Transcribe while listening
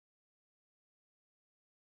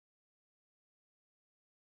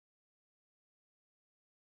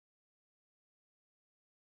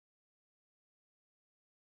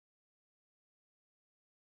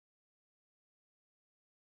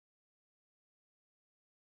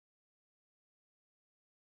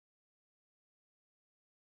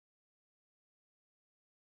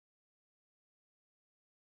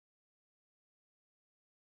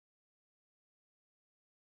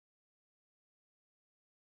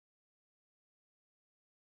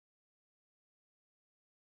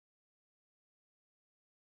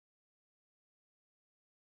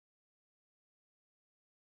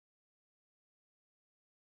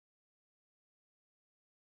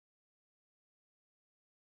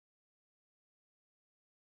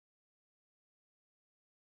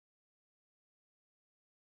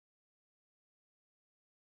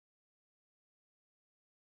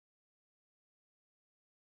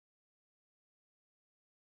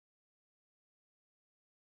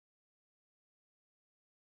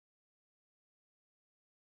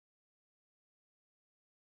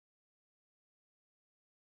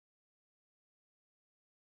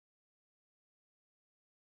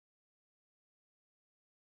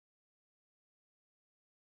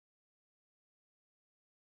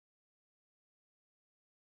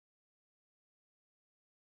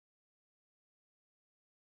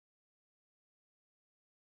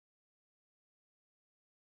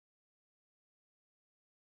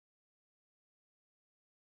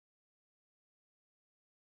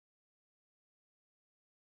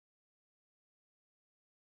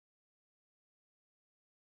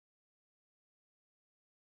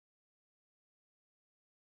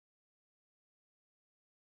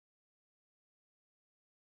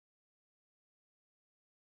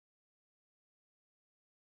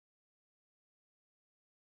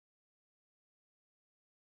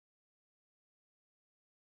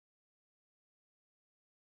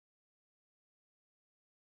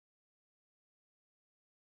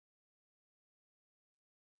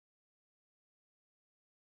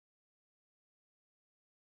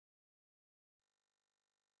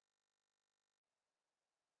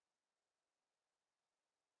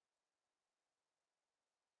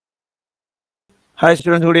Hi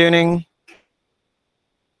students, good evening.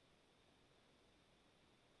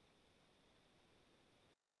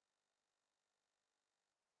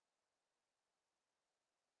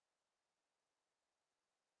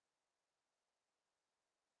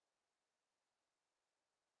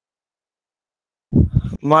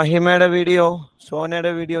 Mahimയുടെ video,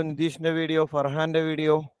 Soniയുടെ video, Nitishന്റെ video, Farhanന്റെ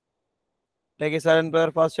video. Take a silent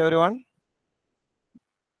prayer fast everyone.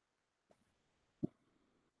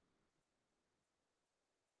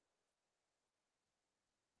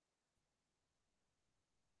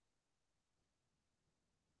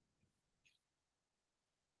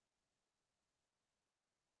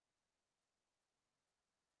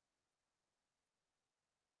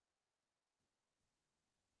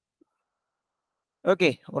 Okay,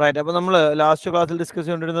 right. അപ്പോൾ നമ്മൾ last ക്ലാസ്സിൽ discuss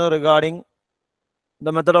ചെയ്തുകൊണ്ടിരുന്നത് regarding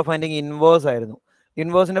the method of finding inverse ആയിരുന്നു.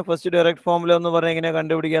 ഇൻവേഴ്സിന്റെ first direct formula എന്ന് പറഞ്ഞാൽ എങ്ങനെയാണ്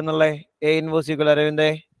കണ്ടുപിടിക്കുക എന്നുള്ളത്? A inverse equal അരവിന്ദേ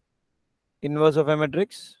inverse of a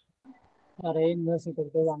matrix. A inverse equal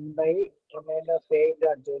to 1 by remainder of A into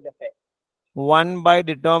adjoint of A. 1 by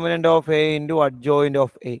determinant of A into adjoint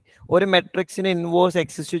of A. ഒരു മെട്രിക്സിന് inverse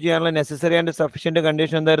exist ചെയ്യാനുള്ള necessary and sufficient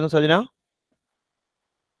condition എന്തായിരുന്നു Sajana?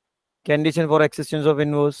 Condition for existence of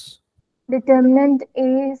inverse. Determinant A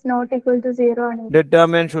is not equal to 0.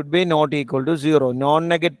 Determinant should be not equal to 0.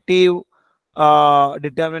 Non-negative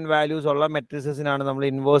determinant values ഉള്ള മെട്രിക്സിനാണ് നമ്മൾ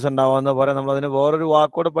inverse ഉണ്ടാവുക പറയാം. നമ്മൾ അതിന് വേറൊരു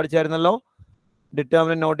വാക്കോടെ പഠിച്ചായിരുന്നല്ലോ.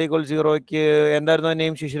 ഡിറ്റർമിനന്റ് നോട്ട് ഈക്വൽ സീറോയ്ക്ക് എന്തായിരുന്നു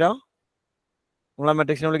നെയിം ശിശിര? നമ്മളെ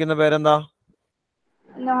മെട്രിക്സിനെ വിളിക്കുന്ന പേരെന്താ?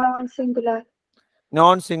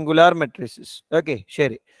 Non singular matrix. ഓക്കെ,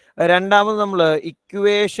 ശരി. രണ്ടാമത് നമ്മൾ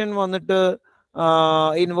ഇക്വേഷൻ വന്നിട്ട്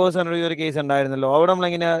ഇൻവേഴ്സ് കണ്ടുപിടിക്കുന്ന ഒരു കേസ് ഉണ്ടായിരുന്നല്ലോ. അവിടെ നമ്മൾ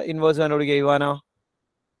എങ്ങനെ ഇൻവേഴ്സ് കണ്ടുപിടിക്കുക? ഇവാനോ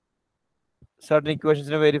സർട്ടൻ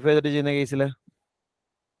ഇക്വേഷൻസിനെ വെരിഫൈ ചെയ്തിട്ട് ചെയ്യുന്ന കേസിൽ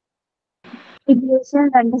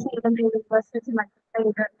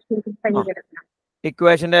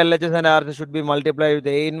equation LHS and RHS should be multiplied with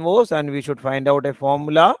A inverse and we should find out a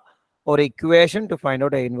formula or equation to find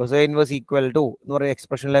out A inverse. A inverse equal to എന്ന് പറയുന്ന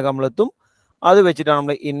എക്സ്പ്രഷനിലേക്ക് നമ്മൾ എത്തും. അത് വെച്ചിട്ടാണ്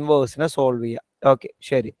നമ്മൾ ഇൻവേഴ്സിനെ സോൾവ് ചെയ്യുക. ഓക്കെ,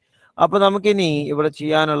 ശരി. അപ്പൊ നമുക്കിനി ഇവിടെ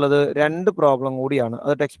ചെയ്യാനുള്ളത് രണ്ട് പ്രോബ്ലം കൂടിയാണ്.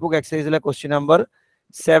 അത് text book എക്സസൈസിലെ question number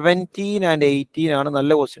 17 and 18 ആണ്.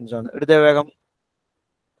 നല്ല ക്വസ്റ്റ്യൻസ് ആണ്. എടുത്തേ വേഗം.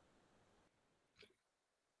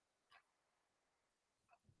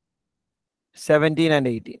 17 and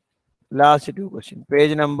 18. Last two questions.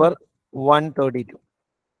 Page number 132.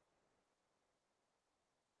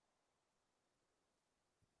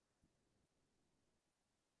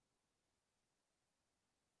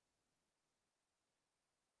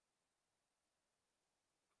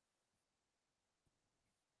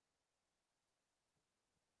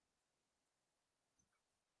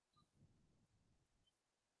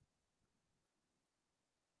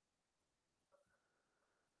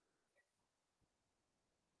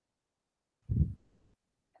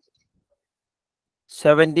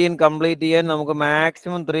 Seventeen complete ചെയ്യാൻ നമുക്ക്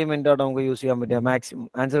മാക്സിമം 3 മിനിറ്റ് നമുക്ക് യൂസ് ചെയ്യാൻ പറ്റുക. മാക്സിമം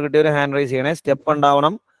ആൻസർ കിട്ടിയ ഒരു ഹാൻഡ് റൈസ് ചെയ്യണേ. സ്റ്റെപ്പ്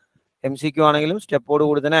ഉണ്ടാവണം. MCQ ആണെങ്കിലും സ്റ്റെപ്പോട്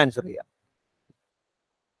കൂടി തന്നെ ആൻസർ ചെയ്യാം.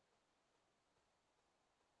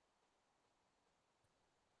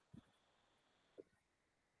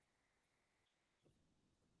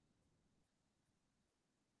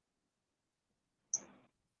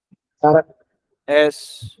 Yes.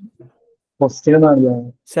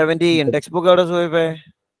 17. ടെക്സ്റ്റ് ബുക്ക് എവിടെ സോയിഫേ?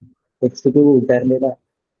 Text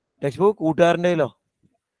book കൂട്ടുകാരൻ്റെയിലോ?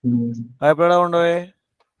 എപ്പോഴാ കൊണ്ടുപോയേ?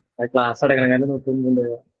 ക്ലാസ് അടക്കണം നോക്കുന്നുണ്ട്.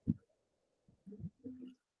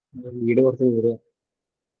 വീട് കുറച്ച് ദൂരെ.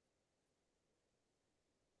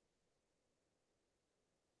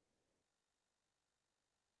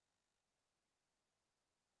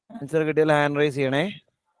 ആൻസർ കിട്ടിയാൽ ഹാൻഡ് റൈസ് ചെയ്യണേ.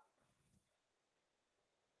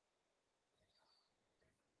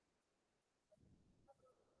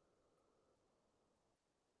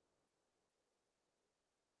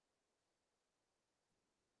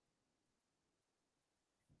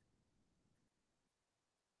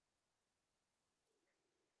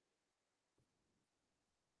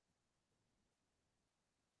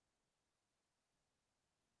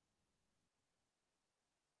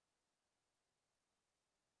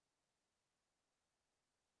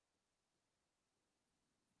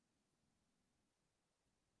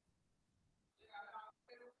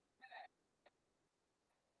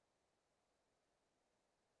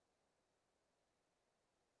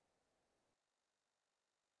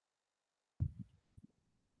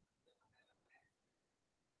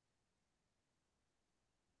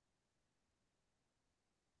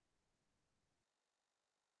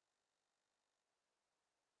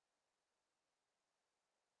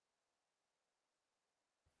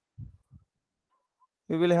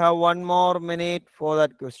 We will have 1 more minute for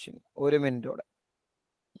that question. 1 മിനിറ്റോടെ.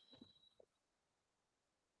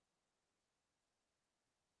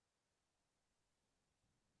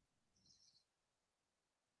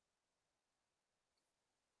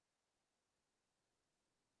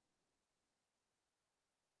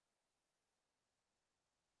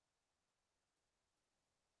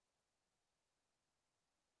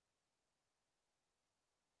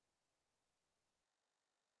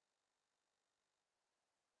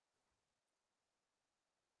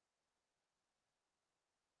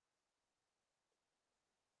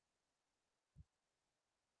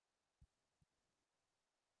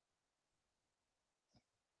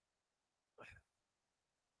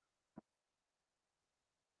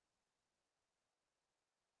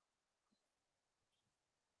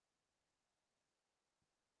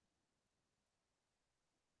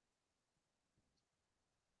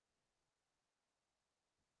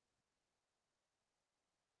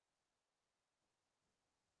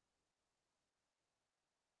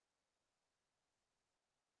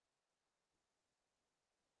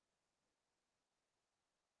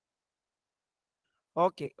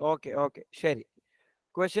 Okay okay okay ശരി.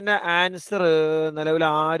 ക്വസ്റ്റിന്റെ ആൻസർ നിലവിൽ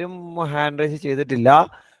ആരും ഹാൻഡ് റൈസ് ചെയ്തിട്ടില്ല.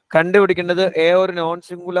 കണ്ടുപിടിക്കേണ്ടത് എ ഒരു നോൺ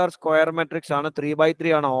സിംഗുലാർ സ്ക്വയർ മെട്രിക്സ് ആണ്, 3/3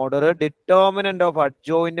 ആണ് order. Determinant of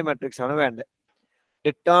adjoint matrix ആണ് വേണ്ടത്.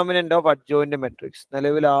 ഡിറ്റർമിനന്റ് ഓഫ് അഡ്ജോയിന്റ് മെട്രിക്സ്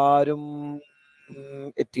നിലവിൽ ആരും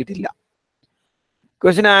എത്തിയിട്ടില്ല.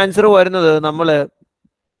 ക്വസ്റ്റിന് ആൻസർ വരുന്നത് നമ്മൾ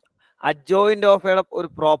അഡ്ജോയിന്റ് ഓഫ് ഒരു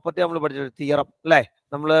പ്രോപ്പർട്ടി നമ്മൾ പഠിച്ചിട്ടുണ്ട്, തിയറം അല്ലേ?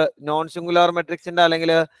 നമ്മൾ നോൺ സിംഗുലാർ മെട്രിക്സിന്റെ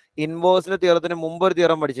അല്ലെങ്കിൽ ഇൻവേഴ്സിന്റെ തിയറത്തിന് മുമ്പ് ഒരു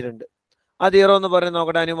തിയറം പഠിച്ചിട്ടുണ്ട്. ആ തിയറം ഒന്ന് പറഞ്ഞ്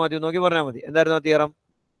നോക്കട്ടെ. അനുമതി നോക്കി പറഞ്ഞാൽ മതി. എന്തായിരുന്നു ആ തിയറം?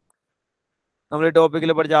 നമ്മൾ ഈ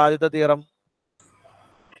ടോപ്പിക്കിൽ പഠിച്ച ആദ്യത്തെ theorem.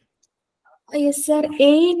 Yes, sir. A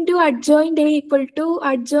into adjoint A equal to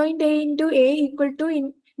adjoint A into A equal to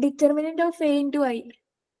determinant of A into I.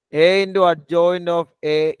 A into adjoint of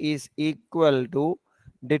A is equal to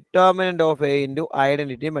determinant of A into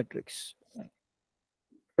identity matrix.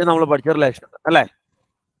 ഇത് നമ്മൾ പഠിച്ച relation അല്ലേ?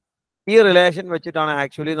 ഈ relation വെച്ചിട്ടാണ്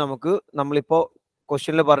actually നമ്മളിപ്പോ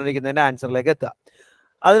ക്വസ്റ്റ്യനിൽ പറഞ്ഞിരിക്കുന്നതിന്റെ ആൻസറിലേക്ക് എത്തുക.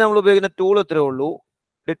 അത് നമ്മൾ ഉപയോഗിക്കുന്ന ടൂൾ ഇത്രേ ഉള്ളൂ.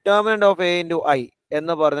 Determinant of A into I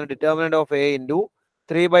എന്ന് പറയുന്നത് ഡിറ്റർമിനന്റ് ഓഫ് എ ഇൻറ്റു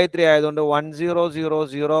 3/3 ആയതുകൊണ്ട്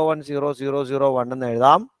 100010001 എന്ന്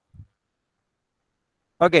എഴുതാം.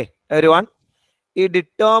 Okay everyone. ഈ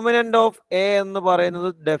ഡിറ്റർമിനന്റ് ഓഫ് എ എന്ന് പറയുന്നത്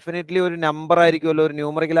ഡെഫിനറ്റ്ലി ഒരു നമ്പർ ആയിരിക്കുമല്ലോ, ഒരു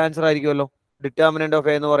ന്യൂമറിക്കൽ ആൻസർ ആയിരിക്കുമല്ലോ ഡിറ്റർമിനന്റ് ഓഫ്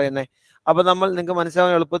എ എന്ന് പറയുന്നത്. അപ്പൊ നിങ്ങൾക്ക്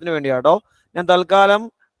മനസ്സിലാവുന്ന എളുപ്പത്തിന് വേണ്ടിയാട്ടോ ഞാൻ തൽക്കാലം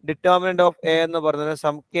ഡിറ്റർമിനന്റ് ഓഫ് എ എന്ന് പറയുന്നത്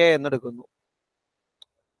സം കെ എന്ന് എടുക്കുന്നു,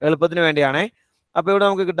 എളുപ്പത്തിന് വേണ്ടിയാണേ. അപ്പൊ ഇവിടെ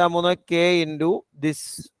നമുക്ക് കിട്ടാൻ പോകുന്നത് K into this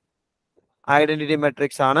identity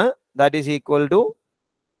matrix ആണ്. That is equal to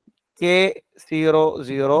K 0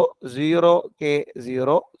 0 0 K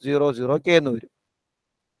 0 0 0 എന്ന് വരും.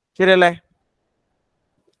 ശരിയല്ലേ?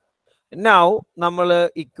 നൗ നമ്മൾ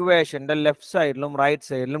ഇക്വേഷന്റെ ലെഫ്റ്റ് സൈഡിലും റൈറ്റ്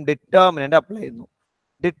സൈഡിലും ഡിറ്റർമിനന്റ് അപ്ലൈ ചെയ്യുന്നു.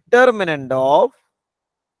 Determinant of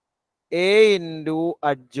A into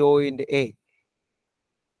adjoint A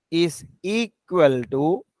is equal to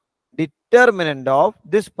determinant of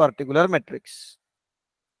this particular matrix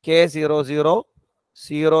K 0 0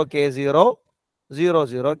 0 K 0 0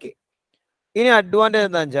 0 K. ഇനി അഡ്വാൻറ്റേജ്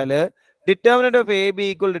എന്താ വെച്ചാൽ determinant of A B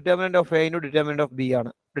equal determinant of A into determinant of B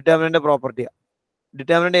ആണ്. Determinant പ്രോപ്പർട്ടിയാണ്.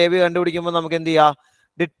 Determinant A B കണ്ടുപിടിക്കുമ്പോൾ നമുക്ക് എന്ത് ചെയ്യാം?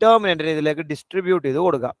 ഡിറ്റർമിനന്റിനെ ഇതിലേക്ക് distribute ചെയ്ത്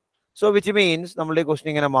കൊടുക്കാം. സോ വിച്ച് മീൻസ് നമ്മളുടെ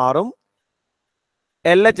ക്വസ്റ്റ്യൻ ഇങ്ങനെ മാറും.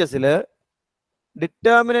 LHS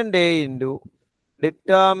determinant A into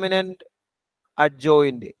determinant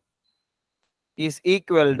adjoint is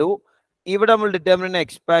equal to, ഇവിടെ നമ്മൾ ഡിറ്റർമിനന്റ്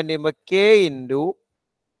എക്സ്പാൻഡ് ചെയ്യുമ്പോൾ K into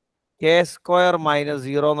K square minus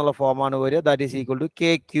 0 എന്നുള്ള ഫോമാണ് വരിക. That is equal to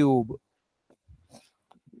K cube.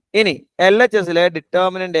 ഇനി LHS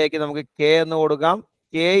ഡിറ്റർമിനന്റ് എക്ക് നമുക്ക് കെ എന്ന് കൊടുക്കാം.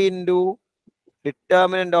 K into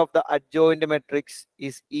determinant of the adjoint matrix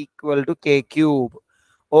is equal to K cube.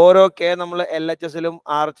 ഓരോ കെ നമ്മൾ LHS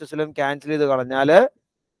RHS ക്യാൻസൽ ചെയ്ത് കളഞ്ഞാൽ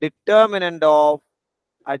determinant of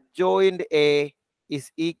adjoint A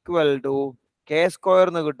is equal to K square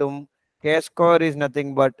എന്ന് കിട്ടും. K square is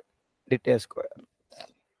nothing but ഡിറ്റ square.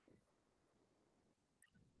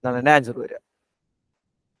 ഇതാണ് എൻ്റെ answer വരിക.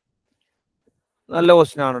 നല്ല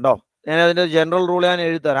ക്വസ്റ്റ്യൻ ആണ് കേട്ടോ. ഞാൻ അതിന്റെ ജനറൽ റൂൾ ഞാൻ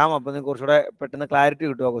എഴുതി തരാം. അപ്പൊ നിങ്ങൾക്ക് കുറച്ചുകൂടെ പെട്ടെന്ന് ക്ലാരിറ്റി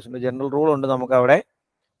കിട്ടും. ആ ക്വസ്റ്റ്യൻ്റെ ജനറൽ റൂൾ ഉണ്ട് നമുക്ക് അവിടെ,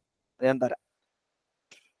 ഞാൻ തരാം.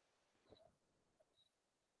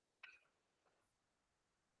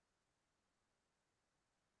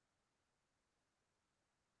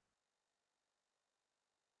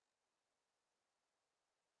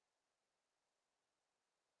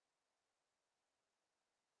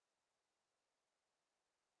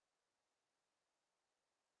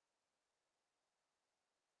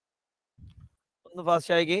 ഒന്ന്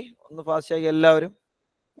ഫാസ്റ്റ് ആക്കി എല്ലാവരും.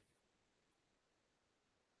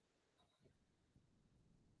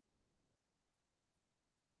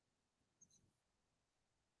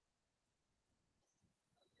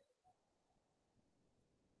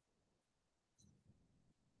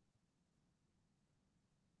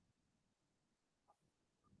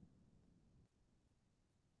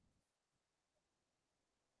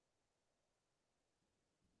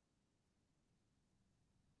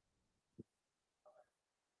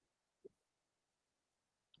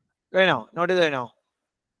 കഴിഞ്ഞോ? നോട്ട് ചെയ്ത് കഴിഞ്ഞോ?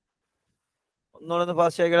 ഒന്നുകൂടെ ഒന്ന്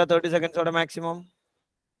ഫാസ്റ്റ് ആക്കിയാൽ 30 സെക്കൻഡ്സോടെ മാക്സിമം.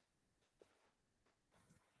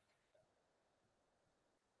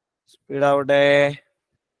 സ്പീഡ് ആവട്ടെ.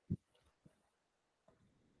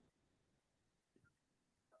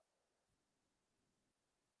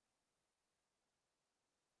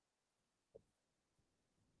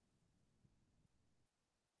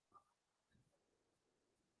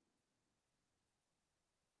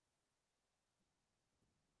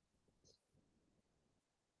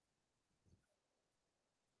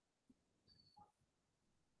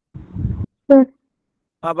 Sir,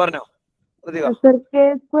 ആ പറഞ്ഞോ. sir, K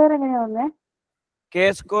square എങ്ങനെയാ വന്നേ? കെ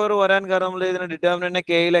സ്ക്വയർ വരാൻ കാരണം നമ്മൾ ഇതിനെ ഡിറ്റർമിനന്റിനെ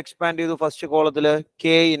കെയിൽ എക്സ്പാൻഡ് ചെയ്തു first കോളത്തില്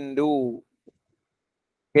K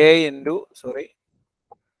into sorry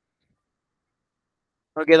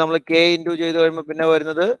okay നമ്മൾ കെ ഇൻറ്റു ചെയ്ത് കഴിയുമ്പോൾ പിന്നെ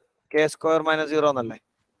വരുന്നത് കെ സ്ക്വയർ മൈനസ് 0 എന്നല്ലേ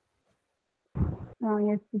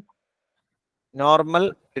Yes. നോർമൽ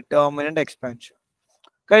ഡിറ്റർമിനന്റ് എക്സ്പാൻഷൻ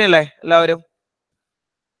കഴിഞ്ഞല്ലേ എല്ലാവരും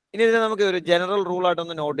ഇനി ഇതിനെ നമുക്ക് ഒരു ജനറൽ റൂൾ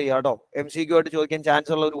ആയിട്ടൊന്ന് നോട്ട് ചെയ്യാം കേട്ടോ MCQ ആയിട്ട് ചോദിക്കാൻ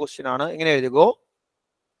ചാൻസ് ഉള്ള ഒരു ക്വസ്റ്റ്യൻ ആണ് ഇങ്ങനെ എഴുതുകോ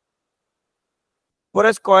for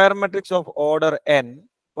a square matrix of order n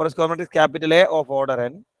for a square matrix capital A of order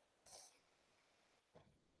n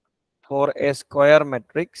for a square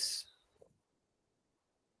matrix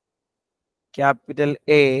capital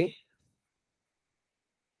A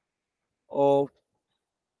of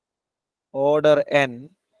order n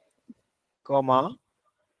comma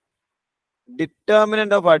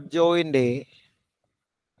determinant of adjoint A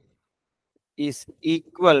is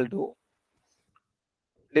equal to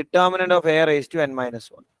determinant of A raised to n minus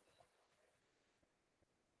 1.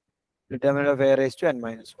 Determinant of A raised to n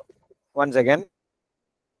minus 1. Once again.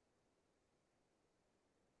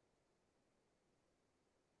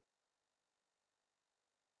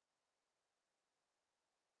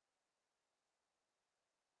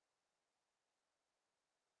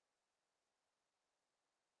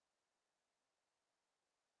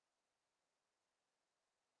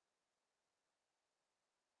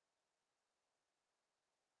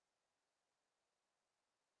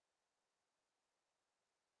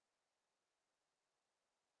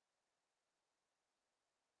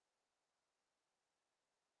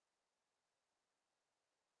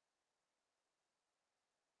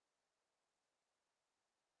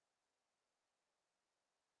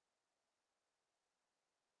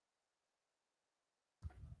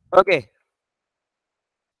 Okay.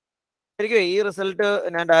 ശരിക്കും ഈ result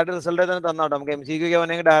ഞാൻ direct result തന്നെ തന്നാട്ടോ നമുക്ക് MCQ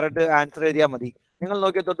ആണെങ്കിൽ direct answer എഴുതിയാൽ മതി നിങ്ങൾ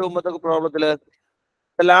നോക്കിയ തൊട്ട് മുമ്പത്തെ പ്രോബ്ലത്തില്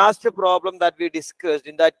the last problem that we discussed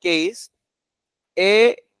in that case A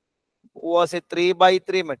was a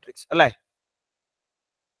 3x3 matrix അല്ലേ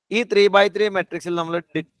ഈ 3x3 മെട്രിക്സിൽ നമ്മൾ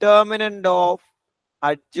ഡിറ്റർമിനന്റ് ഓഫ്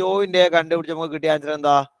അഡ്ജോയിന്റ് A കണ്ടുപിടിച്ച് നമുക്ക് കിട്ടിയ ആൻസർ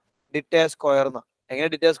എന്താ ഡിറ്റേ സ്ക്വയർ എന്നാ എങ്ങനെ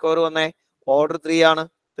ഡിറ്റേ സ്ക്വയർ വന്നേ ഓർഡർ 3 ആണ്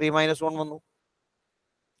 3 - 1 വന്നു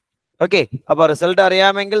ഓക്കെ അപ്പൊ റിസൾട്ട്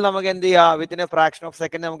അറിയാമെങ്കിൽ നമുക്ക് എന്ത് ചെയ്യാം within A fraction of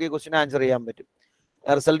second നമുക്ക് ഈ ക്വസ്റ്റ്യൻ ആൻസർ ചെയ്യാൻ പറ്റും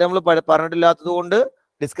റിസൾട്ട് നമ്മൾ പറഞ്ഞിട്ടില്ലാത്തത് കൊണ്ട്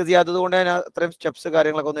ഡിസ്കസ് ചെയ്യാത്തത് കൊണ്ട് ഞാൻ അത്രയും സ്റ്റെപ്സ്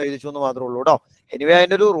കാര്യങ്ങളൊക്കെ ഒന്ന് എഴുതിച്ചു എന്ന് മാത്രമേ ഉള്ളൂ കേട്ടോ എനിവേ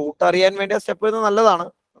അതിന്റെ ഒരു റൂട്ട് അറിയാൻ വേണ്ടി ആ സ്റ്റെപ്പ് ചെയ്യുന്നത് നല്ലതാണ്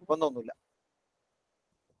ഒന്നും തോന്നുന്നില്ല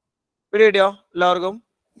പിടിയോ എല്ലാവർക്കും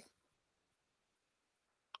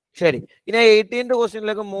ശരി ഇനി 18th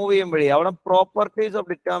ക്വസ്റ്റ്യനിലേക്ക് മൂവ് ചെയ്യുമ്പോഴേ അവിടെ പ്രോപ്പർട്ടീസ് ഓഫ്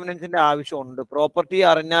ഡിറ്റർമിനൻസിന്റെ ആവശ്യമുണ്ട് പ്രോപ്പർട്ടി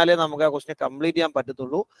അറിഞ്ഞാലേ നമുക്ക് ആ ക്വസ്റ്റ്യൻ കംപ്ലീറ്റ് ചെയ്യാൻ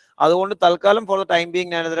പറ്റത്തുള്ളൂ അതുകൊണ്ട് തൽക്കാലം ഫോർ ദ ടൈം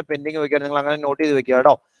ബീങ് ഞാൻ ഇതിനെ പെൻഡിങ് വെക്കാം നിങ്ങൾ അങ്ങനെ നോട്ട് ചെയ്ത് വെക്കുക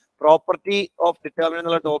കേട്ടോ പ്രോപ്പർട്ടി ഓഫ് ഡിറ്റർമിനന്റ്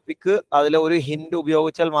എന്നുള്ള ടോപ്പിക്ക് അതിലെ ഒരു ഹിന്റ്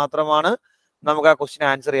ഉപയോഗിച്ചാൽ മാത്രമാണ് നമുക്ക് ആ ക്വസ്റ്റ്യൻ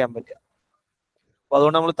ആൻസർ ചെയ്യാൻ പറ്റുക അപ്പൊ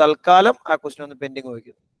അതുകൊണ്ട് നമ്മൾ തൽക്കാലം ആ ക്വസ്റ്റ്യൻ ഒന്ന് പെൻഡിങ്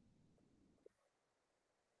വെക്കും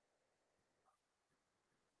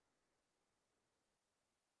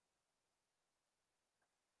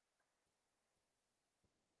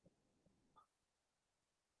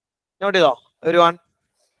നോട്ട് ചെയ്തോ everyone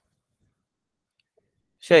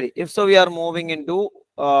ശരി if so we are moving into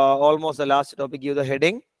almost the last topic give the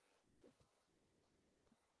heading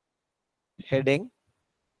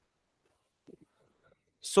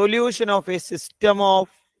solution of a system of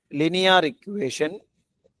linear equation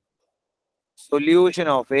solution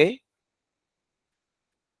of a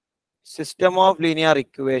system of linear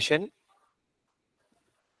equation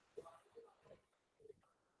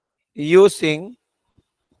using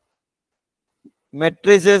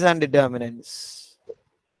matrices and determinants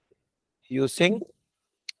using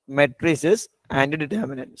matrices and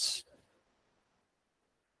determinants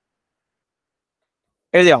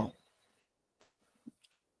എഴുതിയോ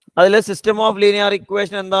അതിലെ system of linear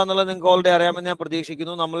equation എന്താണെന്നുള്ളത് നിങ്ങൾക്ക് already അറിയാമെന്ന് ഞാൻ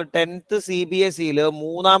പ്രതീക്ഷിക്കുന്നു നമ്മൾ 10th CBSE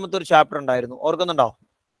മൂന്നാമത്തെ ഒരു ചാപ്റ്റർ ഉണ്ടായിരുന്നു ഓർക്കുന്നുണ്ടോ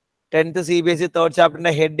 10th CBSE തേർഡ്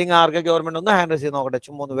ചാപ്റ്ററിന്റെ ഹെഡിങ് ആർക്കൊക്കെ ഓർമ്മയുണ്ട് ഒന്ന് ഹാൻഡ് റൈസ് ചെയ്ത് നോക്കട്ടെ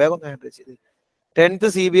ചുമ്മാ ഒന്ന് വേഗം ഹാൻഡ് റൈസ് ചെയ്ത് 10th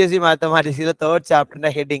CBSE മാത്തമാറ്റിക്സിലെ third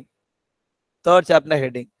ചാപ്റ്ററിന്റെ heading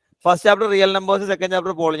first chapter real numbers second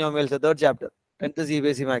chapter polynomials third chapter 10th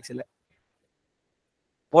CBSE മാത്സിലെ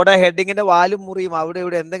പോട്ടെ ഹെഡിങ്ങിന്റെ വാലും മുറിയും അവിടെ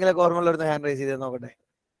ഇവിടെ എന്തെങ്കിലുമൊക്കെ ഓർമ്മയുള്ള ഹാൻഡ് റൈസ് ചെയ്ത് നോക്കട്ടെ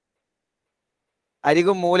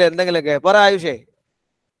അരികും മൂലം എന്തെങ്കിലുമൊക്കെ പറ ആയുഷേ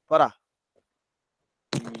പറ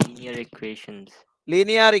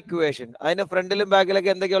ലീനിയർ ഇക്വേഷൻ അതിന്റെ ഫ്രണ്ടിലും ബാക്കിലൊക്കെ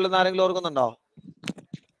എന്തൊക്കെയുള്ളതെന്ന് ആരെങ്കിലും ഓർക്കുന്നുണ്ടോ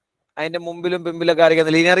അതിന്റെ മുമ്പിലും പിമ്പിലൊക്കെ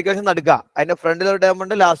ആയിരിക്കും ലീനിയർ ഇക്വേഷൻ നടക്കുക അതിന്റെ ഫ്രണ്ടിൽ ഒരു ടേം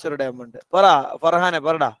ഉണ്ട് ലാസ്റ്റ് ഒരു ടേം ഉണ്ട് പറ ഫർഹാനെ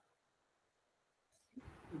പറടാ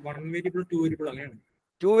 1 വേരിയബിൾ 2 വേരിയബിൾ അങ്ങനെയാണ്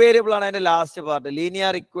 2 വേരിയബിൾ ആണ് അതിന്റെ last part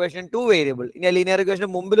linear equation 2 variable ഇനി ലീനിയർ ഇക്വേഷൻ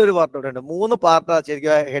മുമ്പിൽ ഒരു പാർട്ട് ഇവിടെ ഉണ്ട് 3 പാർട്ടാണ്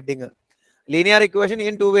ശരിക്കും heading linear equation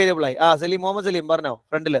in 2 variable ആയി സലീം മുഹമ്മദ് സലീം പറഞ്ഞോ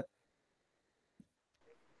ഫ്രണ്ടില്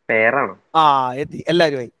പെയറാണ്. എത്തി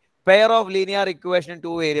എല്ലാവരും ആയി. Pair of linear equation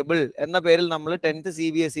two variable എന്ന പേരിൽ നമ്മൾ 10th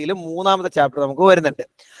CBSE മൂന്നാമത്തെ ചാപ്റ്റർ നമുക്ക് വരുന്നുണ്ട്.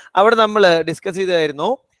 അവിടെ നമ്മൾ ഡിസ്കസ് ചെയ്തായിരുന്നു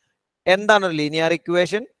എന്താണ് ഒരു ലീനിയർ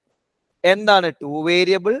ഇക്വേഷൻ, എന്താണ് ടു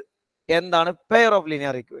വേരിയബിൾ, എന്താണ് പെയർ ഓഫ്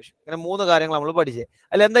ലീനിയർ ഇക്വേഷൻ. ഇങ്ങനെ 3 കാര്യങ്ങൾ നമ്മൾ പഠിച്ചേ.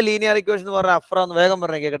 അല്ല എന്താ ലീനിയർ ഇക്വേഷൻ എന്ന് പറഞ്ഞാൽ അഫ്ര ഒന്ന് വേഗം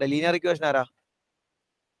പറഞ്ഞേ കേട്ടെ. ലീനിയർ ഇക്വേഷൻ ആരാ?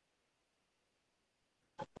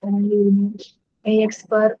 ax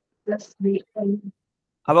square plus b.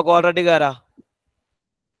 അപ്പൊ ക്വാഡ്രാറ്റിക് ആരാ?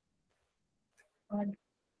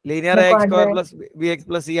 Linear X square plus B X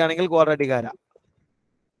plus C ആണെങ്കിൽ ക്വാഡ്രാറ്റിക് ആരാ?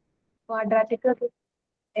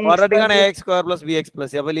 Quadratic ആണ് X square plus B X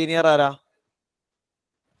plus C. അപ്പൊ ലീനിയർ ആരാ?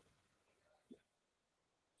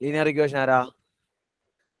 ലീനിയർ ഇക്വേഷൻ ആരാ?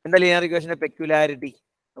 എന്താ ലീനിയർ ഇക്വേഷന്റെ പെക്യുലാരിറ്റി?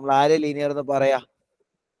 നമ്മൾ ആരെ ലീനിയർ എന്ന് പറയാ?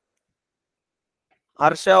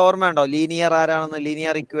 ഹർഷ ഓർമ്മയുണ്ടോ ലീനിയർ ആരാണെന്ന്?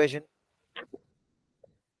 ലീനിയർ ഇക്വേഷൻ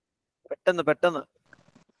പെട്ടെന്ന്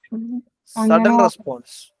സഡൻ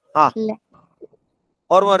റെസ്പോൺസ്.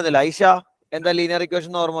 ഓർമ്മ വരുന്നില്ല? ഐഷ എന്താ ലീനിയർ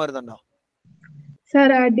ഇക്വേഷൻ ഓർമ്മ വരുന്നുണ്ടോ? Sir,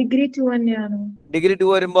 degree 2 തന്നെയാണ്. ഡിഗ്രി 2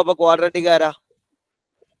 വരുമ്പോ അപ്പൊ ക്വാഡ്രാറ്റിക് ആരാ?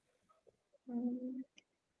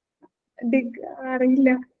 അറിയില്ല.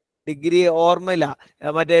 ഡിഗ്രി ഓർമ്മയില്ല.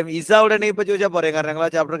 മറ്റേ ഇസ അവിടെ ഉണ്ടെങ്കിൽ ഇപ്പൊ ചോദിച്ചാൽ പറയാം, കാരണം ഞങ്ങൾ ആ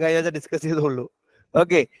ചാപ്റ്റർ കഴിഞ്ഞ ഡിസ്കസ് ചെയ്തോളൂ.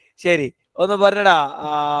 ഓക്കെ ശരി, ഒന്ന് പറഞ്ഞടാ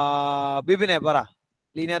ബിബിനെ പറ,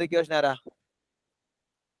 ലീനിയർ ഇക്വേഷൻ ആരാ?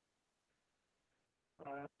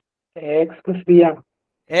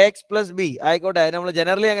 എക്സ് പ്ലസ് ബി ആയിക്കോട്ടെ. നമ്മൾ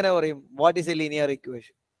ജനറലി എങ്ങനെ പറയും? What is A linear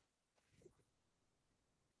equation?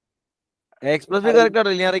 X plus B correct ആണ്,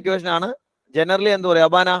 ലീനിയർ ഇക്വേഷൻ ആണ്. ജനറലി എന്ത് പറയും?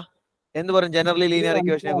 അബാന എന്ത് പറയും ജനറലി ലീനിയർ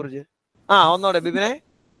ഇക്വേഷനെ കുറിച്ച്? ഒന്നോടെ ബിബിനെ.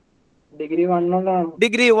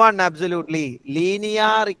 Degree 1 absolutely.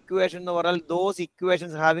 ലീനിയർ ഇക്വേഷൻ എന്ന് പറഞ്ഞാൽ those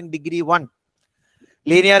equations having degree 1.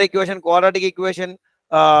 Linear equation, quadratic equation,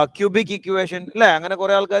 cubic equation അല്ലെ, അങ്ങനെ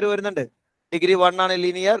കുറെ ആൾക്കാർ വരുന്നുണ്ട്. ഡിഗ്രി 1 ആണ്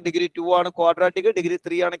ലീനിയർ, ഡിഗ്രി 2 ആണ് ക്വാഡ്രാറ്റിക്, ഡിഗ്രി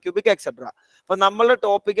 3 ആണ് ക്യൂബിക് എക്സെട്ര. അപ്പൊ നമ്മളുടെ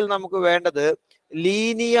ടോപ്പിക്കിൽ നമുക്ക് വേണ്ടത്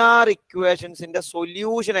ലീനിയർ ഇക്വേഷൻസിന്റെ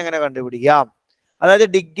സൊല്യൂഷൻ എങ്ങനെ കണ്ടുപിടിക്കാം. അതായത്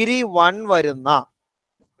ഡിഗ്രി 1 വരുന്ന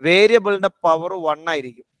വേരിയബിളിന്റെ പവർ 1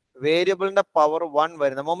 ആയിരിക്കും. വേരിയബിളിന്റെ പവർ 1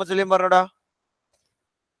 വരുന്ന മുഹമ്മദ് സലീം പറഞ്ഞോടാ.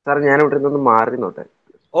 സാർ ഞാൻ ഇവിടെ നിന്ന് മാറി നോട്ടെ.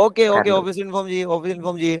 ഓക്കെ ഓഫീസ് ഇൻഫോം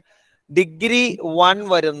ചെയ്യ്. ഡിഗ്രി 1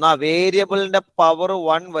 വരുന്ന വേരിയബിളിന്റെ പവർ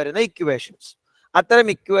 1 വരുന്ന ഇക്വേഷൻസ്, അത്തരം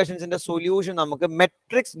ഇക്വേഷൻസിന്റെ സൊല്യൂഷൻ നമുക്ക്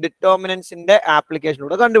മെട്രിക്സ് ഡിറ്റർമിനൻസിന്റെ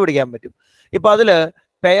ആപ്ലിക്കേഷനിലൂടെ കണ്ടുപിടിക്കാൻ പറ്റും. ഇപ്പൊ അതില്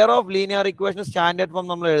pair of linear equation standard form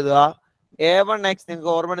നമ്മൾ എഴുതുക. a1x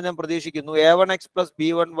നിങ്ങൾക്ക് ഓർമ്മ ഞാൻ പ്രതീക്ഷിക്കുന്നു. a1x plus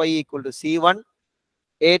b1y equal to c1,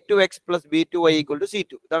 a2x plus b2y equal to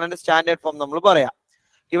c2. ഇതാണ് എന്റെ സ്റ്റാൻഡേർഡ് ഫോം നമ്മൾ പറയാം.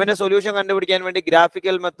 ഇവന്റെ സൊല്യൂഷൻ കണ്ടുപിടിക്കാൻ വേണ്ടി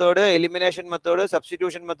graphical method, elimination method,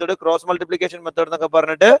 substitution method, cross multiplication method എന്നൊക്കെ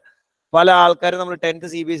പറഞ്ഞിട്ട് പല ആൾക്കാരും നമ്മൾ 10th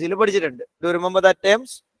CBSE പഠിച്ചിട്ടുണ്ട്. Do remember that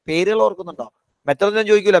terms? പേരുകൾ ഓർക്കുന്നുണ്ടോ? മെത്തേഡ് ഞാൻ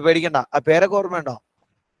ചോദിക്കൂല, പേടിക്കണ്ട. ആ പേരൊക്കെ ഓർമ്മയുണ്ടോ?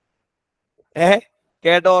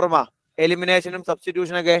 കേട്ടോ ഓർമ്മ? എലിമിനേഷനും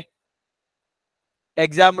സബ്സ്റ്റിറ്റ്യൂഷനൊക്കെ.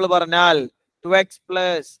 എക്സാമ്പിൾ പറഞ്ഞാൽ 2x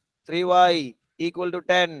plus 3y equal to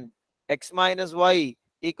 10, x minus y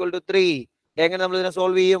equal to 3. എങ്ങനെ നമ്മൾ ഇതിനെ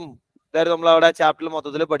സോൾവ് ചെയ്യും? ഇതായിരുന്നു നമ്മൾ അവിടെ ചാപ്റ്ററിൽ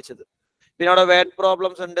മൊത്തത്തിൽ പഠിച്ചത്. പിന്നെ അവിടെ വേർഡ്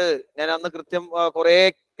പ്രോബ്ലംസ് ഉണ്ട്. ഞാൻ അന്ന് കൃത്യം കുറെ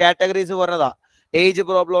കാറ്റഗറീസ് പറഞ്ഞതാ. ഏജ്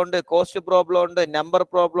പ്രോബ്ലം ഉണ്ട്, കോസ്റ്റ് പ്രോബ്ലം ഉണ്ട്, നമ്പർ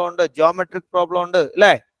പ്രോബ്ലം ഉണ്ട്, ജോമെട്രിക് പ്രോബ്ലം ഉണ്ട്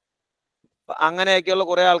അല്ലേ? അങ്ങനെയൊക്കെയുള്ള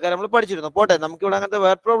കുറെ ആൾക്കാർ നമ്മൾ പഠിച്ചിരുന്നു. പോട്ടെ, നമുക്കിവിടെ അങ്ങനത്തെ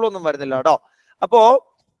വേർഡ് പ്രോബ്ലം ഒന്നും വരുന്നില്ല കേട്ടോ. അപ്പോ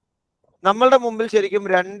നമ്മളുടെ മുമ്പിൽ ശരിക്കും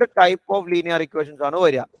 2 ടൈപ്പ് ഓഫ് ലീനിയർ ഇക്വേഷൻസ് ആണ്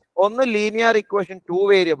വരിക. ഒന്ന് ലീനിയർ ഇക്വേഷൻ 2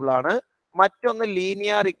 വേരിയബിൾ ആണ്, മറ്റൊന്ന്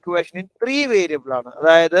ലീനിയർ ഇക്വേഷൻ 3 വേരിയബിൾ ആണ്.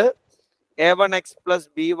 അതായത് a1x plus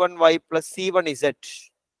b1y plus c1z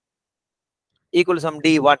equals some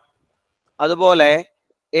d1. അതുപോലെ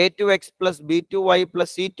a2x plus b2y plus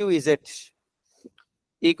c2z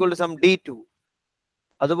equal to some d2.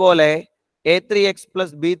 അതുപോലെ a3x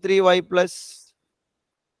plus b3y plus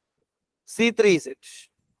c3z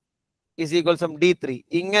is equal to some d3.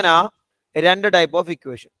 ഇങ്ങനെ 2 type of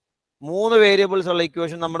equation. 3 variables ഉള്ള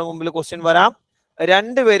equation നമ്മുടെ മുമ്പിൽ question വരാം,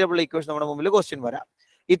 2 variable equation നമ്മുടെ മുമ്പിൽ question വരാം.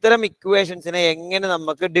 ഇത്തരം ഇക്വേഷൻസിനെ എങ്ങനെ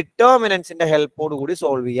നമുക്ക് ഡിറ്റർമിനൻസിന്റെ ഹെൽപ്പോട് കൂടി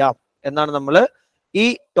സോൾവ് ചെയ്യാം എന്നാണ് നമ്മൾ ഈ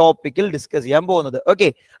ടോപ്പിക്കിൽ ഡിസ്കസ് ചെയ്യാൻ പോകുന്നത്. ഓക്കെ,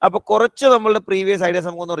 അപ്പൊ കുറച്ച് നമ്മളുടെ പ്രീവിയസ് ഐഡിയാസ്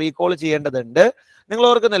നമുക്കൊന്ന് റീകോൾ ചെയ്യേണ്ടതുണ്ട്. നിങ്ങൾ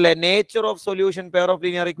ഓർക്കുന്നില്ലേ nature of solution pair of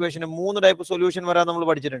linear ഇക്വേഷന് 3 type solution വരാൻ നമ്മൾ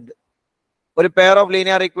പഠിച്ചിട്ടുണ്ട്. ഒരു pair of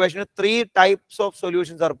linear ഇക്വേഷന് 3 types of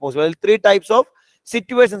solutions R possible, 3 types of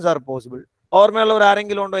situations are possible. ഓർമ്മയുള്ളവർ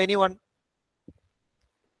ആരെങ്കിലും ഉണ്ടോ? എനിവൺ?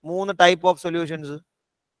 3 ടൈപ്പ് ഓഫ് സൊല്യൂഷൻസ്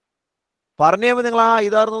പറഞ്ഞു കഴിയുമ്പോൾ നിങ്ങൾ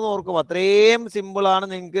ഇതാർന്നു ഓർക്കും. അത്രയും സിമ്പിൾ ആണ്,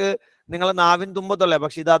 നിങ്ങൾക്ക് നിങ്ങളെ നാവിൻ തുമ്പത്തുള്ളേ.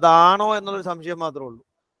 പക്ഷെ ഇത് അതാണോ എന്നുള്ളൊരു സംശയം മാത്രമേ ഉള്ളൂ.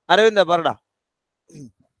 അരവിന്ദ പറടാ.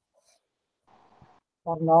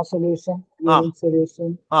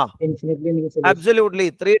 അബ്സല്യൂട്ട്ലി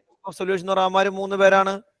 3 types ഓഫ് സൊല്യൂഷൻ എന്ന് പറഞ്ഞാൽ 3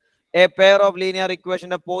 പേരാണ്. എ പെയർ ഓഫ് ലീനിയർ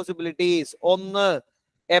ഇക്വേഷന്റെ പോസിബിലിറ്റീസ്. ഒന്ന്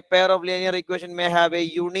a pair of linear equation may have a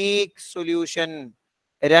unique solution.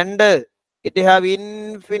 രണ്ട്, it have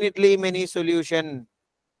infinitely many solution.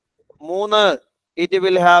 മൂന്ന്, it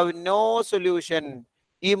will have no solution.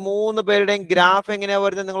 ഈ മൂന്ന് പേരുടെയും ഗ്രാഫ് എങ്ങനെയാ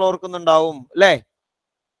വരുന്നത് നിങ്ങൾ ഓർക്കുന്നുണ്ടാവും അല്ലേ?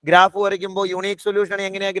 ഗ്രാഫ് വരയ്ക്കുമ്പോൾ യൂണിക് സൊല്യൂഷൻ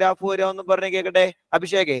എങ്ങനെയാ ഗ്രാഫ് വരിക എന്ന് പറഞ്ഞ് കേൾക്കട്ടെ.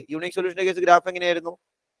 അഭിഷേകേ, യൂണിക് സൊല്യൂഷന്റെ കേസ് ഗ്രാഫ് എങ്ങനെയായിരുന്നു?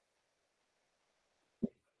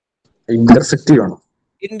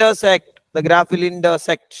 Intersect. The graph will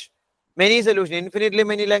intersect many solution. Infinitely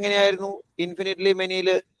മെനിയിൽ എങ്ങനെയായിരുന്നു? ഇൻഫിനിറ്റ്ലി മെനിയിൽ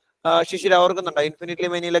ശിശിര ഓർക്കുന്നുണ്ടോ? ഇൻഫിനിറ്റ്ലി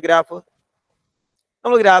മെനിയിലെ ഗ്രാഫ്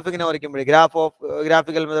നമ്മൾ ഗ്രാഫ് ഇങ്ങനെ വരയ്ക്കുമ്പോഴേ, graph of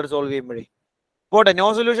graphical method solve ചെയ്യുമ്പോഴേ പോട്ടെ. നോ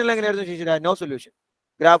സൊല്യൂഷനിൽ എങ്ങനെയായിരുന്നു ശിശിര? നോ സൊല്യൂഷൻ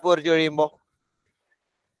ഗ്രാഫ് വരച്ചു കഴിയുമ്പോ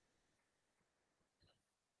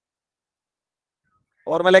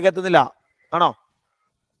ഓർമ്മയിലേക്ക് എത്തുന്നില്ല ആണോ?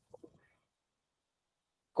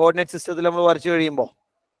 കോർഡിനേറ്റ് സിസ്റ്റത്തിൽ നമ്മൾ വരച്ചു കഴിയുമ്പോ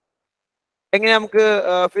എങ്ങനെയാ നമുക്ക്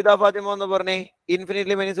ഫിദ ഫാത്തിമ എന്ന് പറഞ്ഞേ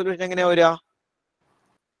ഇൻഫിനിറ്റ്ലി മെനി സൊല്യൂഷൻ എങ്ങനെയാ വരിക?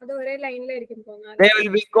 They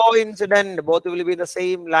will be coincident. Both will be the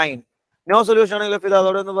same line. No solution ആണെങ്കിൽ ഫിദ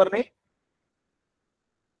അതോടെ ഒന്ന് പറഞ്ഞേ.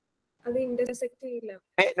 അത് ഇന്റർസെക്ട് ചെയ്യില്ല.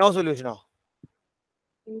 നോ സൊല്യൂഷനോ?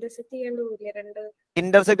 ഇന്റർസെക്ട് ചെയ്യാണ്ട് പോവില്ല രണ്ട്.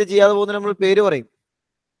 ഇന്റർസെക്ട് ചെയ്യാതെ പോകുന്ന നമ്മൾ പേര് പറയും.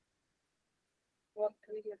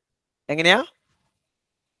 എങ്ങനെയാ?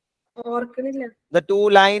 ഓർക്കണില്ല. The two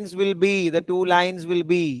lines will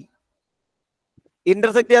be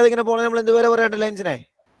intersect ചെയ്യാതെ ഇങ്ങനെ പോകണ നമ്മൾ എന്തുവരെ പറയട്ടെ ലൈൻസിനെ?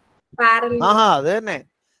 ആഹാ, അത് തന്നെ.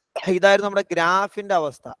 ഇതായിരുന്നു നമ്മുടെ ഗ്രാഫിന്റെ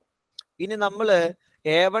അവസ്ഥ. ഇനി നമ്മള്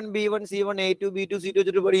A1 B1 C1 A2 B2 C2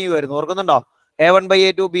 വെച്ചിട്ട് പഠിക്കുമായിരുന്നു, ഓർക്കുന്നുണ്ടോ? A1 by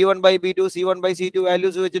A2 B1 by B2 C1 by C2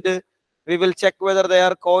 values വെച്ചിട്ട് we will check whether they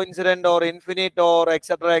are coincident or infinite or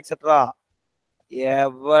etc etc.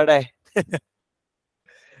 എവിടെ?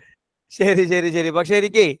 ശരി ശരി ശരി. പക്ഷെ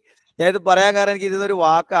എനിക്ക് ഞാനിത് പറയാൻ കാരണം എനിക്ക് ഇതിനൊരു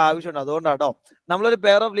വാക്ക് ആവശ്യമുണ്ട്, അതുകൊണ്ടാട്ടോ. നമ്മളൊരു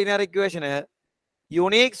pair of linear ഇക്വേഷന്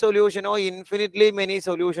unique സൊല്യൂഷനോ infinitely many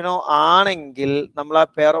സൊല്യൂഷനോ ആണെങ്കിൽ നമ്മൾ ആ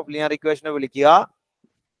പെയർ ഓഫ് ലീനിയർ ഇക്വേഷനെ വിളിക്കുക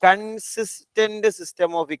കൺസിസ്റ്റന്റ്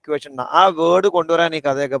സിസ്റ്റം ഓഫ് ഇക്വേഷൻ. ആ വേർഡ് കൊണ്ടുവരാൻ ഈ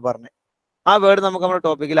കഥയൊക്കെ പറഞ്ഞേ. ആ വേർഡ് നമുക്ക് നമ്മുടെ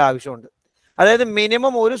ടോപ്പിക്കിൽ ആവശ്യമുണ്ട്. അതായത്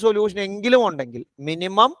മിനിമം ഒരു സൊല്യൂഷൻ എങ്കിലും ഉണ്ടെങ്കിൽ,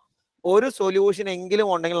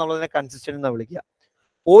 നമ്മൾ അതിനെ കൺസിസ്റ്റന്റ് എന്ന് വിളിക്കുക.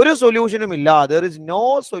 ഒരു സൊല്യൂഷനും ഇല്ല, there is no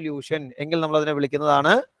solution എങ്കിൽ നമ്മൾ അതിനെ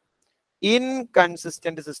വിളിക്കുന്നതാണ്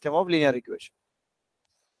inconsistent system of linear equation.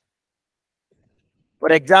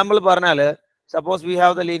 For example പറഞ്ഞാല്, suppose we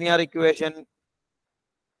have the linear equation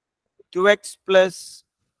 2x plus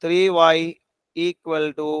 3y equal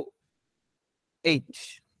to 8,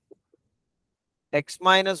 x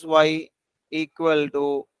minus y equal to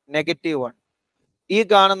 -1. ഈ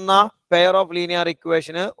കാണുന്ന പെയർ ഓഫ് ലീനിയർ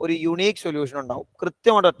ഇക്വേഷന് ഒരു യുണീക് സൊല്യൂഷൻ ഉണ്ടാവും,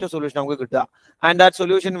 കൃത്യമായിട്ട് ഒറ്റ സൊല്യൂഷൻ നമുക്ക് കിട്ടുക. And that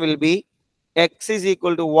solution will be x is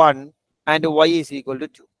equal to 1 and y is equal to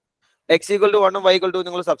 2. x equal to 1 ഉം y equal to 2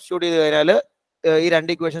 നിങ്ങൾ സബ്സ്റ്റിറ്റ്യൂട്ട് ചെയ്ത് കഴിഞ്ഞാൽ ഈ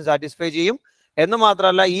രണ്ട് ഇക്വേഷൻ സാറ്റിസ്ഫൈ ചെയ്യും. എന്ന്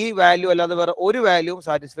മാത്രമല്ല ഈ വാല്യൂ അല്ലാതെ വേറെ ഒരു വാല്യൂവും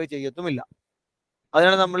സാറ്റിസ്ഫൈ ചെയ്യത്തുമില്ല.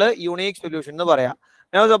 അതിനാണ് നമ്മൾ യുണീക് സൊല്യൂഷൻ എന്ന് പറയാം.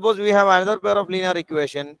 Now suppose we have another pair of linear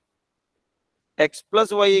equation x plus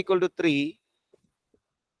y equal to 3,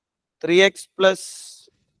 3x plus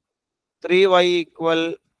 3y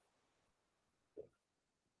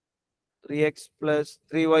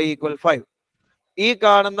equal 5. ഈ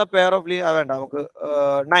കാണുന്ന പെയർ ഓഫ് വേണ്ട, നമുക്ക്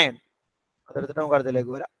 9 അതെടുത്തിട്ട് നമുക്ക്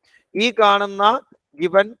അടുത്തേക്ക് വരാം. ഈ കാണുന്ന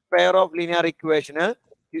given pair of linear ഇക്വേഷന്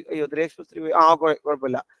 3x plus 3y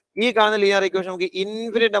കുഴപ്പമില്ല. ഈ കാണുന്ന ലീനിയർ ഇക്വേഷൻ നമുക്ക്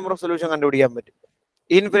ഇൻഫിനിറ്റ് നമ്പർ ഓഫ് സൊല്യൂഷൻ കണ്ടുപിടിക്കാൻ പറ്റും.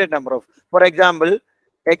 Infinite number of, for example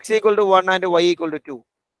x equal to 1 and y equal to 2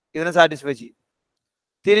 ഇതിനെ സാറ്റിസ്ഫൈ ചെയ്യും.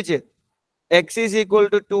 തിരിച്ച് x is equal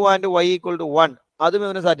to 2 and y equal to 1 അതും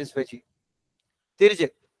ഇതിനെ സാറ്റിസ്ഫൈ ചെയ്യും. തിരിച്ച്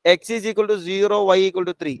x is equal to 0 y equal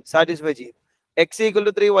to 3 satisfy ചെയ്യും. x equal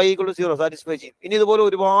to 3 y equal to 0 satisfy ചെയ്യും. ഇനി ഇതുപോലെ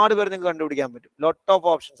ഒരുപാട് പേര് നിങ്ങൾക്ക് കണ്ടുപിടിക്കാൻ പറ്റും. ലോട്ട് ഓഫ്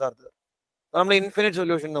ഓപ്ഷൻസ് ആണ്. നമ്മൾ ഇൻഫിനിറ്റ്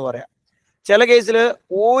സൊല്യൂഷൻ എന്ന് പറയാം. ചില കേസിൽ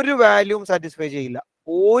ഒരു വാല്യൂം സാറ്റിസ്ഫൈ ചെയ്യില്ല.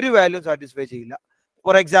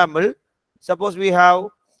 For example suppose we have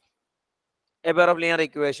A pair of linear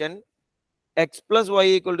equation x plus y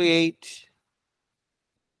equal to 8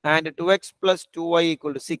 and 2x plus 2y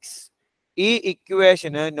equal to 6. ഈ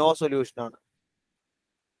ഇക്വേഷന് നോ സൊല്യൂഷൻ ആണ്.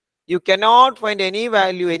 You cannot find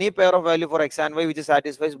any pair of value for x and y which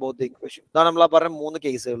satisfies both the equation. ഇതാണ് നമ്മൾ പറഞ്ഞ മൂന്ന്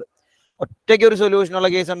കേസുകൾ. ഒറ്റയ്ക്ക് ഒരു solution ഉള്ള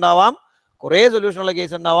കേസ് ഉണ്ടാവാം, കുറേ സൊല്യൂഷൻ ഉള്ള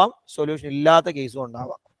കേസ് ഉണ്ടാവാം, സൊല്യൂഷൻ ഇല്ലാത്ത കേസും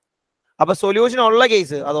ഉണ്ടാവാം. അപ്പൊ സൊല്യൂഷൻ ഉള്ള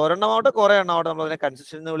കേസ് അത് ഒരെണ്ണമാവട്ടെ കുറെ എണ്ണമാവട്ടെ നമ്മൾ അതിനെ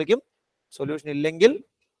കൺസിസ്റ്റന്റ് എന്ന് വിളിക്കും. സൊല്യൂഷൻ ഇല്ലെങ്കിൽ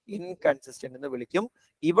ഇൻകൺസിസ്റ്റന്റ് എന്ന് വിളിക്കും.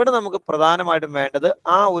 ഇവിടെ നമുക്ക് പ്രധാനമായിട്ടും വേണ്ടത്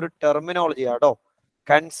ആ ഒരു ടെർമിനോളജി ആട്ടോ,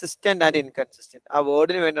 കൺസിസ്റ്റന്റ് ആൻഡ് ഇൻകൺസിസ്റ്റന്റ്. ആ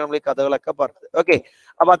വേർഡിന് വേണ്ടി നമ്മൾ ഈ കഥകളൊക്കെ പറഞ്ഞത്. ഓക്കെ,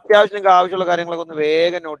 അപ്പൊ അത്യാവശ്യം നിങ്ങൾക്ക് ആവശ്യമുള്ള കാര്യങ്ങളൊക്കെ ഒന്ന്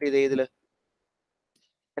വേഗം നോട്ട് ചെയ്ത് ഇതിൽ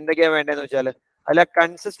എന്തൊക്കെയാ വേണ്ടതെന്ന് വെച്ചാല് അല്ല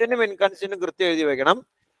കൺസിസ്റ്റന്റും ഇൻകൺസിസ്റ്റന്റും കൃത്യം എഴുതി വെക്കണം.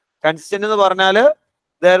 കൺസിസ്റ്റന്റ് എന്ന് പറഞ്ഞാല്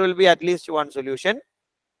there will be at least one solution.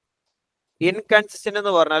 Inconsistent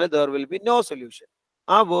എന്ന് പറഞ്ഞാൽ there will be no solution.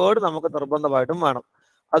 ആ വേർഡ് നമുക്ക് നിർബന്ധമായിട്ടും വേണം.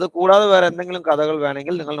 അത് കൂടാതെ വേറെ എന്തെങ്കിലും കഥകൾ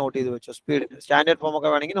വേണമെങ്കിൽ നിങ്ങൾ നോട്ട് ചെയ്ത് വെച്ചു. സ്പീഡിന് സ്റ്റാൻഡേർഡ് ഫോം ഒക്കെ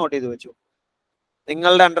വേണമെങ്കിൽ നോട്ട് ചെയ്ത് വെച്ചു.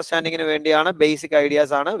 നിങ്ങളുടെ അണ്ടർസ്റ്റാൻഡിങ്ങിന് വേണ്ടിയാണ്, ബേസിക്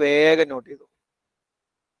ഐഡിയാസ് ആണ്, വേഗം നോട്ട് ചെയ്തു.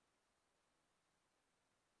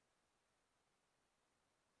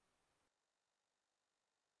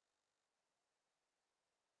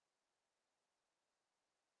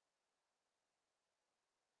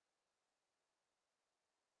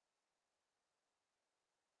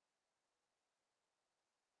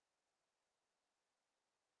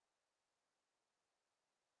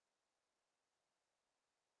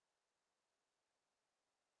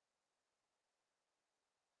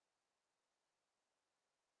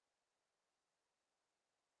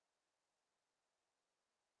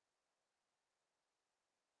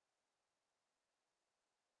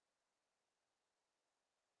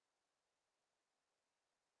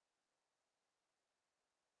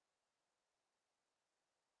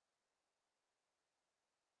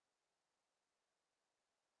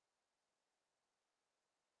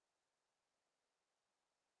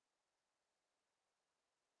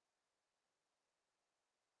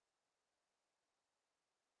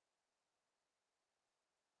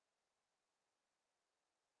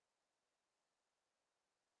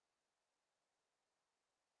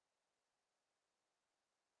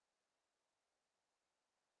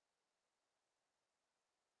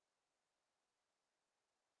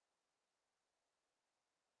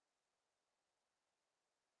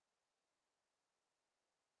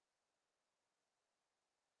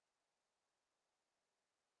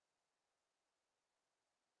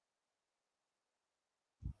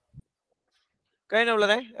 കഴിഞ്ഞ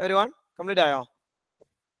ഉള്ളതേ എവരിവൺ കംപ്ലീറ്റ് ആയോ?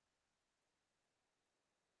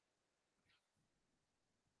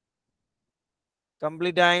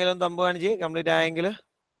 കംപ്ലീറ്റ് ആയെങ്കിലും തമ്പ് കാണിച്ച്. കംപ്ലീറ്റ് ആയെങ്കിൽ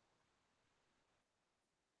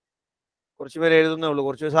കുറച്ച് പേര് എഴുതുന്നേ ഉള്ളൂ.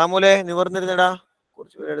 കുറച്ച് പേര് സാമൂലെ നിവർന്നിരുന്നടാ,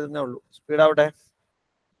 കുറച്ച് പേര് എഴുതുന്നേ ഉള്ളൂ. സ്പീഡ് ആവട്ടെ.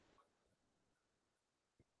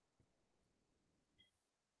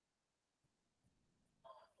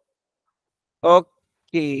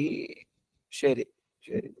 ഓക്കെ, ശരി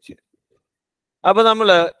ശരി ശരി. അപ്പൊ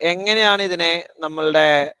നമ്മള് എങ്ങനെയാണ് ഇതിനെ നമ്മളുടെ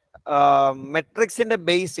മെട്രിക്സിന്റെ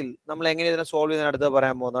ബേസിൽ നമ്മൾ എങ്ങനെ ഇതിനെ സോൾവ് ചെയ്യുന്ന അടുത്ത്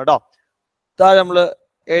പറയാൻ പോകുന്നത് കേട്ടോ. താഴെ നമ്മൾ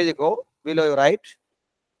എഴുതിക്കോ, ബിലോ യു റൈറ്റ്.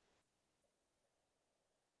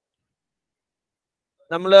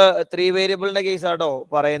 നമ്മൾ 3 വേരിയബിളിന്റെ കേസ് ആട്ടോ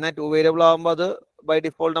പറയുന്നത്. 2 വേരിയബിൾ ആകുമ്പോൾ അത് ബൈ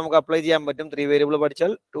ഡിഫോൾട്ട് നമുക്ക് അപ്ലൈ ചെയ്യാൻ പറ്റും. 3 വേരിയബിൾ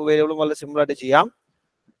പഠിച്ചാൽ 2 വേരിയബിളും വളരെ സിമ്പിൾ ആയിട്ട് ചെയ്യാം.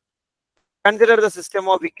 Consider the system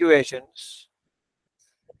of equations.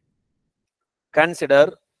 Consider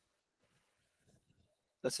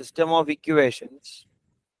the system of equations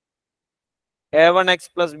a1x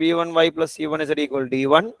plus b1y plus c1z equal to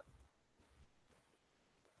d1.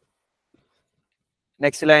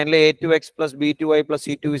 Next line a2x plus b2y plus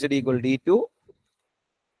c2z equal to d2.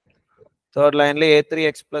 Third line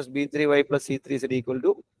a3x plus b3y plus c3z equal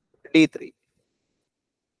to d3.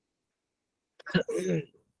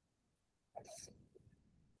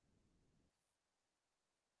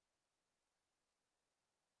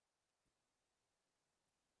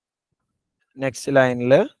 Next line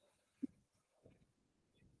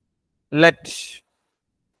let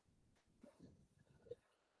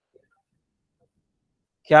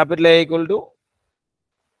capital A equal to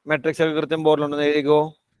matrix കൃത്യം ബോർഡിലുണ്ടെന്ന് എഴുതിക്കോ.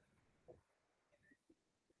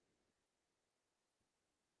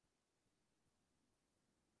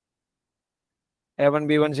 a1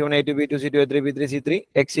 b1 c1 a2 b2 c2 a3 b3 c3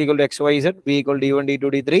 x equal to x y z b equal to d1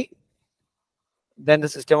 d2 d3. Then the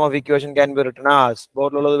system of equation can be written as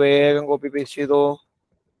ബോർഡിലുള്ളത് വേഗം copy paste ചെയ്തോ.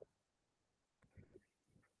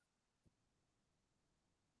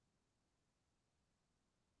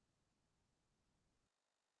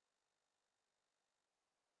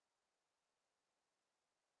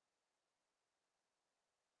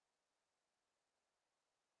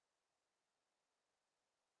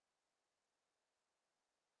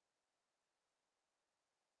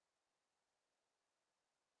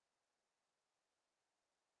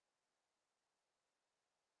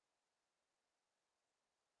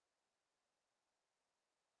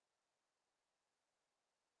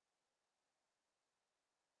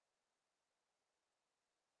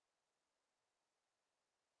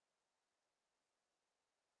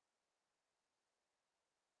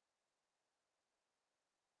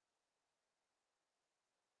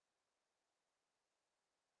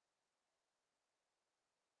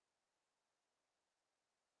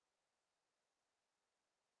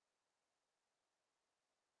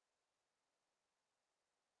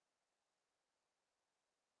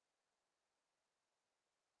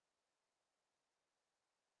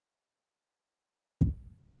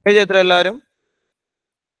 Page എത്ര എല്ലാവരും?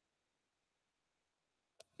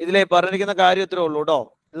 ഇതിലെ പറഞ്ഞിരിക്കുന്ന കാര്യം ഇത്രേ ഉള്ളൂ കേട്ടോ.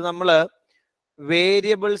 ഇത് നമ്മള്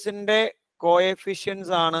വേരിയബിൾസിന്റെ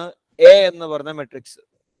കോഎഫിഷ്യൻസ് ആണ് എ എന്ന് പറഞ്ഞ മെട്രിക്സ്.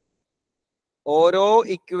 ഓരോ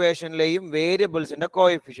ഇക്വേഷനിലെയും വേരിയബിൾസിന്റെ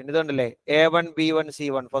കോഎഫിഷ്യന്റ് ഇതുണ്ടല്ലേ, A1 B1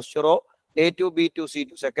 C1 first row, A2 B2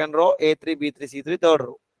 C2 second row, A3 B3 C3 third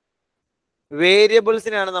row.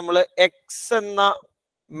 വേരിയബിൾസിനാണ് നമ്മൾ എക്സ് എന്ന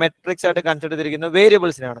മെട്രിക്സ് ആയിട്ട് കൺസിഡർ ചെയ്തിരിക്കുന്നത്.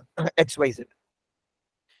 വേരിയബിൾസിനാണ് X Y Z.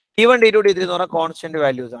 T1 T2 T3 എന്ന് പറഞ്ഞാൽ കോൺസ്റ്റന്റ്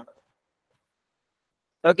വാല്യൂസ് ആണ്.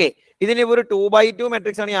 ഓക്കെ, ഇതിന് ഒരു 2x2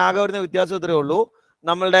 മെട്രിക്സ് ആണ്. ആകെ വരുന്ന വ്യത്യാസം ഇത്രേ ഉള്ളൂ.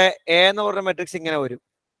 നമ്മളുടെ എ എന്ന് പറഞ്ഞ മെട്രിക്സ് ഇങ്ങനെ വരും,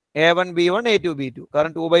 A1 B1 A2 B2.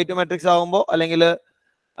 കാരണം 2x2 മെട്രിക്സ് ആകുമ്പോൾ അല്ലെങ്കിൽ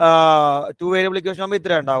 2 വേരിയബിൾ ഇക്വേഷൻ ആകുമ്പോൾ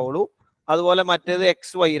ഇത്രേ ഉണ്ടാവുള്ളൂ. അതുപോലെ മറ്റേത്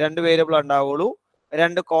എക്സ് വൈ 2 വേരിയബിൾ ഉണ്ടാവുള്ളൂ,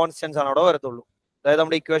 2 കോൺസ്റ്റൻസ് ആണ് അവിടെ വരത്തുള്ളൂ. അതായത്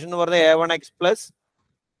നമ്മുടെ ഇക്വേഷൻ എന്ന് പറഞ്ഞാൽ A1x plus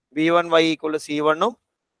B1y equal to C1 ഉം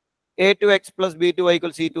A2x plus B2y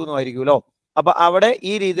equal C2 എന്നും ആയിരിക്കുമല്ലോ. അപ്പൊ അവിടെ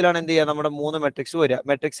ഈ രീതിയിലാണ് എന്ത് ചെയ്യുക, നമ്മുടെ 3 മെട്രിക്സ് വരിക,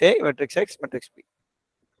 matrix A, matrix X, matrix B.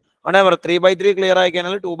 അങ്ങനെ പറയാം 3x3 ക്ലിയർ ആയി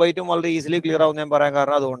കഴിഞ്ഞാൽ 2x2 വളരെ ഈസിലി ക്ലിയർ ആവും ഞാൻ പറയാൻ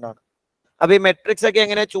കാരണം അതുകൊണ്ടാണ്. അപ്പൊ ഈ മെട്രിക്സ് ഒക്കെ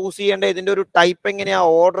എങ്ങനെ ചൂസ് ചെയ്യേണ്ടത്, ഇതിന്റെ ഒരു ടൈപ്പ് എങ്ങനെയാ,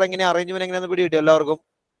 ഓർഡർ എങ്ങനെയാ, അറേഞ്ച്മെന്റ് എങ്ങനെയാന്ന് പിടി കിട്ടിയോ എല്ലാവർക്കും?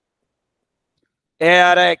 എ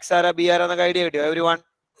ആരാ, എക്സ് ആരാ, ബി ആരാ എന്നൊക്കെ ഐഡിയ കിട്ടിയോ എവരി വൺ?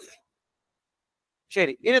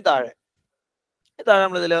 ശരി, ഇനി താഴെ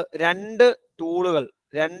നമ്മൾ ഇതിൽ 2 ടൂളുകൾ,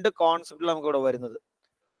 2 കോൺസെപ്റ്റുകൾ നമുക്ക് ഇവിടെ വരുന്നത്.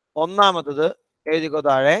 ഒന്നാമത്തത് എഴുതിക്കോ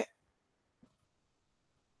താഴെ,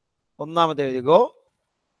 ഒന്നാമത്തെ എഴുതിക്കോ,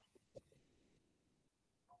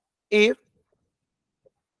 if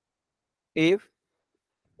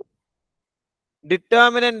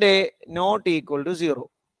determinant A not equal to 0,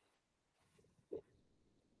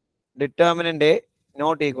 determinant A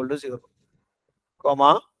not equal to 0,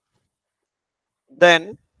 comma, then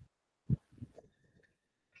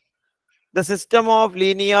the system of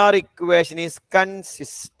linear equation is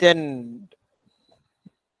consistent.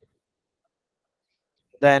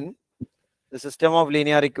 Then the system of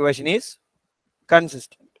linear equation is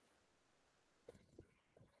consistent.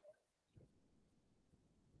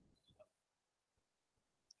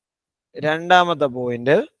 രണ്ടാമത്തെ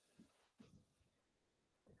point,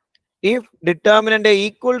 if determinant A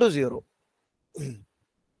equal to 0,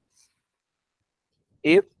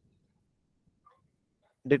 if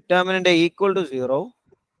determinant A equal to 0,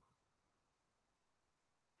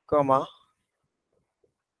 comma,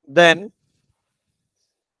 then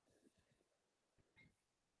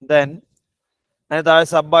അതിന് താഴെ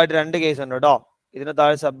സബായിട്ട് 2 case ഉണ്ട് കേട്ടോ. ഇതിന്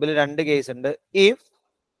താഴെ Sabil 2 case ഉണ്ട്. if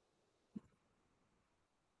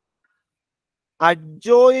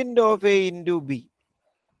adjoint of A into B,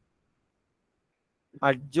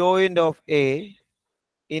 adjoint of A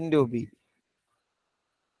into B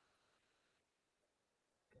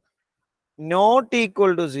not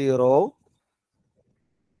equal to 0,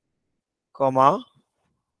 comma,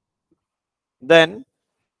 then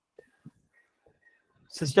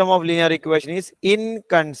system of linear equation is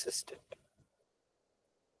inconsistent.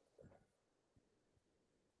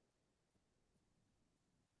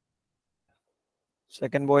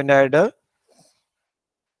 Second point ആയിട്ട്,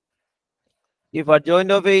 if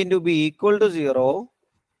adjoint of A into B equal to 0,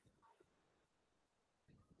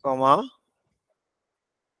 comma,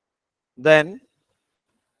 then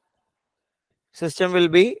system will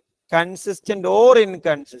be consistent or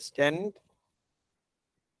inconsistent,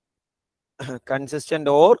 consistent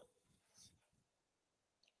or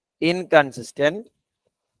inconsistent,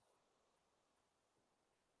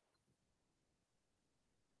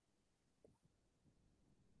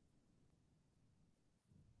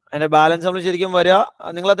 അതിന്റെ balance നമ്മൾ ശരിക്കും വരിക,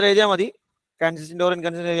 നിങ്ങൾ അത്ര എഴുതിയാൽ മതി, consistent or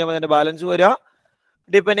inconsistent എഴുതിയാൽ മതി. അതിന്റെ ബാലൻസ് വരിക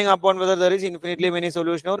depending upon whether there is infinitely many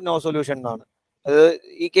solution or no solution എന്നാണ്. അത്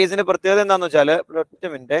ഈ കേസിന്റെ പ്രത്യേകത എന്താണെന്ന് വെച്ചാൽ, ഒറ്റ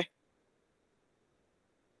മിനിറ്റ്,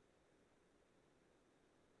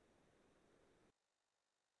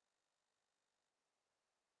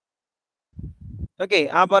 ഓക്കെ,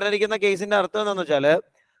 ആ പറഞ്ഞിരിക്കുന്ന കേസിന്റെ അർത്ഥം എന്താണെന്ന് വെച്ചാൽ,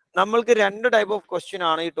 നമ്മൾക്ക് 2 ടൈപ്പ് ഓഫ് ക്വസ്റ്റ്യൻ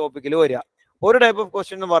ആണ് ഈ ടോപ്പിക്കിൽ വരിക. ഒരു ടൈപ്പ് ഓഫ്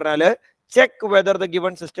ക്വസ്റ്റ്യൻ എന്ന് പറഞ്ഞാൽ check whether the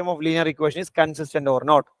given system of linear equation is consistent or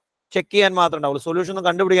not. Check ചെയ്യാൻ മാത്രമേ ഉണ്ടാവുള്ളൂ, സൊല്യൂഷൻ ഒന്നും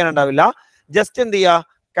കണ്ടുപിടിക്കാൻ ഉണ്ടാവില്ല. ജസ്റ്റ് എന്ത് ചെയ്യുക,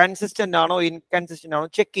 കൺസിസ്റ്റന്റ് ആണോ ഇൻകൺസിസ്റ്റന്റ് ആണോ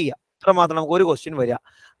ചെക്ക് ചെയ്യുക, അത്ര മാത്രം നമുക്ക് ഒരു ക്വസ്റ്റ്യൻ വരിക.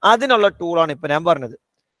 അതിനുള്ള ടൂളാണ് ഇപ്പൊ ഞാൻ പറഞ്ഞത്.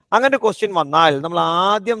 അങ്ങനെ ക്വസ്റ്റ്യൻ വന്നാൽ നമ്മൾ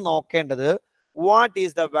ആദ്യം നോക്കേണ്ടത് what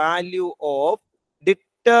is the value of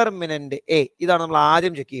determinant A. ഇതാണ് നമ്മൾ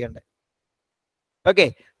ആദ്യം ചെക്ക് ചെയ്യേണ്ടത്. ഓക്കെ,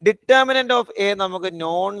 ഡിറ്റർമിനന്റ് ഓഫ് എ നമുക്ക്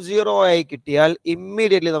നോൺ സീറോ ആയി കിട്ടിയാൽ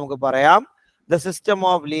ഇമ്മീഡിയറ്റ്ലി നമുക്ക് പറയാം the system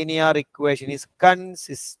of linear equation is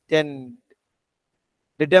consistent.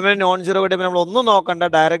 Determinant non zero കിട്ടിയപ്പോൾ നമ്മൾ ഒന്നും നോക്കണ്ട,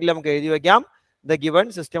 ഡയറക്റ്റ്ലി നമുക്ക് എഴുതി വെക്കാം the given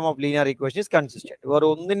system of linear equation is consistent. വേറെ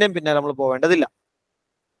ഒന്നിന്റെയും പിന്നാലെ നമ്മൾ പോവേണ്ടതില്ല.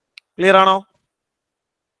 ക്ലിയർ ആണോ?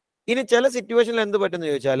 ഇനി ചില സിറ്റുവേഷനിൽ എന്ത്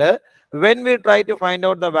പറ്റുമെന്ന് ചോദിച്ചാൽ, when we try to find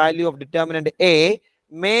out the value of determinant A,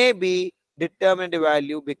 maybe determinant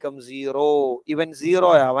value becomes 0. Even 0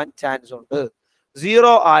 ആവാൻ ചാൻസ് ഉണ്ട്.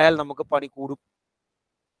 0 ആയാൽ നമുക്ക് പണി കൂടും.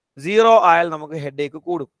 0 ആയാൽ നമുക്ക് ഹെഡേക്ക്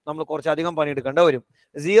കൂടും. നമ്മൾ കുറച്ചധികം പണി എടുക്കേണ്ട വരും.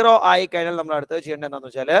 0 ആയി കഴിഞ്ഞാൽ നമ്മൾ അടുത്തത് ചെയ്യേണ്ടത് എന്താണെന്ന്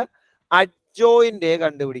വെച്ചാൽ അഡ്ജോയിന്റ്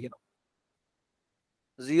കണ്ടുപിടിക്കണം.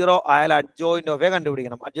 0 ആയാൽ അഡ്ജോയിന്റ് ഓഫ് എ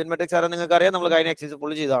കണ്ടുപിടിക്കണം. അഡ്ജോയിന്റ് മെട്രിക്സ് ആരാ നിങ്ങൾക്ക് അറിയാം, നമ്മൾ കഴിഞ്ഞ എക്സസൈസ്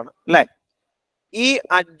ഫുൾ ചെയ്തതാണ് അല്ലേ. ഈ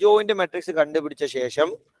അഡ്ജോയിന്റ് മെട്രിക്സ് കണ്ടുപിടിച്ച ശേഷം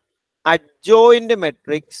adjoint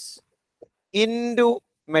matrix into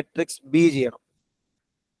matrix B ചെയ്യണം.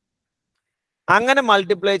 അങ്ങനെ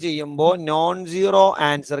മൾട്ടിപ്ലൈ ചെയ്യുമ്പോൾ നോൺ സീറോ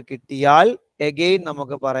ആൻസർ കിട്ടിയാൽ എഗെയിൻ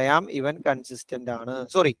നമുക്ക് പറയാം ഇവൻ കൺസിസ്റ്റന്റ് ആണ്,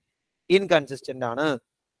 സോറി ഇൻകൺസിസ്റ്റന്റ് ആണ്.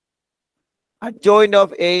 അഡ്ജോയിന്റ്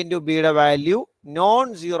ഓഫ് എ ഇൻറ്റു ബിയുടെ വാല്യൂ നോൺ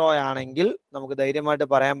സീറോ ആണെങ്കിൽ നമുക്ക് ധൈര്യമായിട്ട്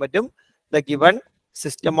പറയാൻ പറ്റും the given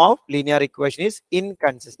system of linear equation is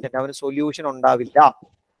inconsistent, അവന് സൊല്യൂഷൻ ഉണ്ടാവില്ല.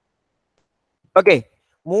 ഓക്കെ,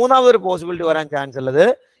 മൂന്നാമതൊരു പോസിബിലിറ്റി വരാൻ ചാൻസ് ഉള്ളത്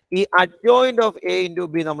ഈ adjoint of A into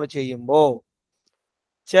B നമ്മൾ ചെയ്യുമ്പോൾ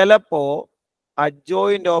ചിലപ്പോ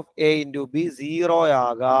adjoint of A into B 0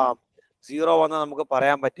 ആകാം. 0 വന്നാൽ നമുക്ക്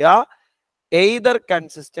പറയാൻ പറ്റുക എയ്തർ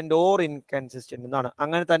കൺസിസ്റ്റന്റ് ഓർ ഇൻകൺസിസ്റ്റന്റ് എന്നാണ്.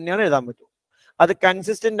 അങ്ങനെ തന്നെയാണ് എഴുതാൻ പറ്റും. അത്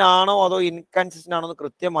കൺസിസ്റ്റന്റ് ആണോ അതോ ഇൻകൺസിസ്റ്റന്റ് ആണോ എന്ന്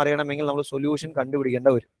കൃത്യം അറിയണമെങ്കിൽ നമ്മൾ സൊല്യൂഷൻ കണ്ടുപിടിക്കേണ്ട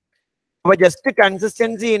വരും. അപ്പൊ ജസ്റ്റ്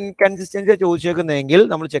കൺസിസ്റ്റൻസി ഇൻകൺസിസ്റ്റൻസി ചോദിച്ചേക്കുന്നതെങ്കിൽ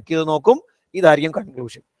നമ്മൾ ചെക്ക് ചെയ്ത് നോക്കും, ഇതായിരിക്കും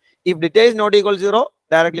conclusion. If deta is not equal to 0,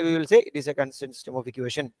 directly we will say it is a consistent system of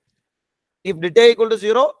equation. If deta equal to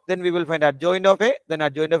 0, then we will find adjoint of A, then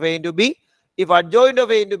adjoint of A into B. If adjoint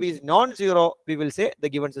of A into B is non-zero, we will say the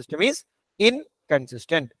given system is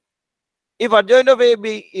inconsistent. If adjoint of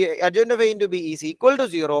A into B is equal to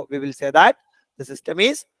 0, we will say that the system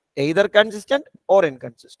is either consistent or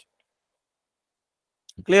inconsistent.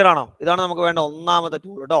 Clear ആണോ? ഇതാണ് നമുക്ക് വേണ്ട ഒന്നാമത്തെ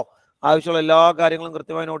tool കേട്ടോ. ആവശ്യമുള്ള എല്ലാ കാര്യങ്ങളും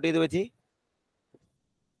കൃത്യമായി നോട്ട് ചെയ്ത് വെച്ച്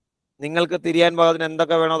നിങ്ങൾക്ക് തിരിയാൻ പാകത്തിന്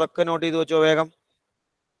എന്തൊക്കെ വേണോ അതൊക്കെ നോട്ട് ചെയ്ത് വെച്ചോ വേഗം.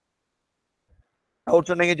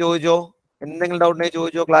 ഡൗട്ട്സ് ഉണ്ടെങ്കിൽ ചോദിച്ചോ, എന്തെങ്കിലും ഡൗട്ട് ഉണ്ടെങ്കിൽ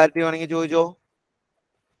ചോദിച്ചോ, ക്ലാരിറ്റി വേണമെങ്കിൽ ചോദിച്ചോ.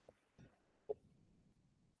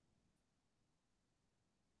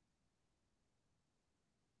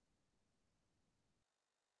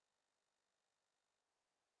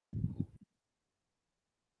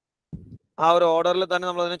 ആ ഒരു ഓർഡറിൽ തന്നെ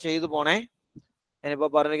നമ്മൾ അതിനെ ചെയ്തു പോണേ. ഞാനിപ്പോ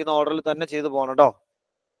പറഞ്ഞിരിക്കുന്ന ഓർഡറിൽ തന്നെ ചെയ്തു പോകണം കേട്ടോ.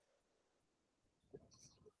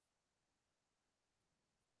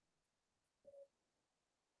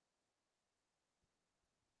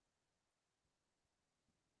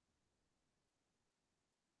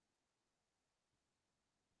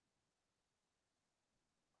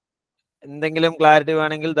 എന്തെങ്കിലും ക്ലാരിറ്റി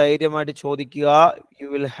വേണമെങ്കിൽ ധൈര്യമായിട്ട് ചോദിക്കുക. You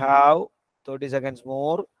will have 30 seconds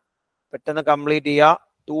more. പെട്ടെന്ന് കംപ്ലീറ്റ് ചെയ്യുക.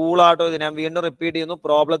 ടൂളാട്ടോ ഇത്, ഞാൻ വീണ്ടും റിപ്പീറ്റ് ചെയ്യുന്നു.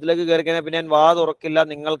 പ്രോബ്ലത്തിലേക്ക് കയറി കഴിഞ്ഞാൽ പിന്നെ ഞാൻ വാ തുറക്കില്ല,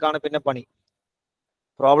 നിങ്ങൾക്കാണ് പിന്നെ പണി.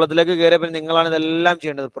 പ്രോബ്ലത്തിലേക്ക് കയറിയ പിന്നെ നിങ്ങളാണ് ഇതെല്ലാം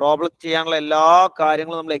ചെയ്യേണ്ടത്. പ്രോബ്ലം ചെയ്യാനുള്ള എല്ലാ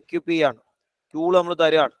കാര്യങ്ങളും നമ്മൾ എക്യൂപ്പ് ചെയ്യാണ്, ടൂൾ നമ്മൾ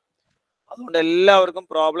തരുകയാണ്. അതുകൊണ്ട് എല്ലാവർക്കും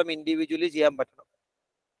പ്രോബ്ലം ഇൻഡിവിജ്വലി ചെയ്യാൻ പറ്റണം.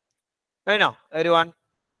 കഴിഞ്ഞോ എവരിവൺ?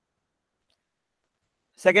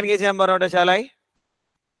 സെക്കൻഡ് കേസ് ഞാൻ പറഞ്ഞോട്ടെ ശാലായി.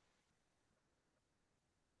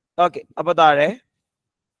 ഓക്കെ, അപ്പൊ താഴെ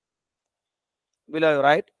below,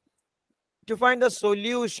 right? To find the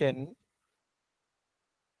solution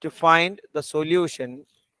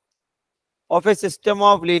of a system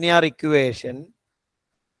of linear equation,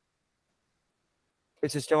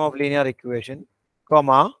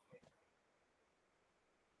 comma,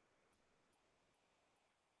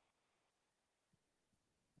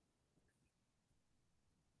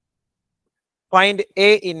 find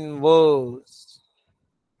A inverse.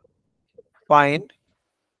 Find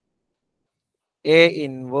A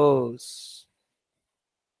inverse.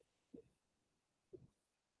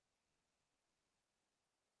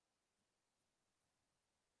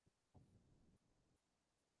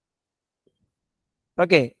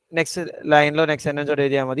 Okay, next line lo next sentence odu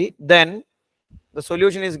ediyam madi. Then the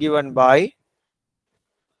solution is given by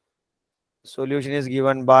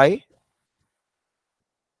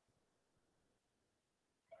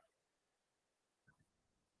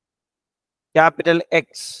capital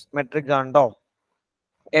X matrix undo.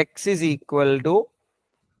 X is equal to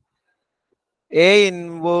A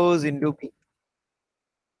inverse into B.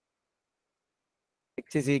 X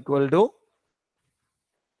is equal to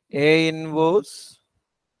A inverse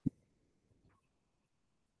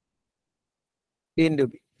into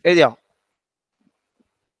B. എഴുതിയോ?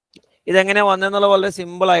 ഇതെങ്ങനെ വന്നെന്നുള്ള വളരെ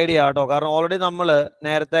simple idea ആട്ടോ. കാരണം already നമ്മൾ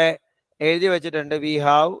നേരത്തെ എഴുതി വെച്ചിട്ടുണ്ട്. We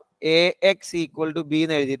have A X equal to B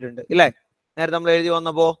എന്ന് എഴുതിയിട്ടുണ്ട് ഇല്ലേ? നേരത്തെ നമ്മൾ എഴുതി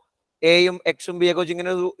വന്നപ്പോ എയും എക്സും ബി ഒക്കെ വെച്ച്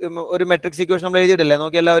ഇങ്ങനെ ഒരു മെട്രിക്സ് ഇക്വേഷൻ നമ്മൾ എഴുതിയിട്ടില്ലേ?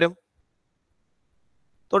 നോക്കി എല്ലാവരും.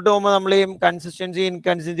 തൊട്ട് പോകുമ്പോൾ നമ്മൾ ഈ കൺസിസ്റ്റൻസി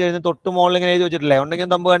ഇൻകൺസിസ്റ്റൻസി എഴുതി തൊട്ട് മുകളിൽ ഇങ്ങനെ എഴുതി വെച്ചിട്ടില്ലേ? ഉണ്ടെങ്കിൽ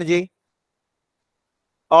തമ്പ് കാണിച്ച്.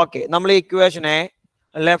 ഓക്കെ, നമ്മൾ ഈ ഇക്വേഷനെ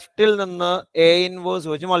ലെഫ്റ്റിൽ നിന്ന് എ ഇൻവേഴ്സ്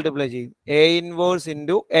വെച്ച് മൾട്ടിപ്ലൈ ചെയ്യും. A inverse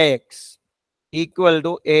into A X. Equal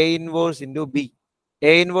to A inverse into B.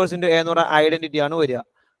 A inverse into A എന്ന് പറഞ്ഞാൽ ഐഡന്റിറ്റി ആണ് വരിക.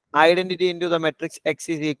 Identity into the matrix X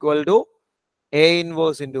is equal to A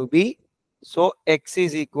inverse into B. So X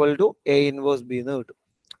is equal to A inverse B എന്ന് കിട്ടും.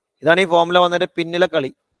 ഇതാണ് ഈ formula വന്നിട്ട് പിന്നിലെ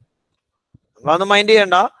കളി. നമ്മളൊന്നും മൈൻഡ്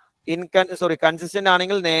ചെയ്യണ്ട. കൺസിസ്റ്റന്റ്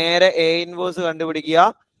ആണെങ്കിൽ നേരെ എ ഇൻവേഴ്സ് കണ്ടുപിടിക്കുക.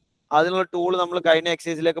 അതിനുള്ള ടൂൾ നമ്മൾ കഴിഞ്ഞ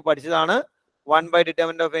എക്സസൈസിലേക്ക് പഠിച്ചതാണ്. 1 by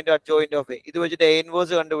determinant of A into adjoint of A. ഇത് വെച്ചിട്ട് എ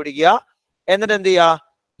ഇൻവേഴ്സ് കണ്ടുപിടിക്കുക. എന്നിട്ട് എന്ത് ചെയ്യുക?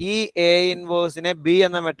 ഈ എ ഇൻവേഴ്സിനെ ബി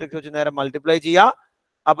എന്ന മെട്രിക്സ് വെച്ച് നേരെ മൾട്ടിപ്ലൈ ചെയ്യുക.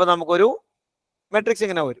 അപ്പൊ നമുക്കൊരു മെട്രിക്സ്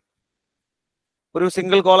ഇങ്ങനെ വരും. ഒരു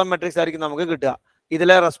സിംഗിൾ കോളം മെട്രിക്സ് ആയിരിക്കും നമുക്ക് കിട്ടുക.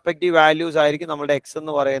 ഇതിലെ റെസ്പെക്റ്റീവ് വാല്യൂസ് ആയിരിക്കും നമ്മുടെ എക്സ്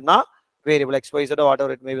എന്ന് പറയുന്ന variable, X Y Z what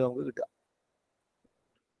ever it may be നമുക്ക് കിട്ടുക.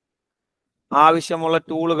 ആവശ്യമുള്ള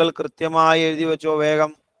ടൂളുകൾ കൃത്യമായി എഴുതി വെച്ചോ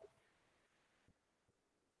വേഗം.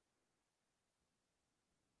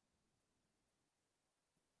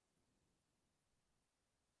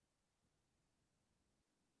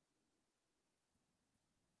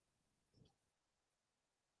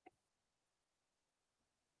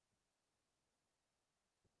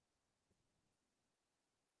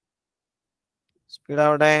 സ്പീഡ്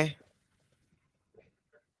ആവട്ടെ.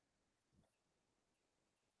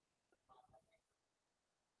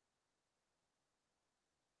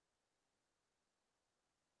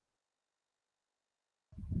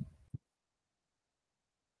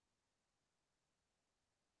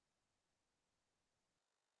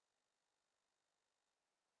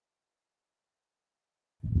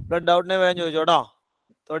 ഡൗട്ടിനെ വേഗം ചോദിച്ചോട്ടോ.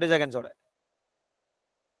 30 സെക്കൻഡ്സോടെ.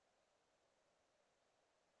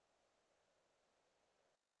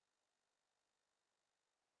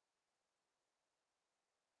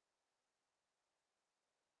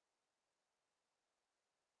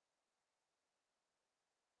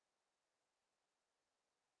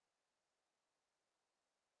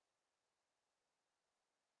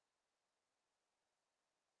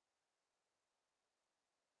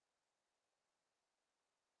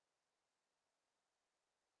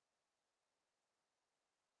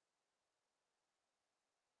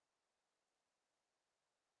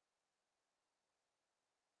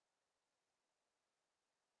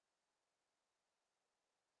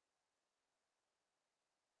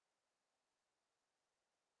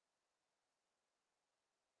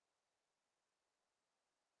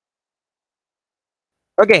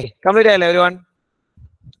 Okay, complete ആയല്ലേ everyone?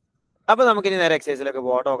 അപ്പൊ നമുക്ക് ഇനി നേരെ എക്സസൈസിലേക്ക്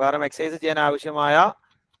പോകട്ടോ. കാരണം എക്സസൈസ് ചെയ്യാൻ ആവശ്യമായ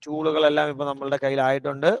ടൂളുകളെല്ലാം ഇപ്പൊ നമ്മളുടെ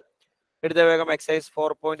കയ്യിലായിട്ടുണ്ട്. എടുത്ത വേഗം എക്സസൈസ്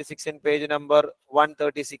 4.6 ഇൻ പേജ് നമ്പർ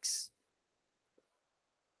 136.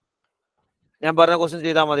 ഞാൻ പറഞ്ഞ ക്വസ്റ്റ്യൻ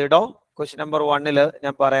ചെയ്താൽ മതി കേട്ടോ. ക്വസ്റ്റ്യൻ നമ്പർ 1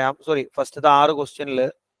 ഞാൻ പറയാം. ഫസ്റ്റത്തെ 6 ക്വസ്റ്റ്യനില്,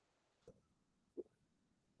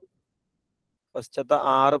 ഫസ്റ്റത്തെ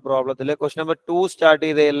 6 പ്രോബ്ലത്തില് ക്വസ്റ്റ്യൻ നമ്പർ 2 സ്റ്റാർട്ട്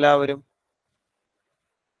ചെയ്ത എല്ലാവരും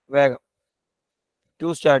വേഗം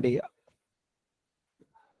 2 സ്റ്റാർട്ട് ചെയ്യുക.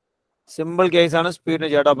 സിമ്പിൾ കേസ് ആണ്, സ്പീഡിന്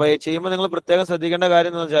ചേട്ടാ. അപ്പൊ ചെയ്യുമ്പോൾ നിങ്ങൾ പ്രത്യേകം ശ്രദ്ധിക്കേണ്ട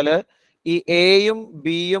കാര്യം എന്ന് വെച്ചാൽ ഈ എയും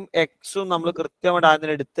ബിയും എക്സും നമ്മൾ കൃത്യമായിട്ട്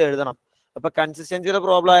അതിന് എടുത്ത് എഴുതണം. അപ്പൊ കൺസിസ്റ്റൻസിയുടെ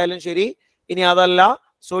പ്രോബ്ലം ആയാലും ശരി, ഇനി അതല്ല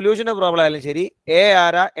സൊല്യൂഷന്റെ പ്രോബ്ലം ആയാലും ശരി, എ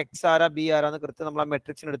ആരാ എക്സ് ആരാ ബി ആരാന്ന് കൃത്യം നമ്മൾ ആ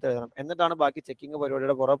മെട്രിക്സിന് എടുത്ത് എഴുതണം. എന്നിട്ടാണ് ബാക്കി ചെക്കിങ്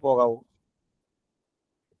പരിപാടിയുടെ പുറകെ പോകാവൂ.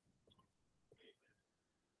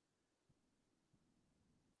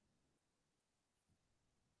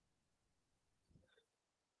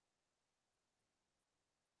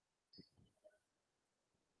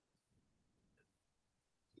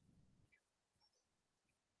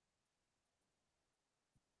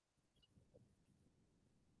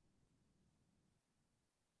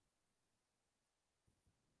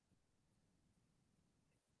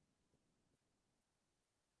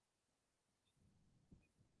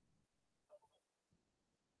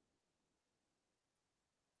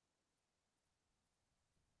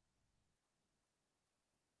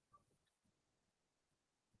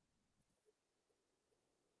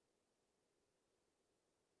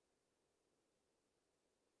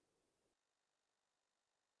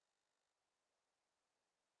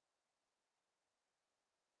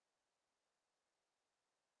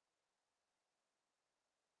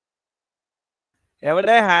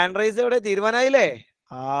 എവിടെ ഹാൻഡ് റൈസ്? എവിടെ തീരുമാനമായില്ലേ?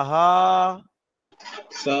 ആഹാ,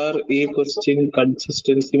 സാർ ഈ ക്വസ്റ്റ്യൻ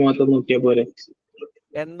കൺസിസ്റ്റൻസി മാത്രം നോക്കിയാൽ പോരെ?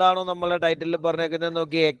 എന്താണോ നമ്മളെ ടൈറ്റിൽ പറഞ്ഞേക്കുന്നത്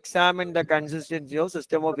നോക്കി. Examine the consistency of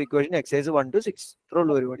system of equation exercise 1 to 6. ഇത്രേ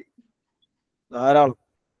ഉള്ളൂ പരിപാടി. ധാരാളം.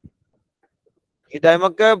 ഈ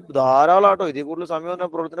ടൈമൊക്കെ ധാരാളം ആട്ടോ. ഇതിൽ കൂടുതൽ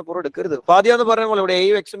സമയം പ്രവർത്തനം പുറം എടുക്കരുത്. ഫാദിയ എന്ന് പറഞ്ഞ പോലെ ഇവിടെ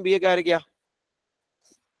എയും എക്സും ബി ഒക്കെ ആയിരിക്കാ?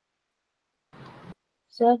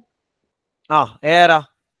 ഏരാ?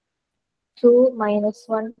 2 minus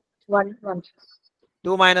 1 1 1.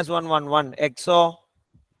 2 minus 1 1 1. എക്സോ?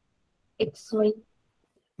 xy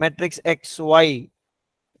matrix X Y.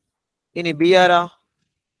 ഇനി ബി ആരാ?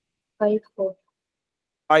 5 4.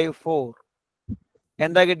 5 4.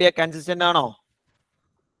 എന്താ കിട്ടിയ? കൺസിസ്റ്റന്റ് ആണോ?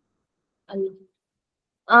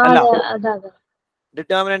 ആ അല്ല. അതെ അതെ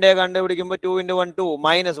determinant A കണ്ടുപിടിക്കുമ്പോൾ 2 into 1 2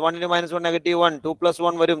 minus 1 into -1 -1 2 plus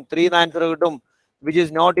 1 വരും 3 ആൻസർ കിട്ടും, which is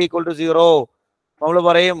not equal to 0. നമ്മൾ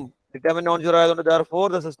പറയും ഡിറ്റർമിനന്റ് നോൺ സീറോ ആയതുകൊണ്ട് therefore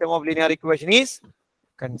the system of linear equation is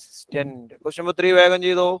consistent. Question number 3 വേഗം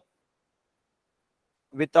ചെയ്തോ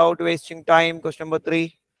without wasting time. Question number 3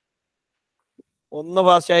 ഒന്ന്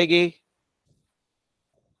ഫാസ്റ്റ് ആയിക്കി.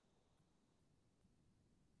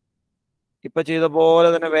 ഇപ്പൊ ചെയ്ത പോലെ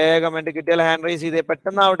തന്നെ വേഗം വേണ്ടി കിട്ടിയാൽ ഹാൻഡ് റൈസ് ചെയ്തേ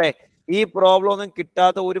പെട്ടെന്നാവട്ടെ. ഈ പ്രോബ്ലം ഒന്നും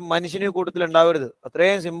കിട്ടാത്ത ഒരു മനുഷ്യന് കൂട്ടത്തിൽ ഉണ്ടാവരുത്.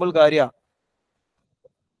 അത്രയും സിമ്പിൾ കാര്യ.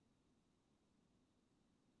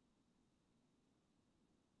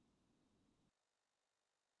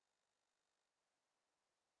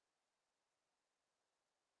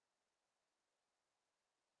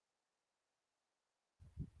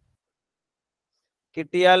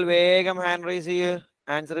 കിട്ടിയാൽ വേഗം ഹാൻഡ് റൈസ് ചെയ്യ്.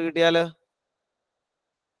 ആൻസർ കിട്ടിയാല്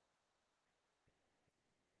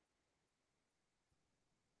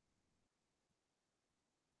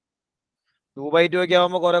 2/2 ഒക്കെ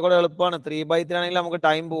ആവുമ്പോൾ കുറെ കൂടെ എളുപ്പമാണ്. 3/3 ആണെങ്കിൽ നമുക്ക്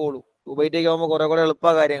ടൈം പോകുള്ളൂ. 2/2 ഒക്കെ ആവുമ്പോൾ കുറെ കൂടെ എളുപ്പ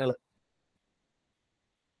കാര്യങ്ങൾ.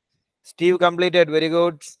 Steve completed. Very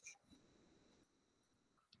good.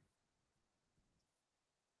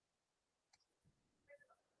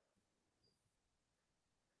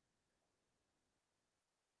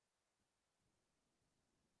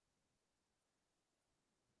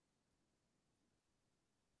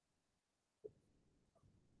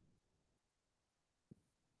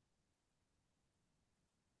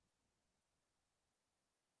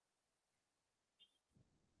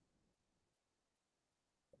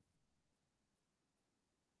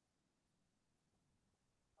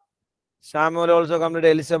 Samuel also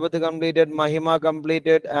completed. Elizabeth completed. Mahima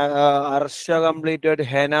completed. Arsha completed.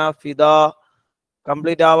 Hena, Fida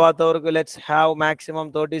complete ആവാത്തവർക്ക് let's have maximum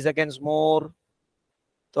 30 seconds more.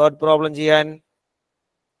 Third problem ചെയ്യാൻ.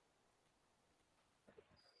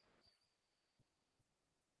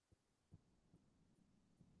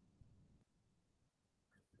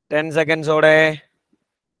 10 seconds ഓടെ.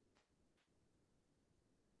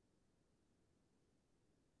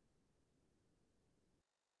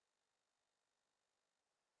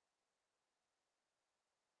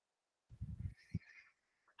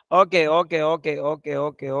 ഓക്കെ.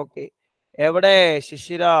 എവിടെ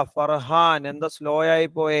ശിശിര, ഫർഹാൻ എന്താ സ്ലോ ആയി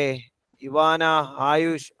പോയേ? ഇവാന,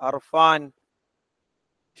 ആയുഷ്, അർഫാൻ.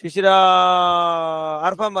 ശിശിര,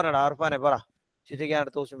 അർഫാൻ പറയടാ. അർഫാനെ പറ. ശിശിക്കാൻ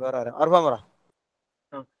അടുത്ത ദിവസം വേറെ ആരാ? അർഫാൻ പറ.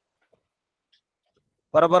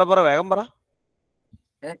 പറ വേഗം പറ.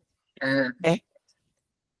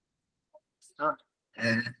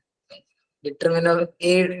 Determinant of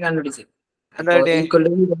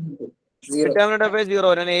A 0.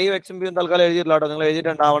 ഞാൻ എയും എക്സും ബിയും തൽക്കാലം എഴുതിയിട്ടില്ല കേട്ടോ, നിങ്ങൾ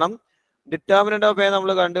എഴുതിയിട്ടുണ്ടാവണം. ഡിറ്റർമിനന്റ് ഓഫ് എ നമ്മൾ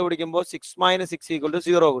കണ്ടുപിടിക്കുമ്പോൾ 6 - 6 =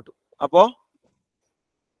 0 കിട്ടും. അപ്പോ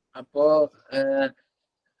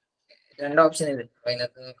രണ്ട് ഓപ്ഷൻ ഇത്.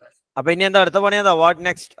 അപ്പൊ ഇനി എന്താ അടുത്ത പണി? എന്താ വാട്ട്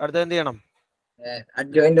നെക്സ്റ്റ്? അടുത്ത എന്ത് ചെയ്യണം?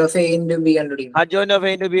 Adjoint of A into B കണ്ടുപിടിക്കണം. Adjoint of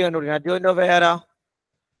A into B കണ്ടുപിടിക്കണം. അഡ്ജോയിന്റ് ഓഫ് എ ആരാ?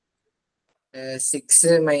 6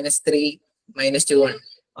 - 3 - 2 1.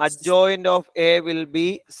 Adjoint of A will be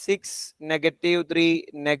 6 -3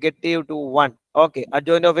 -2 1. Okay.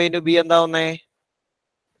 Adjoint of A into B എന്താ വന്നേ?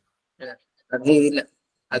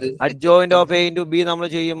 Adjoint of A into B നമ്മൾ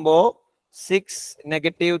ചെയ്യുമ്പോ 6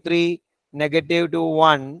 -3 -2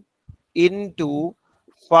 1 into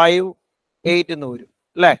 5 8 എന്ന് വരും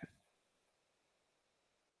അല്ലേ?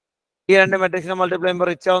 ഈ രണ്ട് മെട്രിക്സിനെ മൾട്ടിപ്ലൈ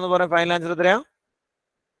ചെയ്യുമ്പോൾ റിച്ച് ആവെന്ന് പറഞ്ഞ ഫൈനൽ ആൻസർ എത്രയാ?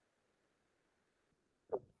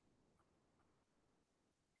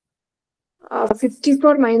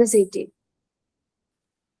 54 - 18.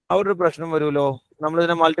 ആ ഒരു പ്രശ്നം വരുമല്ലോ. നമ്മൾ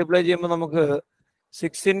ഇതിനെ മൾട്ടിപ്ലൈ ചെയ്യുമ്പോൾ നമുക്ക്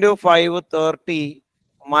 6 into 5 30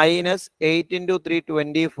 minus 8 into 3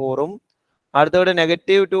 24 അടുത്തവിടെ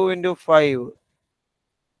 -2 into 5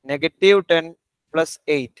 -10 plus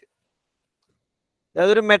 8.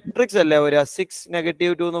 അതൊരു മെട്രിക്സ് അല്ലേ വരിക 6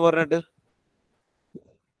 -2 എന്ന് പറഞ്ഞിട്ട്?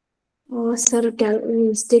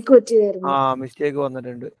 മിസ്റ്റേക്ക്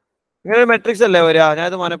വന്നിട്ടുണ്ട്. ഇങ്ങനെ മെട്രിക്സ് അല്ലേ വരിക?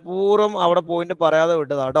 ഞാനത് മനഃപൂർവ്വം അവിടെ പോയിന്റ് പറയാതെ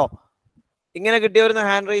വിട്ടതാ കേട്ടോ. ഇങ്ങനെ കിട്ടിയവരുന്ന്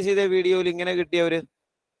ഹാൻഡ് റൈസ് ചെയ്ത വീഡിയോയിൽ ഇങ്ങനെ കിട്ടിയവര്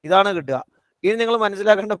ഇതാണ് കിട്ടുക. ഇനി നിങ്ങൾ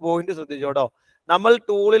മനസ്സിലാക്കേണ്ട പോയിന്റ് ശ്രദ്ധിച്ചോട്ടോ. നമ്മൾ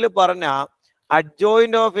ടൂളിൽ പറഞ്ഞ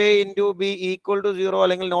adjoint of A into B equal to 0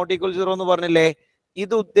 അല്ലെങ്കിൽ നോട്ട് ഈക്വൽ 0 എന്ന് പറഞ്ഞില്ലേ,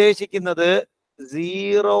 ഇത് ഉദ്ദേശിക്കുന്നത്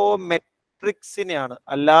 0 മെട്രിക്സിനെയാണ്,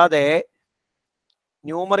 അല്ലാതെ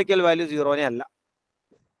ന്യൂമറിക്കൽ വാല്യൂ 0നെ അല്ല.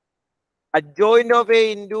 Adjoint of A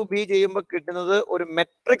into B ചെയ്യുമ്പോൾ കിട്ടുന്നത് ഒരു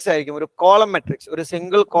മെട്രിക്സ് ആയിരിക്കും, ഒരു കോളം മെട്രിക്സ്, ഒരു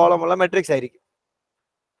സിംഗിൾ കോളം ഉള്ള മെട്രിക്സ് ആയിരിക്കും.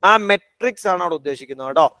 ആ മെട്രിക്സ് ആണ് അവിടെ ഉദ്ദേശിക്കുന്നത്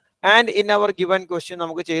കേട്ടോ. And in our given question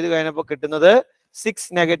നമുക്ക് ചെയ്ത് കഴിഞ്ഞപ്പോൾ കിട്ടുന്നത് 6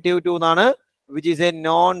 - 2 എന്നാണ്, which is A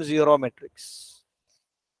non zero matrix.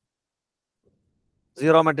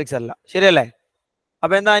 Zero matrix അല്ല. ശരിയല്ലേ?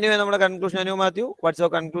 അപ്പൊ എന്താ അനു നമ്മുടെ conclusion? Anu Mathew, what's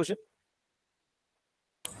your conclusion?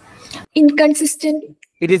 Inconsistent.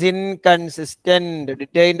 It is inconsistent.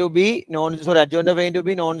 Detain to be non, sorry, adjoint of A into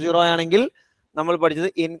B non zero ആണെങ്കിൽ നമ്മൾ പഠിച്ചത്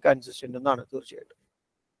ഇൻകൺസിസ്റ്റന്റ് എന്നാണ് തീർച്ചയായിട്ടും.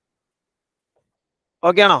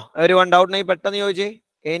 ഓക്കെ ആണോ? ഒരു വൺ ഡൗട്ട് ഉണ്ടെങ്കിൽ പെട്ടെന്ന് ചോദിച്ചേ.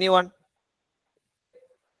 Any one?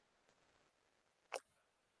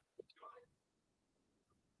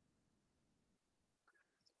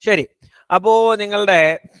 ശരി. അപ്പോ നിങ്ങളുടെ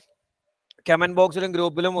കമന്റ് ബോക്സിലും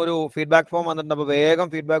ഗ്രൂപ്പിലും ഒരു ഫീഡ്ബാക്ക് ഫോം വന്നിട്ടുണ്ട്. അപ്പോൾ വേഗം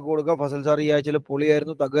ഫീഡ്ബാക്ക് കൊടുക്കുക. ഫസൽ സാർ ഈ ആഴ്ചയിൽ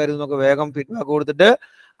പൊളിയായിരുന്നു, തകയായിരുന്നു എന്നൊക്കെ വേഗം ഫീഡ്ബാക്ക് കൊടുത്തിട്ട്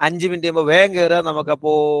 5 മിനിറ്റ് ചെയ്യുമ്പോൾ വേഗം കയറുക.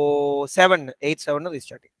 നമുക്കപ്പോൾ 8-7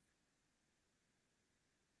 റീസ്റ്റാർട്ട് ചെയ്യും.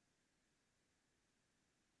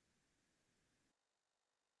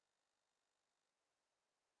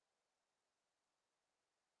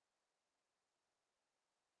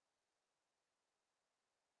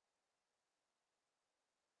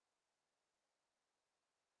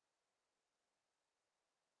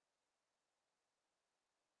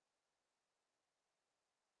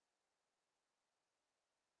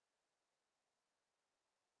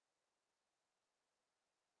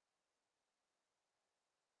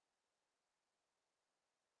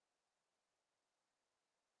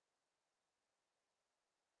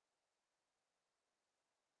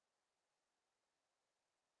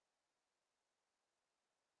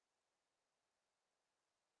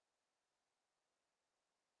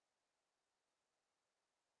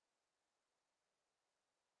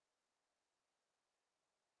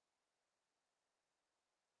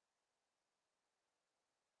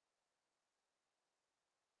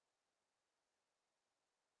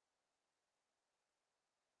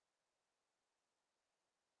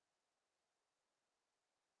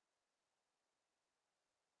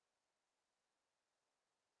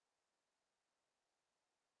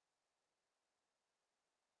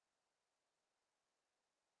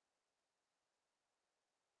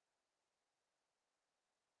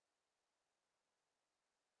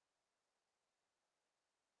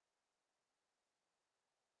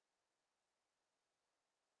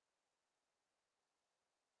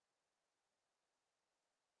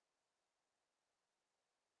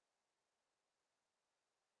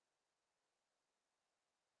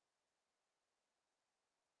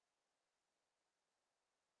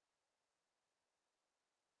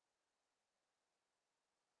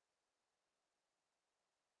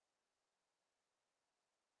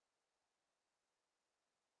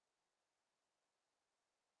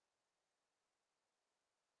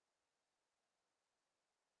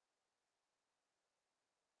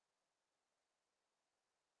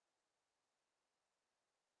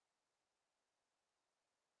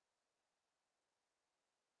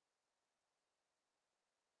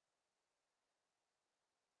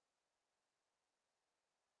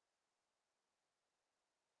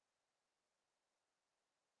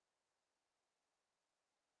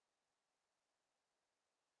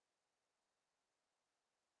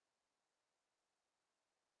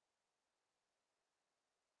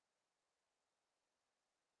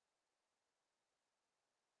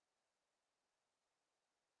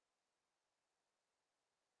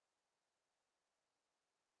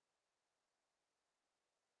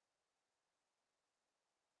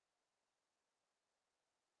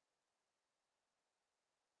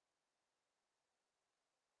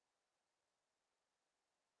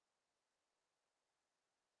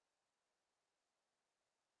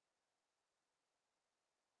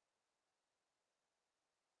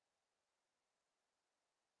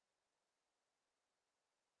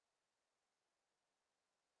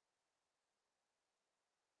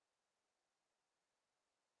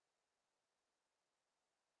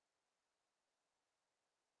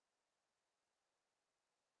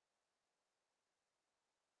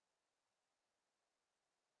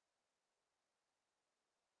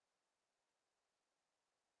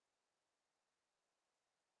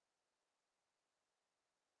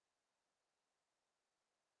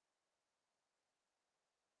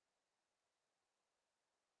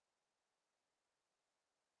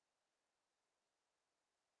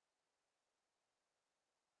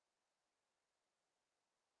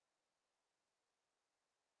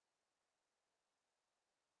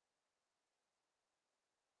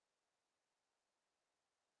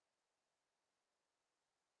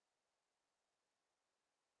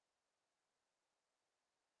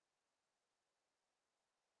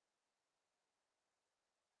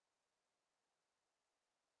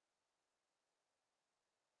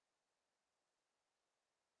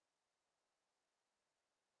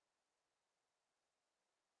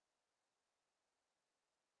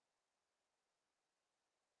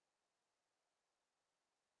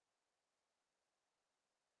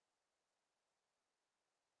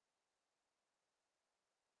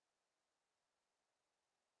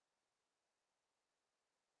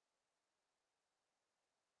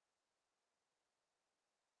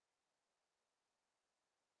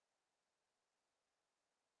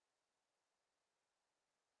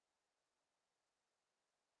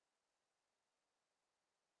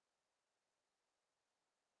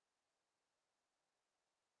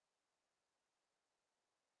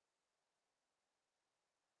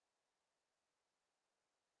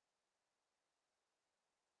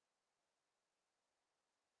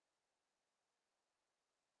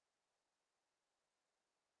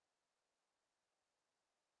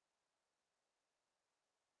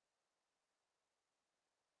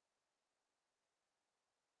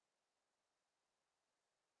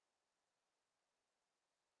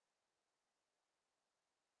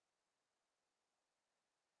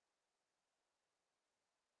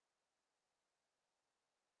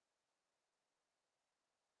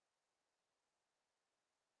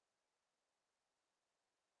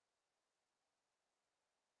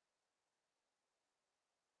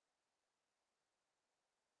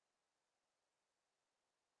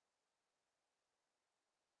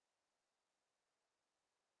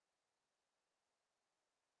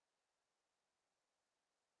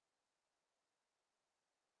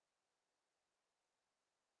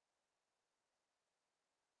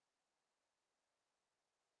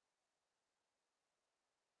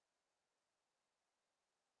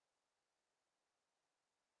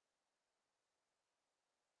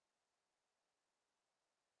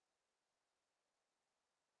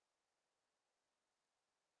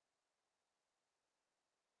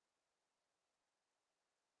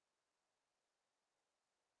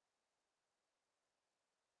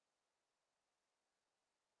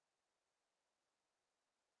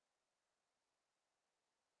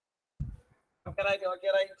 Okay, right.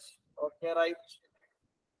 Okay, right. Okay, right.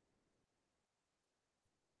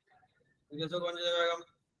 Just go on.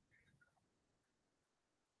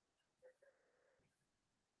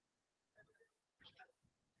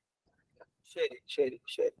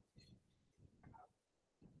 Share.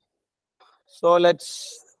 So let's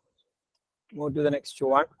move to the next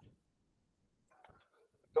one.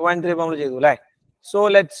 2 and 3 നമ്മൾ ചെയ്തു അല്ലേ? So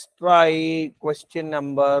let's try question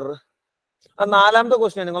number. നാലാമത്തെ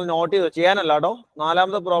ക്വസ്റ്റ്യൻ നിങ്ങൾ നോട്ട് ചെയ്തു ചെയ്യാനല്ല കേട്ടോ.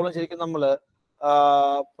 നാലാമത്തെ പ്രോബ്ലം ശരിക്കും നമ്മൾ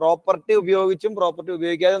പ്രോപ്പർട്ടി ഉപയോഗിച്ചും പ്രോപ്പർട്ടി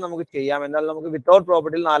ഉപയോഗിക്കാതെ നമുക്ക് ചെയ്യാം. എന്നാൽ നമുക്ക് വിത്തൗട്ട്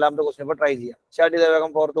പ്രോപ്പർട്ടിയിൽ നാലാമത്തെ ക്വസ്റ്റ്യൻ ഇപ്പോൾ ട്രൈ ചെയ്യാം. സ്റ്റാർട്ട് ചെയ്ത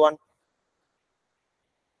വേഗം. 4th one.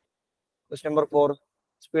 Question number 4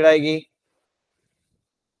 സ്പീഡായി.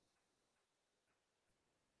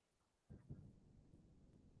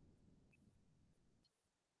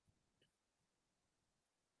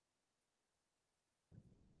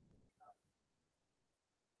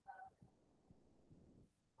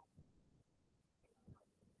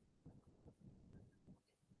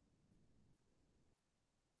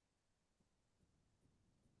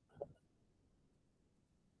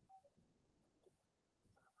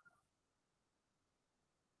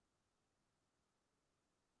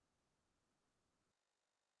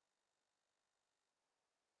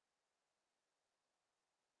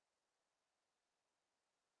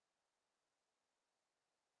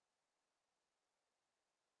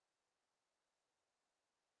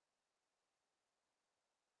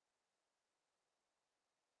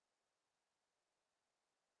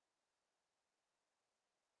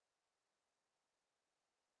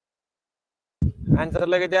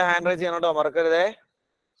 ആൻസറിലേക്ക് എത്തിയ ഹാൻഡ് റൈസ് ചെയ്യണം കേട്ടോ, മറക്കരുതേ.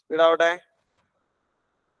 സ്പീഡ് ആവട്ടെ.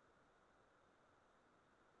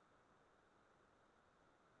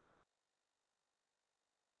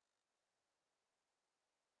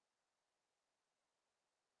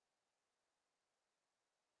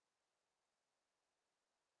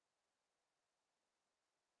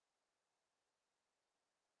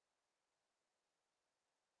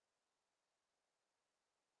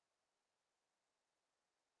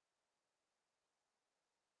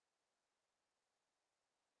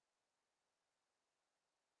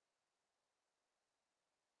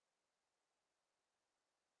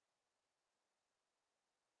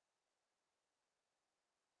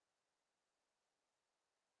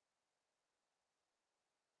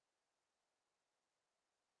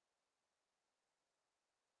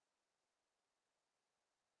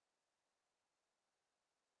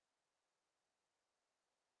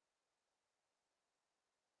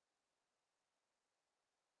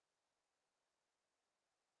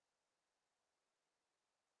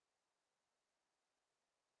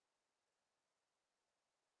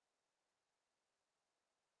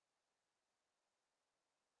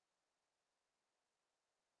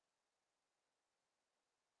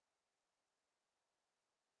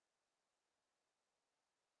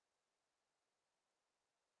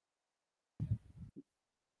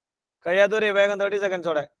 കഴിയാത്തവരെ വേഗം 30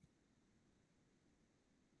 സെക്കൻഡ്സോടെ.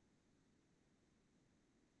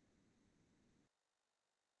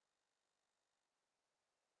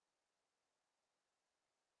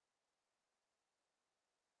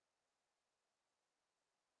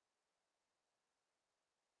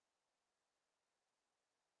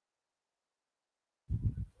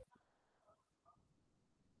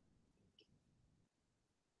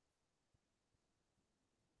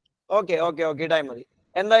 ഓക്കെ ടൈം മതി.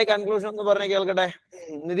 എന്തായി കൺക്ലൂഷൻ എന്ന് പറഞ്ഞ് കേൾക്കട്ടെ.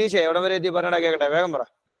 നിതീഷ് എവിടെ വരെ എത്തി പറഞ്ഞാ കേൾക്കട്ടെ, വേഗം പറ.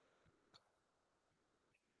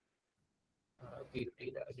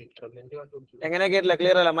 എങ്ങനെ കേട്ടില്ല,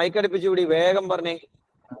 ക്ലിയർ അല്ല, മൈക്ക് അടുപ്പിച്ചു കൂടി വേഗം പറഞ്ഞേ.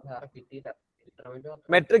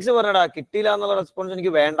 മെട്രിക്സ് പറഞ്ഞടാ. കിട്ടിയില്ല എന്നുള്ള റെസ്പോൺസ്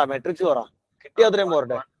എനിക്ക് വേണ്ട, മെട്രിക്സ് പറ. കിട്ടിയ അത്രയും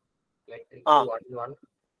പോരട്ടെ. 1 1 1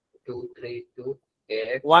 2 3 2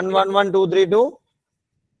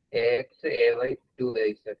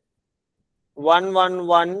 1 1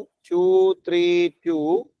 1 2 3 2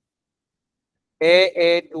 a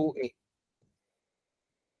 2 a.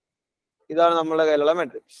 ഇതാണ് നമ്മുടെ കയ്യിലുള്ള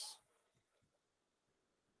മെട്രിക്സ്.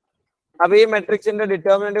 അപ്പൊ ഈ മെട്രിക്സിന്റെ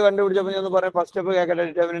ഡിറ്റർമിനന്റ് കണ്ടുപിടിച്ചപ്പോ ഞാൻ പറയാം. ഫസ്റ്റ് സ്റ്റെപ്പ് കേൾക്കട്ടെ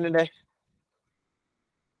ഡിറ്റർമിനന്റിന്റെ.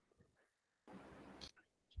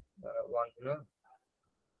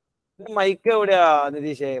 മൈക്ക് എവിടെയാ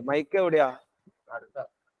നിതീഷേ? മൈക്ക് എവിടെയാ?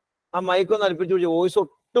 ആ മൈക്ക് ഒന്ന് അടുപ്പിച്ചു പിടിച്ചു. വോയിസ്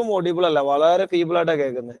ഒട്ടും ഓഡിബിൾ അല്ല, വളരെ ഫീബിൾ ആയിട്ടാ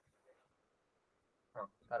കേൾക്കുന്നത്.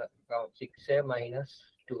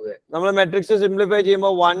 നമ്മൾ മെട്രിക്സ് സിംപ്ലിഫൈ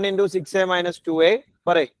ചെയ്യുമ്പോൾ 1 into 6a minus 2a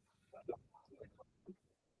പറയേ.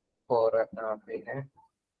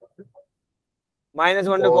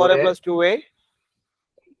 -1 to 4a plus 2a.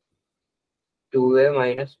 2a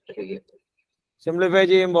minus 3a. Simplify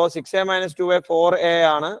ചെയ്യുമ്പോൾ 6a minus 2a 4a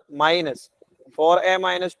ആണ്, minus 4a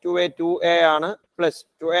minus 2a 2a ആണ്, plus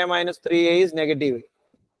 2a minus 3a is negative.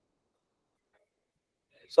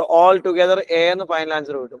 So all together A and the final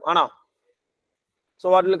answer കിട്ടും ആണോ? So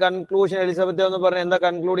what will conclusion Elizabeth എന്ന് പറഞ്ഞ എന്താ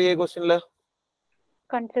conclude ചെയ്യ ക്വസ്റ്റ്യനിൽ?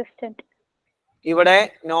 consistent. ഇവിടെ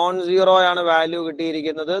നോൺ സീറോ ആണ് വാല്യൂ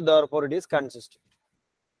കിട്ടിയിരിക്കുന്നത്. therefore it is consistent.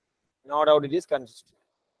 No doubt it is consistent.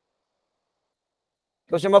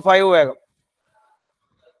 Question number 5 വേഗം.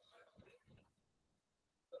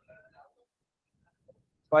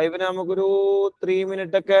 5 നമുക്കൊരു 3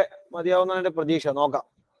 മിനിറ്റ് ഒക്കെ മതിയാവുന്ന എന്റെ പ്രതീക്ഷ. നോക്കാം.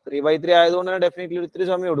 3/3 ആയതുകൊണ്ട് തന്നെ ഡെഫിനറ്റ്ലി ഒത്തിരി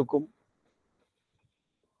സമയം എടുക്കും.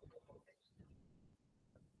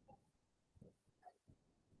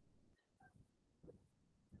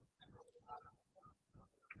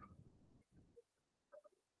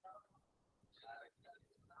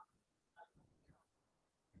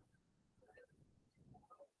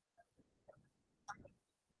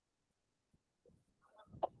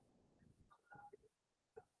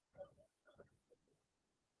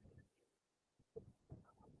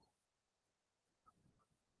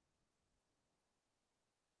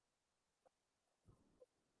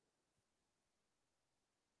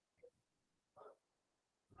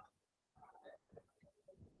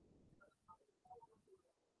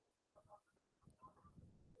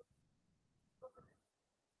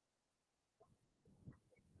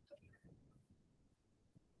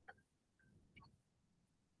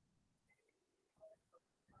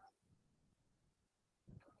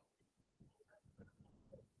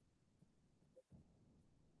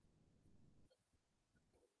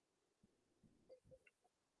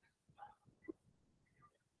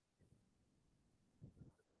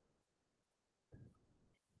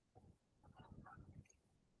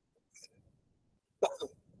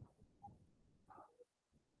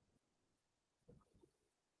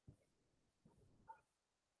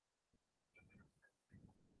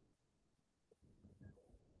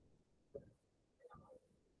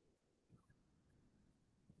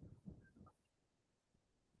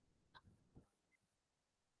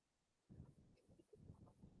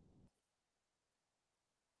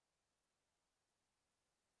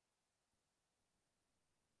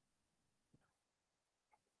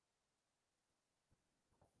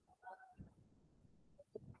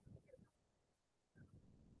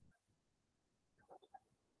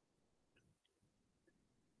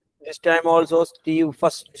 This time also Steve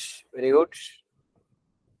first. Very good.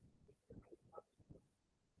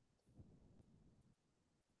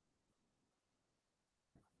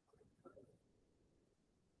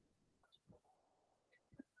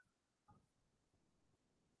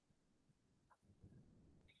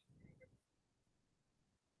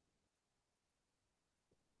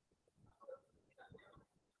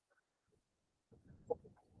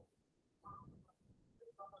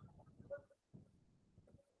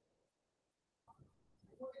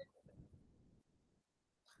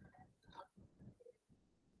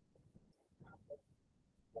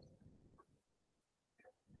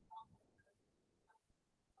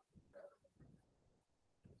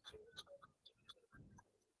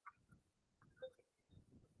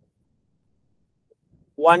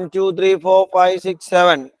 One, two, three, four, five, six,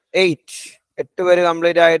 seven, 8. 8 പേര്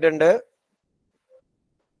കംപ്ലീറ്റ് ആയിട്ടുണ്ട്.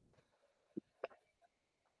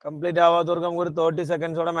 കംപ്ലീറ്റ് ആവാത്തവർക്ക് നമുക്ക് ഒരു 30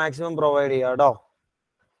 സെക്കൻഡ്സോടെ മാക്സിമം പ്രൊവൈഡ് ചെയ്യാം കേട്ടോ.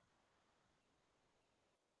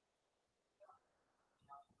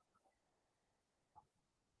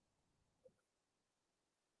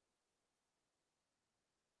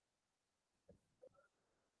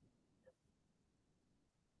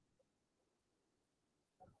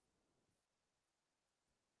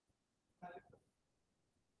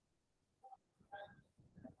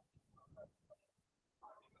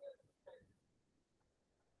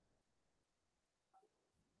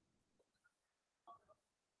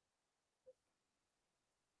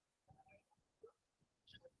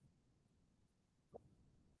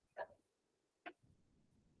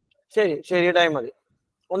 ശരി ശരി ടൈം മതി.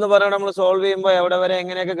 ഒന്ന് പറയണം നമ്മൾ സോൾവ് ചെയ്യുമ്പോൾ എവിടെ വരെ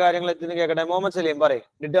എങ്ങനെയൊക്കെ കാര്യങ്ങൾ എത്തിന്ന് കേൾക്കട്ടെ. മുഹമ്മദ് സലീം പറയും.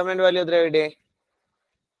 ഡിറ്റർമിനന്റ് വാല്യൂ എത്ര കിട്ടിയേ?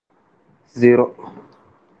 0.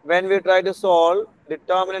 When we try to solve,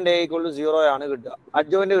 determinant A equal to 0 ആണ് കിട്ടുക.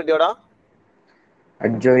 അഡ്ജോയിന്റ് കിട്ടിയോടാ?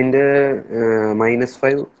 അഡ്ജോയിന്റ്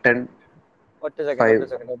 -5 10. ഒറ്റ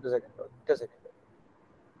സെക്കൻഡ്.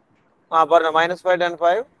 ആ പറഞ്ഞോ. -5 10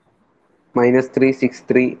 5 -3 6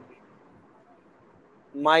 3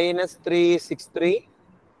 -3 6 3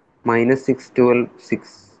 -6 12 6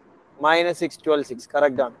 -6 12 6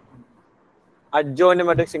 കറക്റ്റ് ആണ്. അഡ്ജോയിന്റ്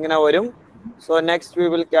മെട്രിക്സ് ഇങ്ങനെ വരും. So next we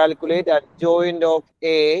will calculate adjoint of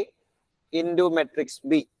A into matrix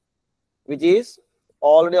B, which is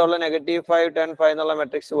already ഉള്ള -5 10 5 എന്നുള്ള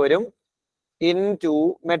മെട്രിക്സ് വരും into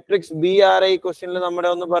matrix B. ആരെ ഈ ക്വസ്റ്റ്യനിൽ നമ്മുടെ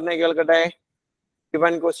ഒന്ന് പറഞ്ഞേ കേൾക്കട്ടെ.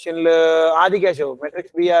 ഇവൻ ക്വസ്റ്റ്യനിൽ ആദ്യ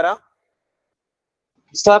മെട്രിക്സ് B ആരാ?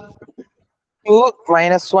 Sir. 2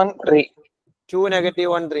 -1 3. 2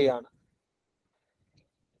 -1 3 ആണ്.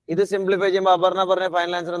 ഇത് സിംപ്ലിഫൈ ചെയ്യുമ്പോൾ അപർണ പറഞ്ഞ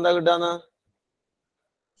ഫൈനൽ ആൻസർ എന്താ കിട്ടാന്ന്?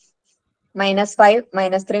 -5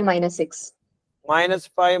 -3 -6.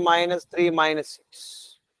 -5 -3 -6.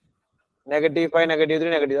 -5 -3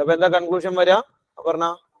 നെഗറ്റീവ്. അപ്പൊ എന്താ കൺക്ലൂഷൻ വരിക Aparna?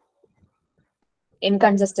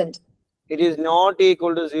 Inconsistent. It is not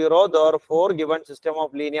equal to 0, therefore given system of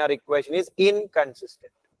linear equation is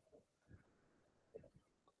inconsistent.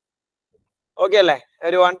 Okay അല്ലേ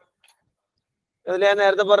everyone? ഇതിൽ ഞാൻ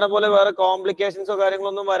നേരത്തെ പറഞ്ഞ പോലെ വേറെ കോംപ്ലിക്കേഷൻസോ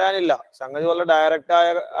കാര്യങ്ങളൊന്നും വരാനില്ല. സംഗതി വളരെ ഡയറക്റ്റ് ആയ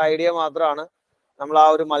ഐഡിയ മാത്രമാണ്. നമ്മൾ ആ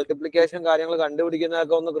ഒരു മൾട്ടിപ്ലിക്കേഷൻ കാര്യങ്ങൾ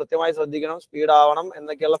കണ്ടുപിടിക്കുന്നതൊക്കെ ഒന്ന് കൃത്യമായി ശ്രദ്ധിക്കണം, സ്പീഡ് ആവണം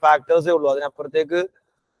എന്നൊക്കെയുള്ള ഫാക്ടേഴ്സേ ഉള്ളൂ. അതിനപ്പുറത്തേക്ക്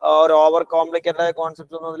ഒരു ഓവർ കോംപ്ലിക്കേറ്റഡ് ആയ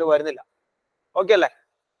കോൺസെപ്റ്റ് ഒന്നും അതിൽ വരുന്നില്ല. ഓക്കെ അല്ലേ?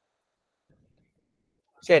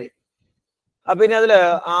 ശരി. അപ്പൊ ഇനി അതിൽ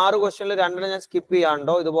 6 ക്വസ്റ്റ്യനിൽ 2 ഞാൻ സ്കിപ്പ്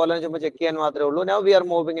ചെയ്യാണ്ടോ, ഇതുപോലെ ചുമ്മാ ചെക്ക് ചെയ്യാൻ മാത്രമേ ഉള്ളൂ. Now we R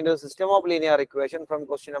moving in to system of linear equation from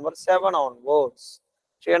question number 7 onwards.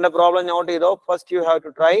 ചെയ്യേണ്ട പ്രോബ്ലം നോട്ട് ചെയ്തോ. First you have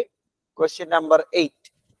to try question number 8.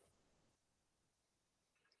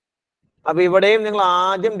 അപ്പൊ ഇവിടെയും നിങ്ങൾ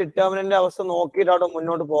ആദ്യം ഡിറ്റർമിനന്റ് അവസ്ഥ നോക്കിയിട്ട് അവിടെ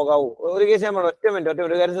മുന്നോട്ട് പോകാവൂ. ഒരു കേസ് ഞാൻ ഒറ്റ മിനിറ്റ്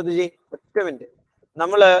ഒരു കാര്യം ശ്രദ്ധിച്ച്, ഒറ്റ മിനിറ്റ്.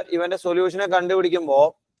 നമ്മള് ഇവന്റെ സൊല്യൂഷനെ കണ്ടുപിടിക്കുമ്പോ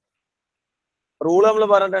റൂൾ നമ്മൾ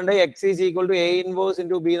പറഞ്ഞിട്ടുണ്ട്, X is equal to A inverse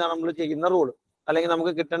into B എന്നാണ് നമ്മൾ ചെയ്യുന്ന റൂൾ. അല്ലെങ്കിൽ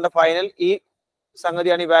നമുക്ക് കിട്ടേണ്ട ഫൈനൽ ഈ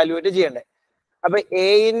സംഗതിയാണ് ഇവാലുവേറ്റ് ചെയ്യേണ്ടത്. അപ്പൊ എ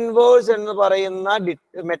ഇൻവേഴ്സ് എന്ന് പറയുന്ന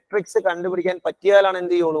മെട്രിക്സ് കണ്ടുപിടിക്കാൻ പറ്റിയാലാണ്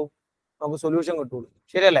എന്ത് ചെയ്യുള്ളൂ, നമുക്ക് സൊല്യൂഷൻ കിട്ടുള്ളൂ.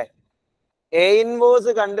 ശരിയല്ലേ? എ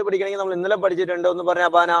ഇൻവേഴ്സ് കണ്ടുപിടിക്കണമെങ്കിൽ നമ്മൾ ഇന്നലെ പഠിച്ചിട്ടുണ്ട്, ഒന്ന് പറഞ്ഞ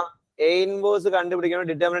അപ്പാന. എ ഇൻവേഴ്സ് കണ്ടുപിടിക്കണം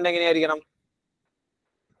ഡിറ്റർമിനന്റ് എങ്ങനെയായിരിക്കണം?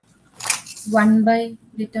 1 by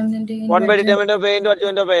determinant of A into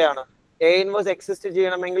adjoint of A ആണ്. എ ഇൻവേഴ്സ് എക്സിസ്റ്റ്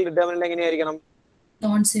ചെയ്യണമെങ്കിൽ ഡിറ്റർമിനന്റ് എങ്ങനെയായിരിക്കണം?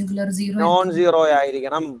 non singular 0 നോൺ സീറോ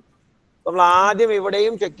ആയിരിക്കണം. നമ്മൾ ആദ്യം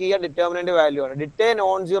ഇവിടെയും ചെക്ക് ചെയ്യുക ഡിറ്റർമിനന്റ് വാല്യൂ ആണ്. ഡിറ്റേ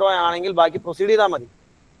നോൺ സീറോ ആണെങ്കിൽ ബാക്കി പ്രൊസീഡ് ചെയ്താൽ മതി.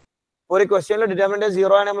 ഒരു ക്വസ്റ്റ്യനിൽ ഡിറ്റർമിനന്റ്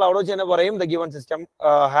 0 ആണ്, നമ്മൾ അവിടെ വെച്ച് തന്നെ പറയും the given system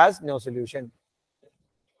has no solution.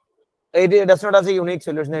 It does not has A unique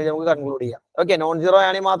solution നമുക്ക് കൺക്ലൂഡ് ചെയ്യാം. ഓക്കെ, നോൺ സീറോ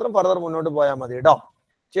ആണെങ്കിൽ മാത്രം ഫർദർ മുന്നോട്ട് പോയാൽ മതി കേട്ടോ.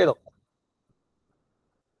 ചെയ്തോ.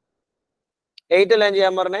 8 എല്ലാം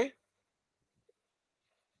ചെയ്യാൻ പറഞ്ഞേ.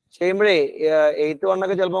 ചെയ്യുമ്പോഴേ 8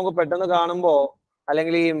 1 ചിലപ്പോൾ നമുക്ക് പെട്ടെന്ന് കാണുമ്പോ,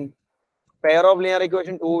 അല്ലെങ്കിൽ ഈ pair of linear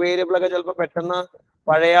equation 2 variable ഒക്കെ ചിലപ്പോൾ പെട്ടെന്ന്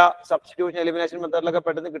പഴയ സബ്സ്റ്റിറ്റ്യൂഷൻ എലിമിനേഷൻ മെത്തേഡിലൊക്കെ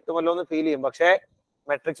പെട്ടെന്ന് കിട്ടുമല്ലോ എന്ന് ഫീൽ ചെയ്യും. പക്ഷേ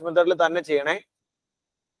മെട്രിക്സ് മെത്തേഡിൽ തന്നെ ചെയ്യണേ.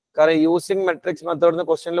 കാരണം യൂസിങ് മെട്രിക്സ് മെത്തേഡ്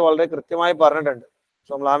ക്വസ്റ്റ്യനിൽ വളരെ കൃത്യമായി പറഞ്ഞിട്ടുണ്ട്.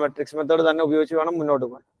 സോ നമ്മൾ ആ മെട്രിക്സ് മെത്തേഡ് തന്നെ ഉപയോഗിച്ച് വേണം മുന്നോട്ട്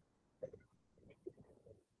പോകാൻ.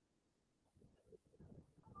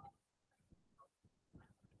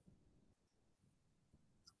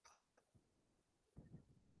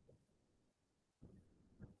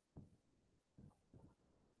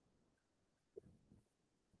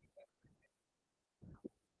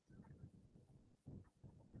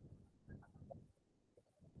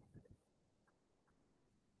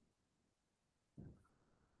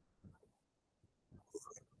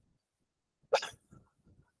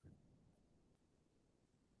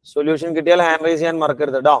 സൊല്യൂഷൻ കിട്ടിയാൽ ഹാൻഡ് റൈസ് ചെയ്യാൻ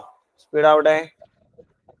മറക്കരുത് കേട്ടോ. സ്പീഡ് ആവട്ടെ.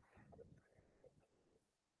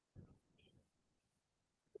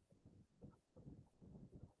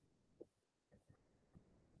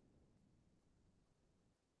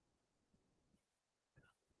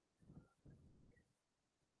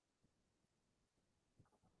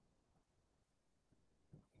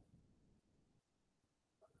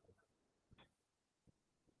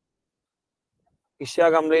 ഇഷ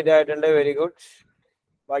കംപ്ലീറ്റ് ആയിട്ടുണ്ട്, വെരി ഗുഡ്.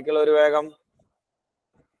 ബാക്കിയുള്ള ഒരു വേഗം.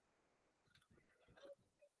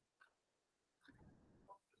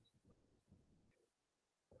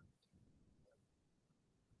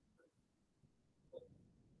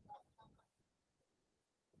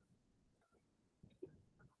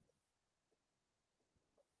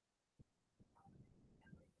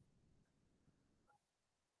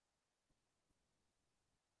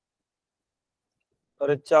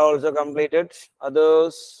 Richa also completed.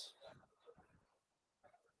 Others.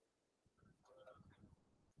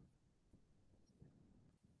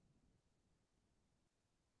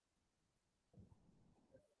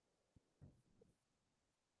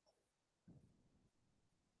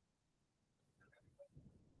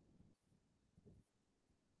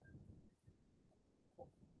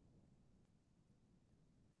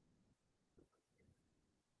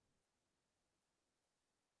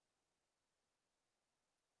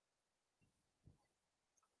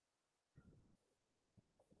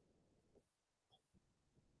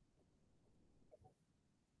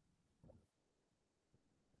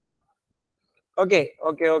 Okay.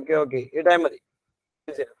 ഈ ടൈം മതി.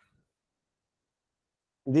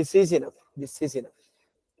 This is enough.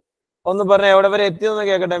 ഒന്ന് പറഞ്ഞ എവിടെ വരെ എത്തിയെന്ന്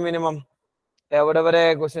കേൾക്കട്ടെ. മിനിമം എവിടെ വരെ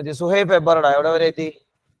ക്വസ്റ്റ്യൻ എത്തി? സുഹൈബ് എബറട എവിടെ വരെ എത്തി?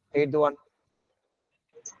 8-1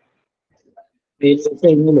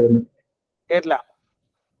 കേട്ടില്ല.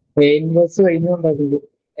 എ ഇൻവേഴ്സ് കഴിഞ്ഞുണ്ടാക്കുന്നത്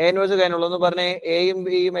എ ഇൻവേഴ്സ് കഴിഞ്ഞുള്ളൂ എന്ന് പറഞ്ഞേ. എയും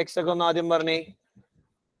ബിയും എക്സ് ഒക്കെ ഒന്ന് ആദ്യം പറഞ്ഞേ.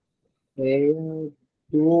 A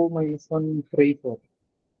 2 minus 1 3 4.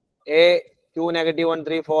 എ 2 -1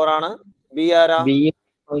 3 4 ആണ്. ബി ആരാ? B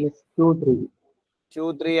minus 2 3. 2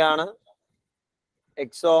 3 ആണ്.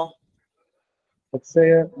 എക്സോ X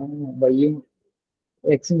ബൈയും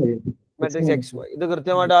എക്സും വരും. Matrix X Y. ഇത്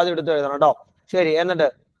കൃത്യമായിട്ട് ആദ്യം എടുത്ത് എഴുതണം കേട്ടോ. ശരി, എന്നിട്ട്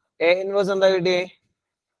എ ഇൻവേഴ്സ് എന്താ കിട്ടി?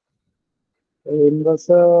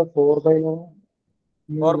 ഇൻവേഴ്സ് 4/11.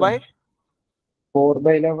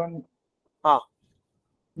 4/11 ആ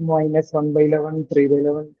minus 1/11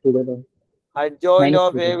 3/11 2/11. adjoint Minus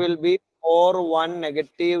of A 2. will be 4 1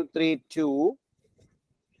 -3 2.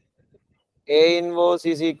 A inverse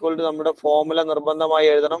is equal to നമ്മുടെ ഫോർമുല നിർബന്ധമായി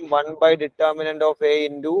എഴുതണം. 1/determinant of A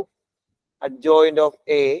into adjoint of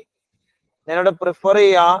A. ഞാനിവിടെ പ്രിഫർ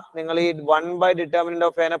ചെയ്യാ നിങ്ങൾ ഈ 1/determinant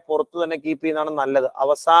of A നെ പുറത്ത് തന്നെ കീപ്പ് ചെയ്യുന്നതാണ് നല്ലത്.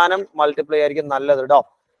 അവസാനം മൾട്ടിപ്ലൈ ആയിരിക്കും നല്ലത് കേട്ടോ.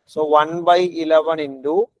 So 1/11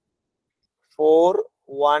 into 4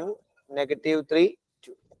 1 -3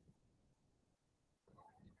 2.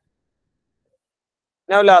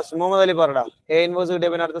 Now last Muhammad Ali പറടാ. A ഇൻവേഴ്സ് കിട്ടിയ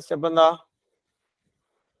പിന്നെ അടുത്ത സ്റ്റെപ്പ് എന്താ?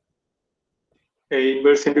 A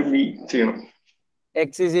inverse into B ചെയ്യണം. X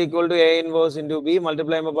is equal to A inverse into B.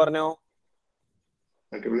 Multiply ചെയ്യുമ്പോൾ പറഞ്ഞോ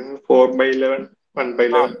 4/11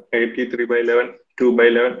 1/11 -3/11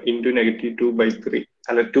 2/11 into -2/3.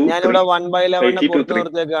 അല്ല 2 ഞാനിവിടെ 1/11 പുറത്ത് 3.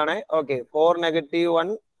 നിർത്തിയേക്കാണ്. ഓക്കെ 4 -1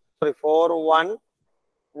 4 1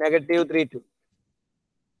 -3 2.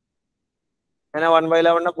 ഞാൻ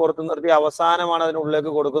 1/11 പുറത്ത് നിർത്തി അവസാനമാണ്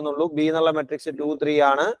അതിനുള്ളിലേക്ക് കൊടുക്കുന്നുള്ളൂ. ബി എന്നുള്ള മെട്രിക്സ് 2 3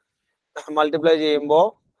 ആണ്. മൾട്ടിപ്ലൈ ചെയ്യുമ്പോൾ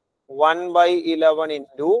 1/11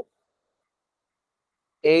 into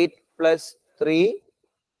 8 plus 3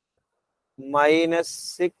 minus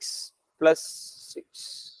 6 plus 6,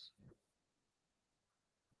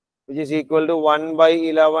 which is equal to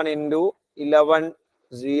 1/11 into 11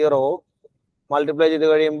 0. Multiply ചെയ്ത്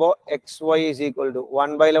കഴിയുമ്പോൾ XY is equal to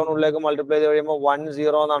 1/11 ഉള്ളിലേക്ക് മൾട്ടിപ്ലൈ ചെയ്ത് കഴിയുമ്പോൾ 1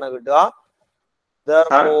 0 എന്നാണ് കിട്ടുക.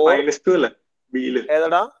 -2 അല്ലേ ബിയില്?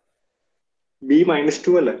 ഏതാടാ? ബി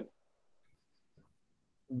 -2 അല്ലേ?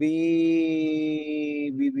 ബി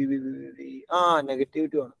ആ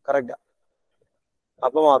 -2 ആണ്. കറക്റ്റാ.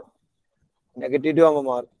 അപ്പൊ മാറും. -2 ആകുമ്പോൾ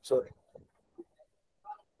മാറും. സോറി,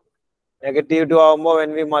 -2 ആകുമ്പോൾ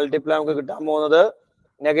when we multiply നമുക്ക് കിട്ടാൻ പോകുന്നത്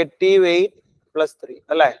 -8 plus 3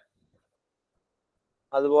 അല്ലേ?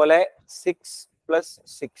 അതുപോലെ 6 plus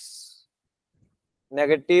 6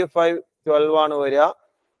 -5 12 ആണ് വരിക.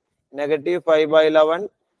 -5/11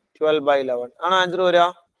 12/11 ആണ് ആൻസർ വരിക.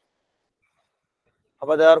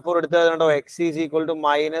 അപ്പൊ therefore എടുത്തോ x is equal to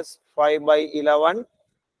 -5/11,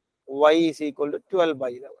 y is equal to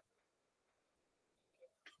 12/11.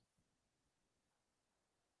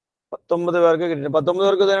 19 പേർക്ക് കിട്ടിയിട്ടുണ്ട്. 19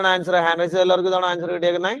 പേർക്ക് ഇതാണ് ആൻസർ. ഹാൻഡ് റൈസ് എല്ലാവർക്കും ഇതാണ് ആൻസർ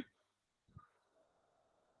കിട്ടിയേക്കുന്നത്.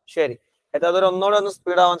 ശരി, എത്താത്തവർ ഒന്നോടെ ഒന്ന്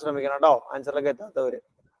സ്പീഡ് ആവാൻ ശ്രമിക്കണം കേട്ടോ, ആൻസറിലേക്ക് എത്താത്തവര്.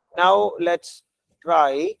 Now let's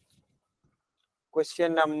try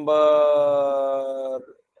question number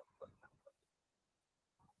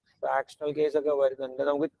fractional case ഒക്കെ വരുന്നുണ്ട്.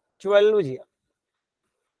 നമുക്ക് 12 ചെയ്യാം.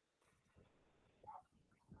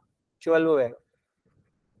 12 വേഗം.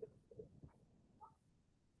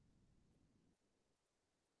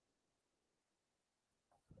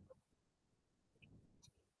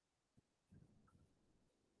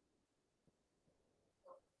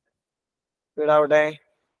 സ്പീഡാവട്ടെ.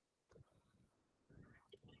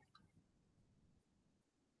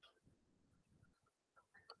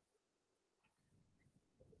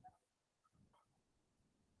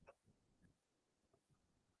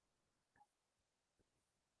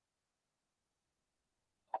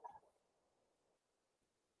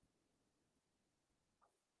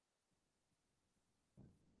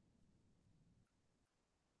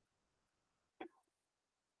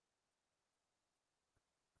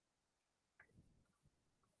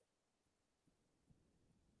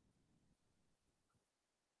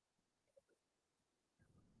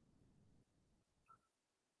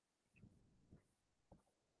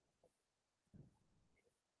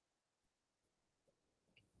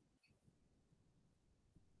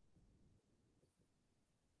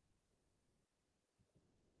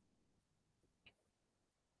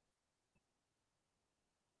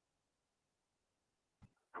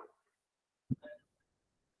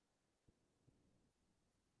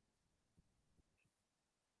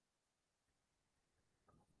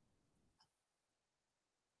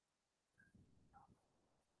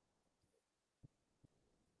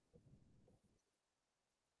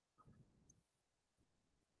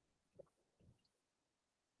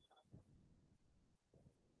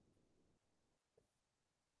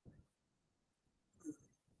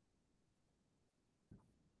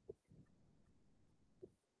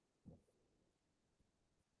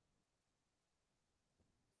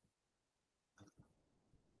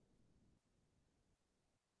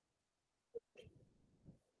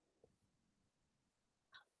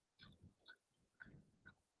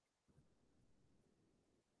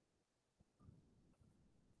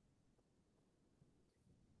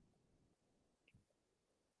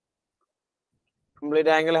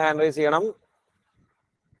 കംപ്ലീറ്റ് ആംഗിൾ ഹാൻഡ് റൈസ് ചെയ്യണം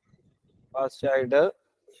ഫാസ്റ്റ് ആയിട്ട്.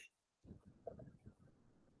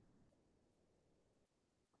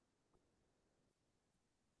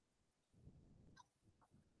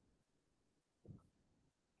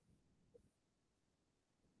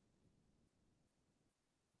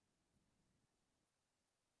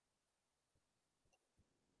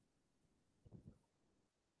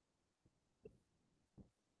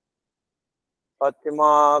 ഫാത്തിമ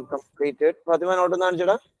completed. ഫാത്തിമ നോട്ട് ഒന്ന്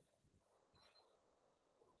കാണിച്ചടാ.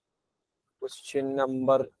 Question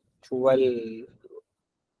number 12.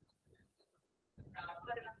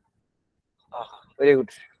 Very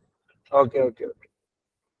good. Okay.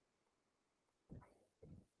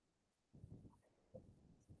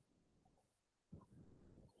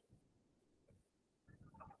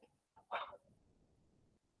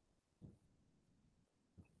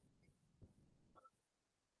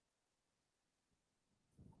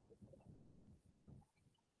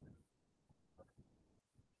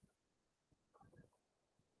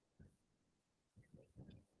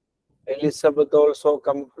 Elizabeth also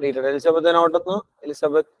completed. Elizabeth note ഒന്ന്.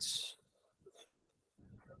 Elizabeth.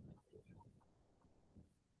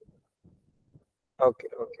 Okay.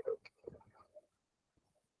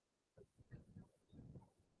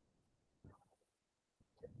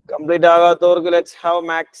 Complete ആകാത്തവർക്ക് let's have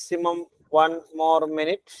maximum 1 more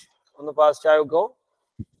minute. ഒന്ന് fast ആയിക്കോ.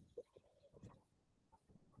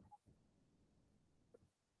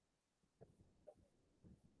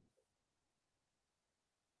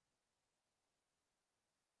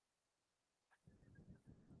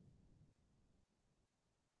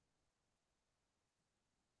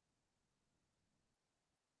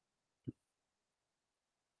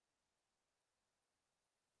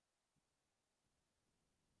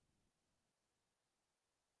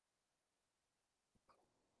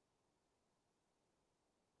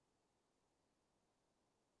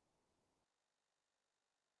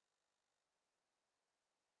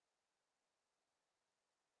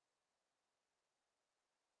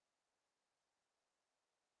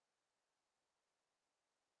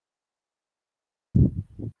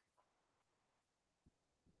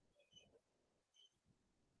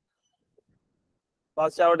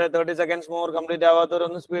 ഫാസ്റ്റ് ആവട്ടെ. 30 seconds more. കംപ്ലീറ്റ്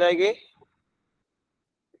ആവാത്തവരൊന്ന് സ്പീഡ് ആക്കി.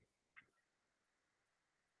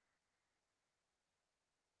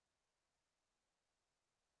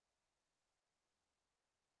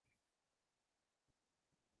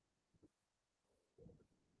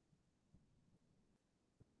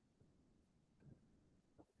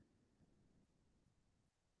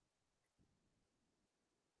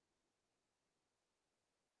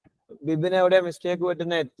 ബിബിന് എവിടെയാ mistake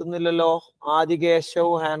പറ്റുന്നത്? എത്തുന്നില്ലല്ലോ. ആദി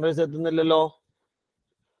കേശവ് ഹാൻഡ് റൈസ് എത്തുന്നില്ലല്ലോ.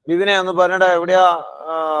 ബിബിനെ ഒന്ന് പറഞ്ഞടാ, എവിടെയാ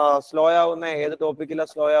സ്ലോ ആവുന്നേ? ഏത് ടോപ്പിക്കിലാ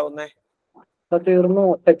സ്ലോ ആവുന്നേ? തീർന്നു.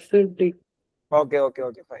 ടെക്സ്റ്റ് കിട്ടി.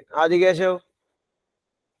 Okay fine. ആദി കേശവ്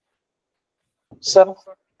സർ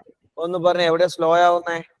ഒന്ന് പറഞ്ഞേ, എവിടെയാ സ്ലോ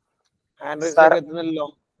ആവുന്നേ? ഹാൻഡ് റൈസിലേക്ക് എത്തുന്നില്ലല്ലോ.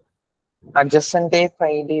 അഡ്ജസ്റ്റന്റ്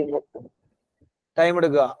ഫൈൻഡ് ചെയ്തു. ടൈം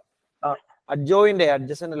എടുക്കുക. അഡ്ജോയിന്റ്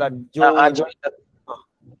അഡ്ജസ്റ്റന്റ് അല്ല, അഡ്ജോയിന്റ്.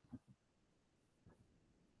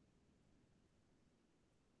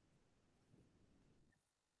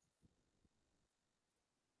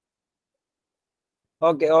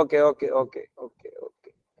 ഓക്കെ.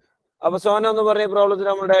 അപ്പൊ സോന ഒന്ന് പറഞ്ഞ പ്രോബ്ലത്തിൽ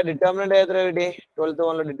നമ്മുടെ ഡിറ്റർമിനന്റ് എത്ര കിട്ടി? 12th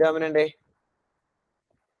വന്ന determinant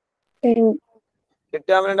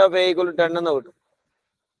determinant of A equal to 10 എന്ന് കിട്ടും.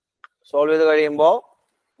 സോൾവ് ചെയ്ത് കഴിയുമ്പോ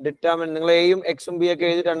ഡിറ്റർമിനന്റ് നിങ്ങൾ എയും എക്സും ബി ഒക്കെ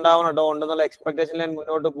എഴുതി രണ്ടാവണം കേട്ടോ. ഉണ്ടെന്നുള്ള എക്സ്പെക്ടേഷനിൽ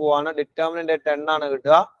മുന്നോട്ട് പോവാണ്. ഡിറ്റർമിനന്റ് 10 ആണ്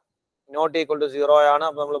കിട്ടുക. നോട്ട് ഈക്വൽ ടു 0 ആണ്.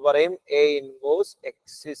 അപ്പൊ നമ്മൾ പറയും എ ഇൻവേഴ്സ്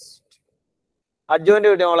എക്സിസ്റ്റ്.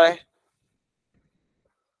 അഡ്ജോയിന്റ് കിട്ടിയ മോളെ?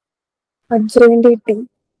 അഡ്ജോയിന്റ് കിട്ടി.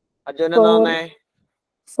 അഡ്ജോയിന്റ് എന്താ വന്നേ?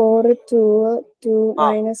 4 2 2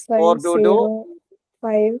 minus 5 0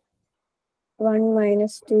 5 1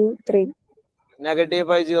 minus 2 3. Negative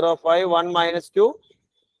 5 0 5 1 minus 2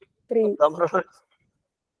 3.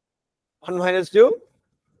 1 minus 2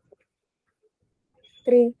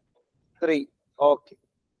 3. Okay.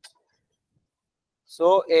 So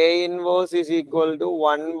A inverse is equal to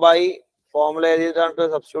 1 by formula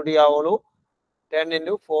എഴുതിയിട്ടാണ് substitute ചെയ്യാവുള്ളൂ. 10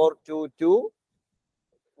 into 4 2 2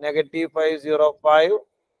 negative 5 0 5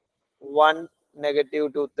 1 negative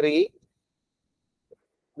 2 3.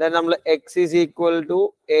 Then നമ്മൾ x is equal to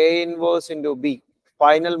A inverse into B.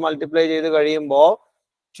 Final multiply ചെയ്ത് കഴിയുമ്പോൾ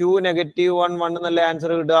 2 negative 1 1 എന്നല്ല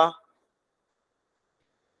answer കിട്ടുക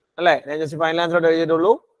അല്ലേ? ഞാൻ just final answer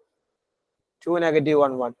എഴുതിയിട്ടുള്ളൂ 2 negative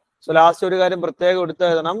 1 1. So last ഒരു കാര്യം പ്രത്യേകം എടുത്ത്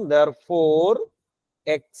എഴുതണം. Therefore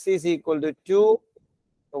x is equal to 2,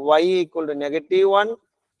 y equal to negative 1,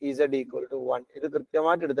 z equal to 1. ഇത്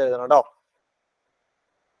കൃത്യമായിട്ട് എടുത്ത് എഴുതണം കേട്ടോ.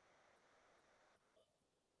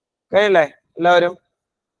 കഴിയല്ലേ എല്ലാവരും?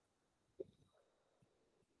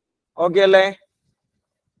 ഓക്കെ അല്ലേ?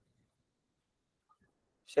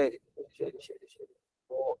 ശരി ശരി ശരി ശരി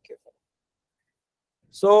ഓക്കെ.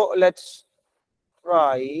 So let's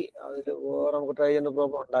try. അതിൽ വേറെ നമുക്ക് ട്രൈ ചെയ്യുന്ന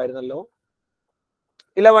പ്രോബ്ലം ഉണ്ടായിരുന്നല്ലോ.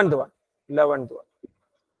 11th one.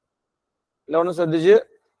 11 ശ്രദ്ധിച്ച്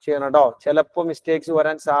ചെയ്യണം കേട്ടോ. ചിലപ്പോൾ മിസ്റ്റേക്സ്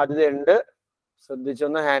വരാൻ സാധ്യതയുണ്ട്.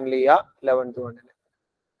 ശ്രദ്ധിച്ചൊന്ന് ഹാൻഡിൽ ചെയ്യുക 11th വണ്ണിന്.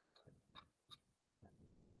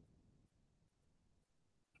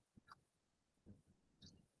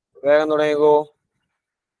 വേഗം തുടങ്ങിക്കോ.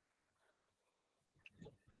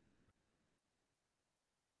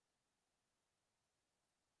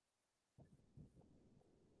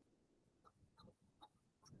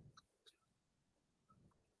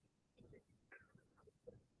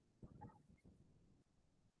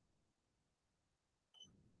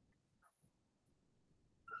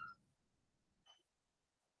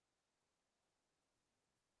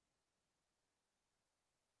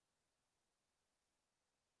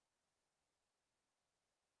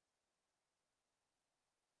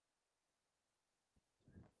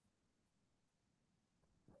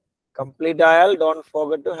 കംപ്ലീറ്റ് ആയാൽ don't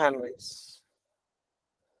forget to hand raise.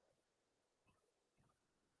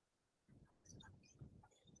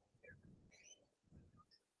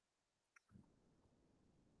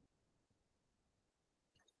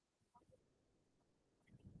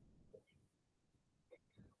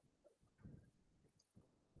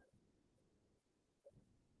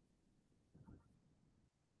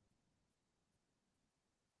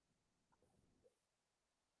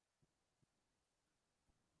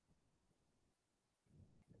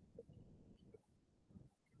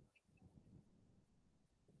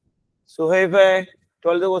 സുഹൈഫെ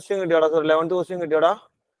 12th question കിട്ടിയോടാ? Sorry 11th question കിട്ടിയോടാ?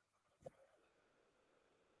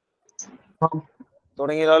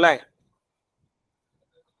 തുടങ്ങിയല്ലോ അല്ലേ?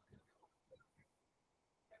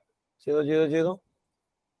 ചെയ്തു.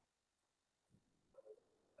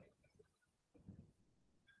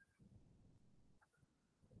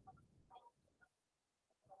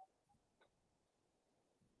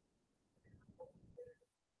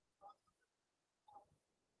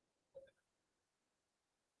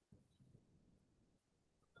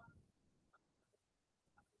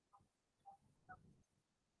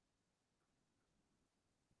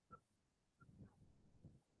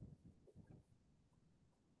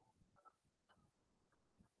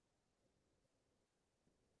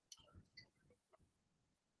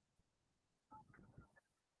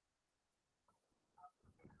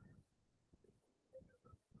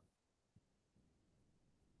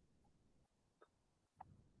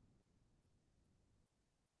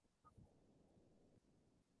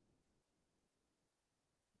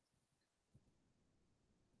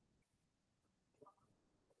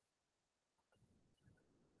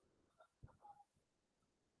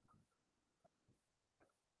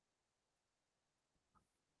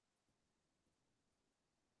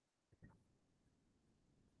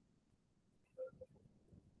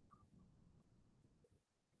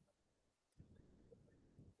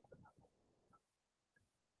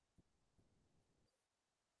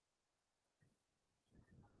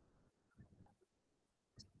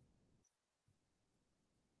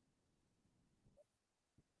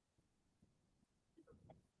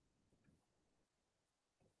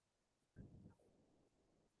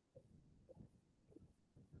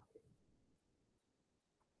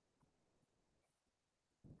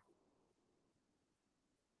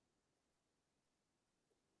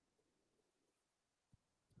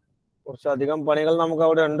 കുറച്ചധികം പണികൾ നമുക്ക്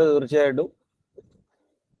അവിടെ ഉണ്ട് തീർച്ചയായിട്ടും.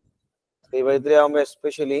 3/3 ആകുമ്പോൾ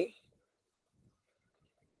especially.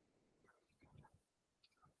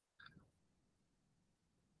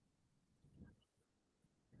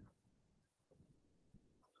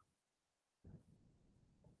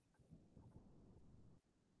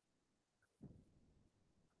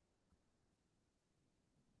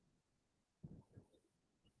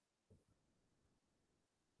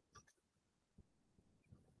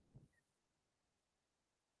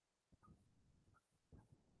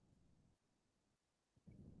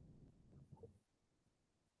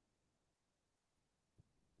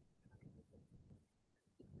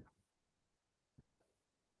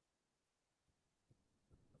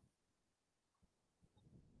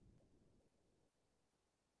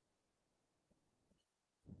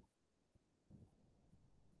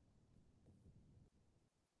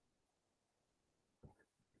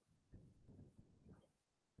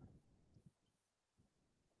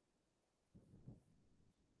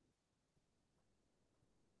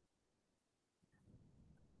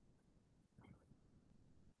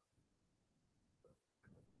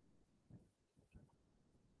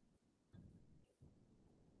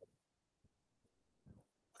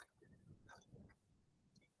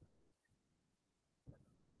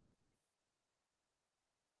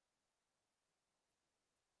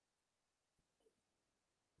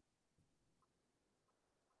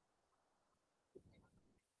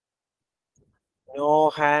 No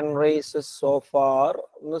hand rises so far.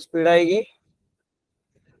 ഒന്ന് സ്പീഡായി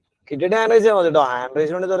കിട്ടിയിട്ട് ഹാൻഡ് റൈസ് ചെയ്യാൻ മതി കേട്ടോ. ഹാൻഡ്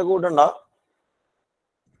റൈസിന് വേണ്ടി തിരക്ക് കൂട്ടണ്ട.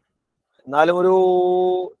 എന്നാലും ഒരു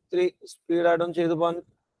ഇത്തിരി സ്പീഡായിട്ടൊന്നും ചെയ്തു പോകാൻ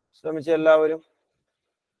ശ്രമിച്ച എല്ലാവരും.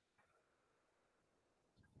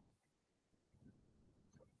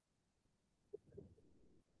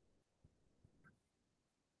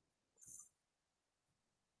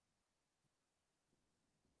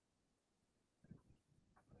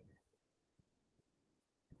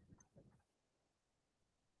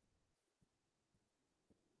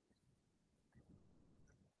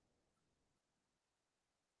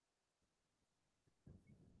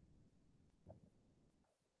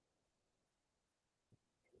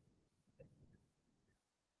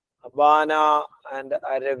 Abana and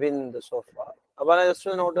Aravind so far. Abana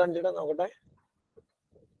just not കണ്ടിട്ട് നോക്കട്ടെ.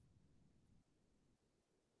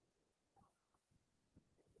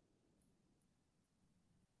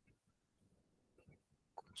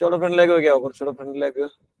 കുറച്ചുകൂടെ ഫ്രണ്ടിലേക്ക് വെക്കാവോ? കുറച്ചുകൂടെ ഫ്രണ്ടിലേക്ക്.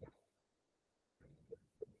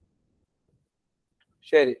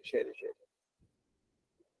 ശരി ശരി ശരി.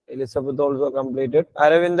 Elizabeth also completed.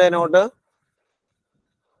 Aravind not.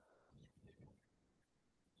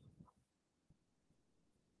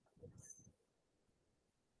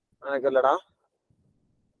 അനക്കല്ലടാ.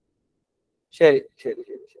 ശരി ശരി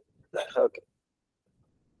ശരി ശരി. Okay.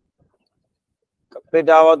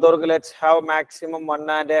 Complete ആവാത്തവർക്ക് let's have maximum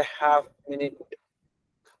 1.5 minutes.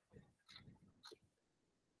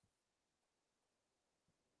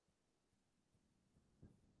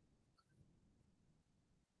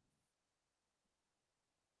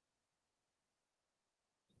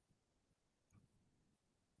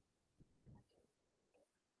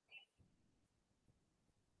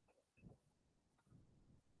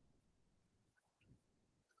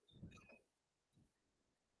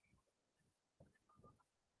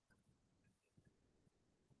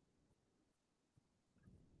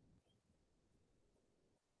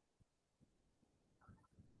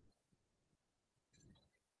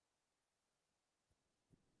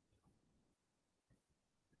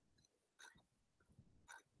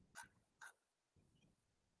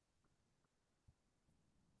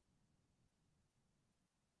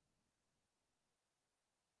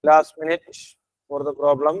 Last minute for the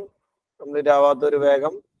problem. Complete ആവാത്തൊരു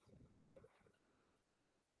വേഗം.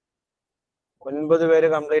 9 പേര്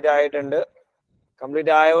കംപ്ലീറ്റ് ആയിട്ടുണ്ട്.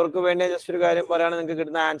 കംപ്ലീറ്റ് ആയവർക്ക് വേണ്ടി ജസ്റ്റ് ഒരു കാര്യം പറയാണ്. നിങ്ങൾക്ക്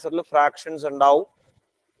കിട്ടുന്ന ആൻസറിൽ ഫ്രാക്ഷൻസ് ഉണ്ടാവും.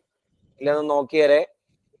 ഇല്ലെന്ന് നോക്കിയേരെ.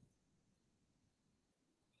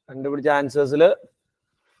 കണ്ടുപിടിച്ച ആൻസേഴ്സിൽ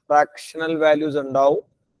ഫ്രാക്ഷണൽ വാല്യൂസ് ഉണ്ടാവും.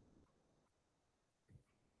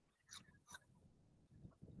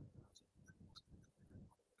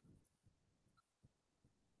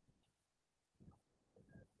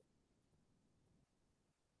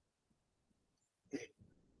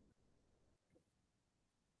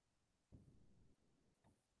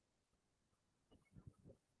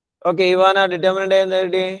 ഓക്കെ, ഇവാന ഡിറ്റർമിനന്റ് എന്താ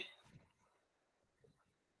എഴുതി?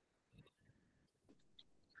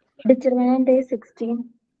 Determinant is 16.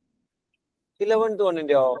 11th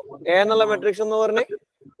വണ്ണിന്റെയോ? എ എന്നുള്ള മെട്രിക്സ് എന്ന് പറഞ്ഞേ?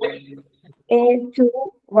 A2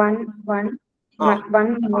 1 1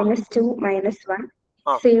 1 minus 2 minus 1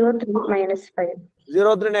 0 3 minus 5.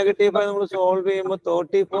 0 3 negative 5 നമ്മൾ സോൾവ് ചെയ്യുമ്പോൾ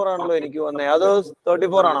 34 ആണല്ലോ എനിക്ക് വന്നേ. അത്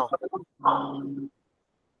 34 ആണോ?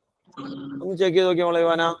 ഒന്ന് ചെക്ക് ചെയ്ത് നോക്കി മോളെ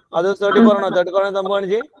ഇവാന. അത് 34 ആണോ? 34 ആണ് സംഭവം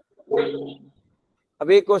കാണിച്ച്.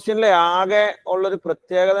 അപ്പൊ ഈ ക്വസ്റ്റ്യനിലെ ആകെ ഉള്ളൊരു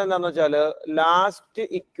പ്രത്യേകത എന്താന്ന് വെച്ചാല് ലാസ്റ്റ്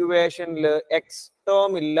ഇക്വേഷനിൽ എക്സ്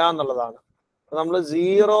ടേം ഇല്ല എന്നുള്ളതാണ്. നമ്മൾ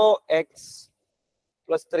 0x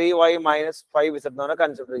plus 3y minus 5z എന്നാണ്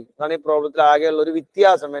കൺസിഡർ ചെയ്യും. അതാണ് ഈ പ്രോബ്ലത്തിൽ ആകെയുള്ള ഒരു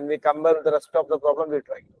വ്യത്യാസം. when we compare with the rest of the problem we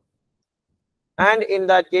try. And in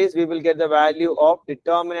that case we will get the value of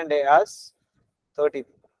determinant A as 30.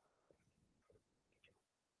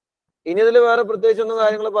 ഇനി ഇതിൽ വേറെ പ്രത്യേകിച്ച് ഒന്നും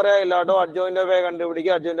കാര്യങ്ങൾ പറയാനില്ല കേട്ടോ. അഡ്ജോയിന്റ് ഓഫ് എ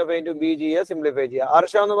കണ്ടുപിടിക്കുക, adjoint of A into B ചെയ്യുക, സിംപ്ലിഫൈ ചെയ്യുക.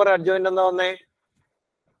 ഹർഷ എന്ന് പറയാം അഡ്ജോയിന്റ് എന്താ വന്നേ?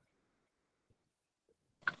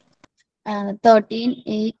 13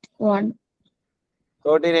 8 1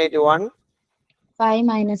 13 8 1 5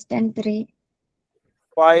 minus 10 3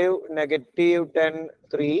 5 negative 10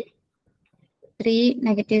 3 3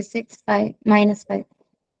 negative 6 5 minus 5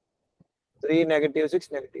 3 negative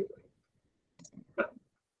 6 negative.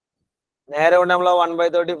 നേരെ കൊണ്ട് നമ്മൾ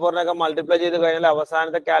 1/34 മൾട്ടിപ്ലൈ ചെയ്ത് കഴിഞ്ഞാൽ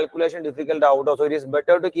അവസാനത്തെ കാൽക്കുലേഷൻ ഡിഫിക്കൽട്ട് ആവും. So it is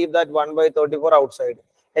better to keep that 1/34 outside.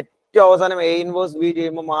 ഏറ്റവും അവസാനം എ ഇൻവേഴ്സ് ബി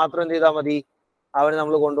ചെയ്യുമ്പോൾ മാത്രം എന്ത് ചെയ്താൽ മതി? അവന്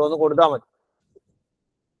നമ്മൾ കൊണ്ടുവന്ന് കൊടുത്താൽ മതി.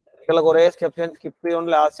 കുറെ സ്റ്റെപ്സ് സ്കിപ്പ്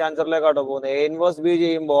ചെയ്തുകൊണ്ട് ലാസ്റ്റ് ആൻസറിലേക്കാട്ടോ പോകുന്നത്. എ ഇൻവേഴ്സ് ബി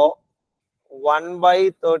ചെയ്യുമ്പോൾ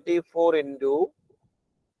 1/34 ഇൻറ്റു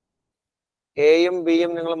എയും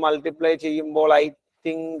ബിയും നിങ്ങൾ മൾട്ടിപ്ലൈ ചെയ്യുമ്പോൾ ഐ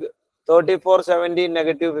തിങ്ക് 34 17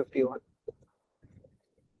 negative 51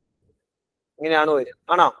 ഇങ്ങനെയാണ് വരിക.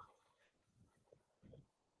 ആണോ?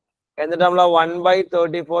 എന്നിട്ട് നമ്മൾ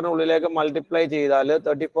 1/34 ഉള്ളിലേക്ക് മൾട്ടിപ്ലൈ ചെയ്താൽ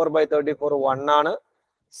 34/34 1 ആണ്.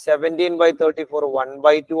 17/34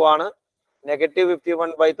 1/2 ആണ്.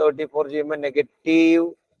 -51/34 ചെയ്യുമ്പോൾ -17,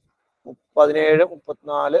 34,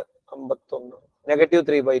 51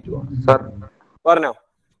 -3/2 ആണ്. പറഞ്ഞോ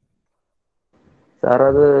സാർ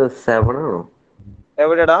അത് 7 ആണോ?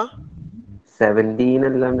 എവിടെടാ? 17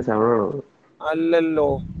 അല്ലാണ്ട് 7 ആണോ? അല്ലല്ലോ,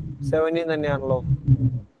 17 തന്നെയാണല്ലോ.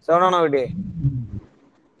 7 ആണോ കിട്ടിയേ?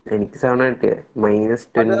 എനിക്ക് 7 കിട്ടിയേ. -20 +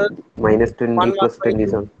 27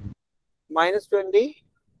 -20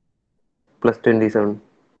 + 27.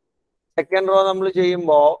 സെക്കൻഡ് റോ നമ്മൾ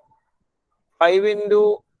ചെയ്യുമ്പോ 5 ഇൻറ്റു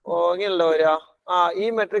ഇങ്ങനല്ലോ വരിക. ഈ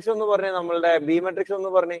മെട്രിക്സ് ഒന്ന് പറഞ്ഞേ, നമ്മളുടെ ബി മെട്രിക്സ് ഒന്ന്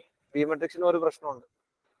പറഞ്ഞേ. ബി മെട്രിക്സിന് ഒരു പ്രശ്നമുണ്ട്.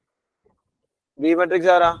 ബി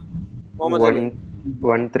മെട്രിക്സ് ആരാ? മുഹമ്മദ് അലി.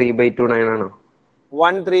 1 3/2 9 ആണോ?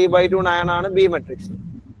 1 3/2 9 ആണ് ബി മെട്രിക്സ്.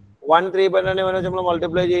 1 3/2 വെച്ച് നമ്മൾ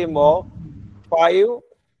മൾട്ടിപ്ലൈ ചെയ്യുമ്പോ 5 -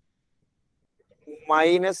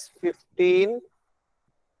 15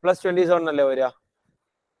 + 27 അല്ലേ വരിക?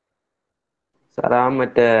 സാർ ആ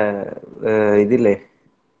മറ്റേ ഇതില്ലേ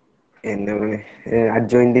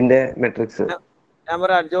അഡ്ജോയിന്റിന്റെ മെട്രിക്സ്. ഞാൻ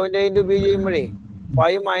പറയാം, അഡ്ജോയിന്റ് ഇൻറ്റു ബി ചെയ്യുമ്പോഴേ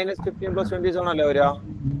 5 - 15 + 27 അല്ലേ വരിക?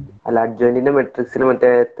 അല്ല, അഡ്ജോയിന്റിന്റെ മെട്രിക്സിൽ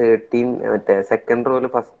മറ്റേ 13 മറ്റേ സെക്കൻഡ് റോയില്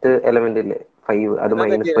ഫസ്റ്റ് എലമെന്റ് ഇല്ലേ 5, അത്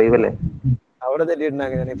 -5 അല്ലേ? അവിടെ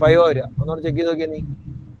തെറ്റിയിട്ടുണ്ടാക്കി 5 വരിക. ഒന്നുകൂടെ ചെക്ക് ചെയ്ത് നോക്കിയാ നീ.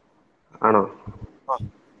 ആണോ?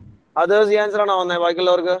 അത് ആൻസർ ആണോ വന്നേ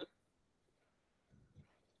ബാക്കിയുള്ളവർക്ക്?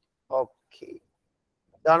 ഓക്കെ,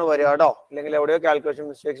 ഇതാണ് വരിക കേട്ടോ. ഇല്ലെങ്കിൽ എവിടെയോ കാൽക്കുലേഷൻ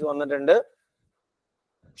മിസ്റ്റേക്സ് വന്നിട്ടുണ്ട്.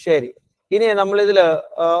 ശരി, ഇനി നമ്മൾ ഇതില്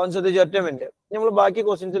ശ്രദ്ധിച്ച ഒറ്റ മിനിറ്റ്. നമ്മൾ ബാക്കി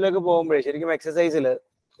ക്വസ്റ്റ്യൻസിലേക്ക് പോകുമ്പോഴേ ശരിക്കും എക്സസൈസിൽ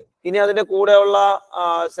ഇനി അതിന്റെ കൂടെയുള്ള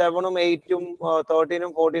 7ഉം 8ഉം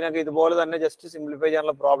 13ഉം 14 ഒക്കെ ഇതുപോലെ തന്നെ ജസ്റ്റ് സിംപ്ലിഫൈ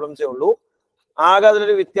ചെയ്യാനുള്ള പ്രോബ്ലംസേ ഉള്ളൂ. ആകെ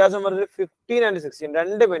അതിലൊരു വ്യത്യാസം പറഞ്ഞത് 15 and 16.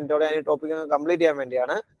 2 മിനിറ്റോടെ ഞാൻ ഈ ടോപ്പിക് കംപ്ലീറ്റ് ചെയ്യാൻ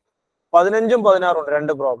വേണ്ടിയാണ്. 15ഉം 16ഉം ഉണ്ട്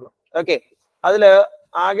 2 പ്രോബ്ലം. ഓക്കെ, അതില്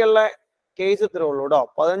ആകെയുള്ള കേസ് ഇത്രേ ഉള്ളൂ കേട്ടോ.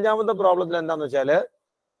 15ാമത്തെ പ്രോബ്ലത്തിൽ എന്താന്ന് വെച്ചാല്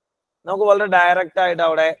നമുക്ക് വളരെ ഡയറക്റ്റ് ആയിട്ട്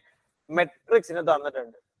അവിടെ മെട്രിക്സിന്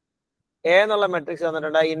തന്നിട്ടുണ്ട്. എ എന്നുള്ള മെട്രിക്സ്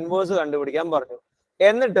തന്നിട്ടുണ്ട്. ആ ഇൻവേഴ്സ് കണ്ടുപിടിക്കാൻ പറഞ്ഞു.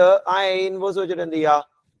 എന്നിട്ട് ആ എ ഇൻവേഴ്സ് വെച്ചിട്ട് എന്ത് ചെയ്യുക?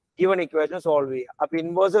 ഗിവൺ ഇക്വേഷൻ സോൾവ് ചെയ്യുക. അപ്പൊ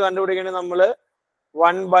ഇൻവേഴ്സ് കണ്ടുപിടിക്കണമെങ്കിൽ നമ്മള്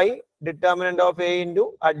 1/det of a into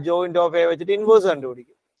adjoint of a വെച്ചിട്ട് ഇൻവേഴ്സ്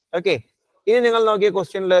കണ്ടുപിടിക്കും. ഓക്കെ, ഇനി നിങ്ങൾ നോക്കിയ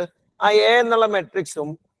ക്വസ്റ്റ്യനിൽ ആ എ എന്നുള്ള മെട്രിക്സും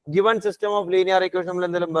given system of linear equation തമ്മിൽ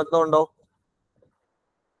എന്തെങ്കിലും ബന്ധമുണ്ടോ?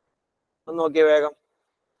 ഒന്ന് നോക്കിയേ വേഗം.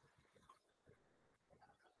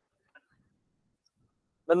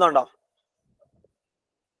 ബന്ധമുണ്ടോ?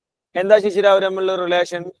 എന്താ ശിശിര അവർ തമ്മിലുള്ള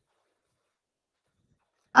റിലേഷൻ?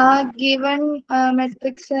 ഗിവൺ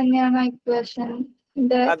മെട്രിക്സ് തന്നെയാണ് ഇക്വേഷൻ.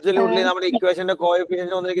 അബ്സല്യൂട്ട്ലി, നമ്മുടെ ഇക്വേഷന്റെ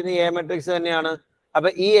കോഎഫിഷ്യന്റ് വന്നിരിക്കുന്നത് എ മെട്രിക്സ് തന്നെയാണ്. അപ്പൊ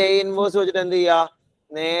ഈ എ ഇൻവേഴ്സ് വെച്ചിട്ട് എന്ത് ചെയ്യാ?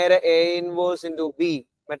 നേരെ A inverse into B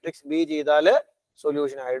matrix B ചെയ്താല്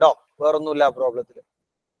സൊല്യൂഷൻ ആയിട്ടോ. വേറൊന്നുമില്ല പ്രോബ്ലത്തില്.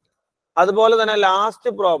 അതുപോലെ തന്നെ ലാസ്റ്റ്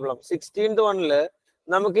പ്രോബ്ലം 16th വണ്ണില്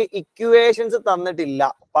നമുക്ക് ഇക്വേഷൻസ് തന്നിട്ടില്ല,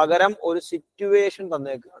 പകരം ഒരു സിറ്റുവേഷൻ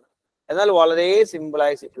തന്നേക്കാണ്. എന്നാൽ വളരെ സിമ്പിൾ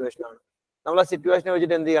ആയ സിറ്റുവേഷൻ ആണ്. നമ്മൾ ആ സിറ്റുവേഷനെ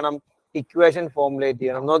വെച്ചിട്ട് എന്ത് ചെയ്യണം? ഇക്വേഷൻ ഫോർമുലേറ്റ്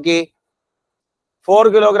ചെയ്യണം. നോക്കി, 4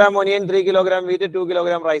 kilogram onion, 3 kilogram wheat, 2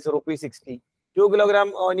 kilogram rice, ₹60. 2 kilogram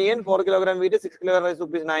onion, 4 kilogram wheat, 6 kilogram rice,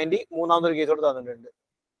 ₹90. മൂന്നാമതൊരു കേസ് കൊടുത്ത് തന്നിട്ടുണ്ട്.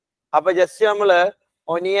 അപ്പൊ ജസ്റ്റ് നമ്മള്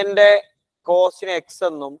ഒനിയന്റെ കോസ്റ്റിന് എക്സ്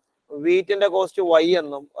എന്നും വീറ്റിന്റെ കോസ്റ്റ് വൈ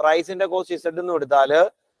എന്നും റൈസിന്റെ കോസ്റ്റ് ഇസഡ് എന്നും എടുത്താല്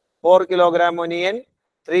 4 kilogram onion,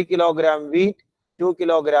 3 kilogram wheat, 2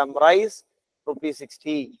 kilogram rice,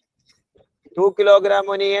 ₹60. 2 kilogram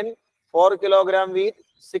onion, 4 kilogram wheat,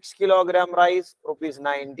 6 kilogram rice,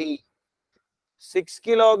 ₹90. 6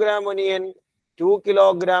 kilogram onion, 2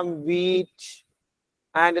 kilogram wheat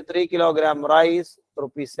and 3 kilogram rice,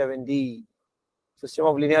 ₹70. System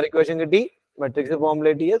of linear equation കിട്ടി. മെട്രിക്സ്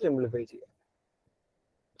ഫോർമുലേറ്റ് ചെയ്യുക, simplify ചെയ്യുക.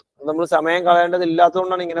 നമ്മൾ സമയം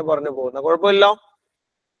കളയേണ്ടതില്ലാത്തതുകൊണ്ടാണ് ഇങ്ങനെ പറഞ്ഞു പോകുന്നത്. കുഴപ്പമില്ല.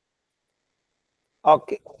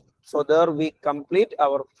 Okay, so there V complete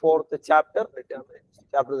our 4th chapter.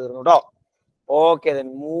 Chapter തീർന്നു കേട്ടോ. ഓക്കെ,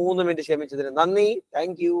 3 മിനിറ്റ് ക്ഷമിച്ചതിന് നന്ദി.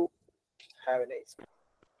 Thank you. Have A nice.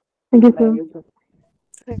 Thank you, sir.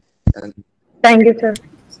 Thank you, sir.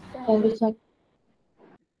 Thank you, sir.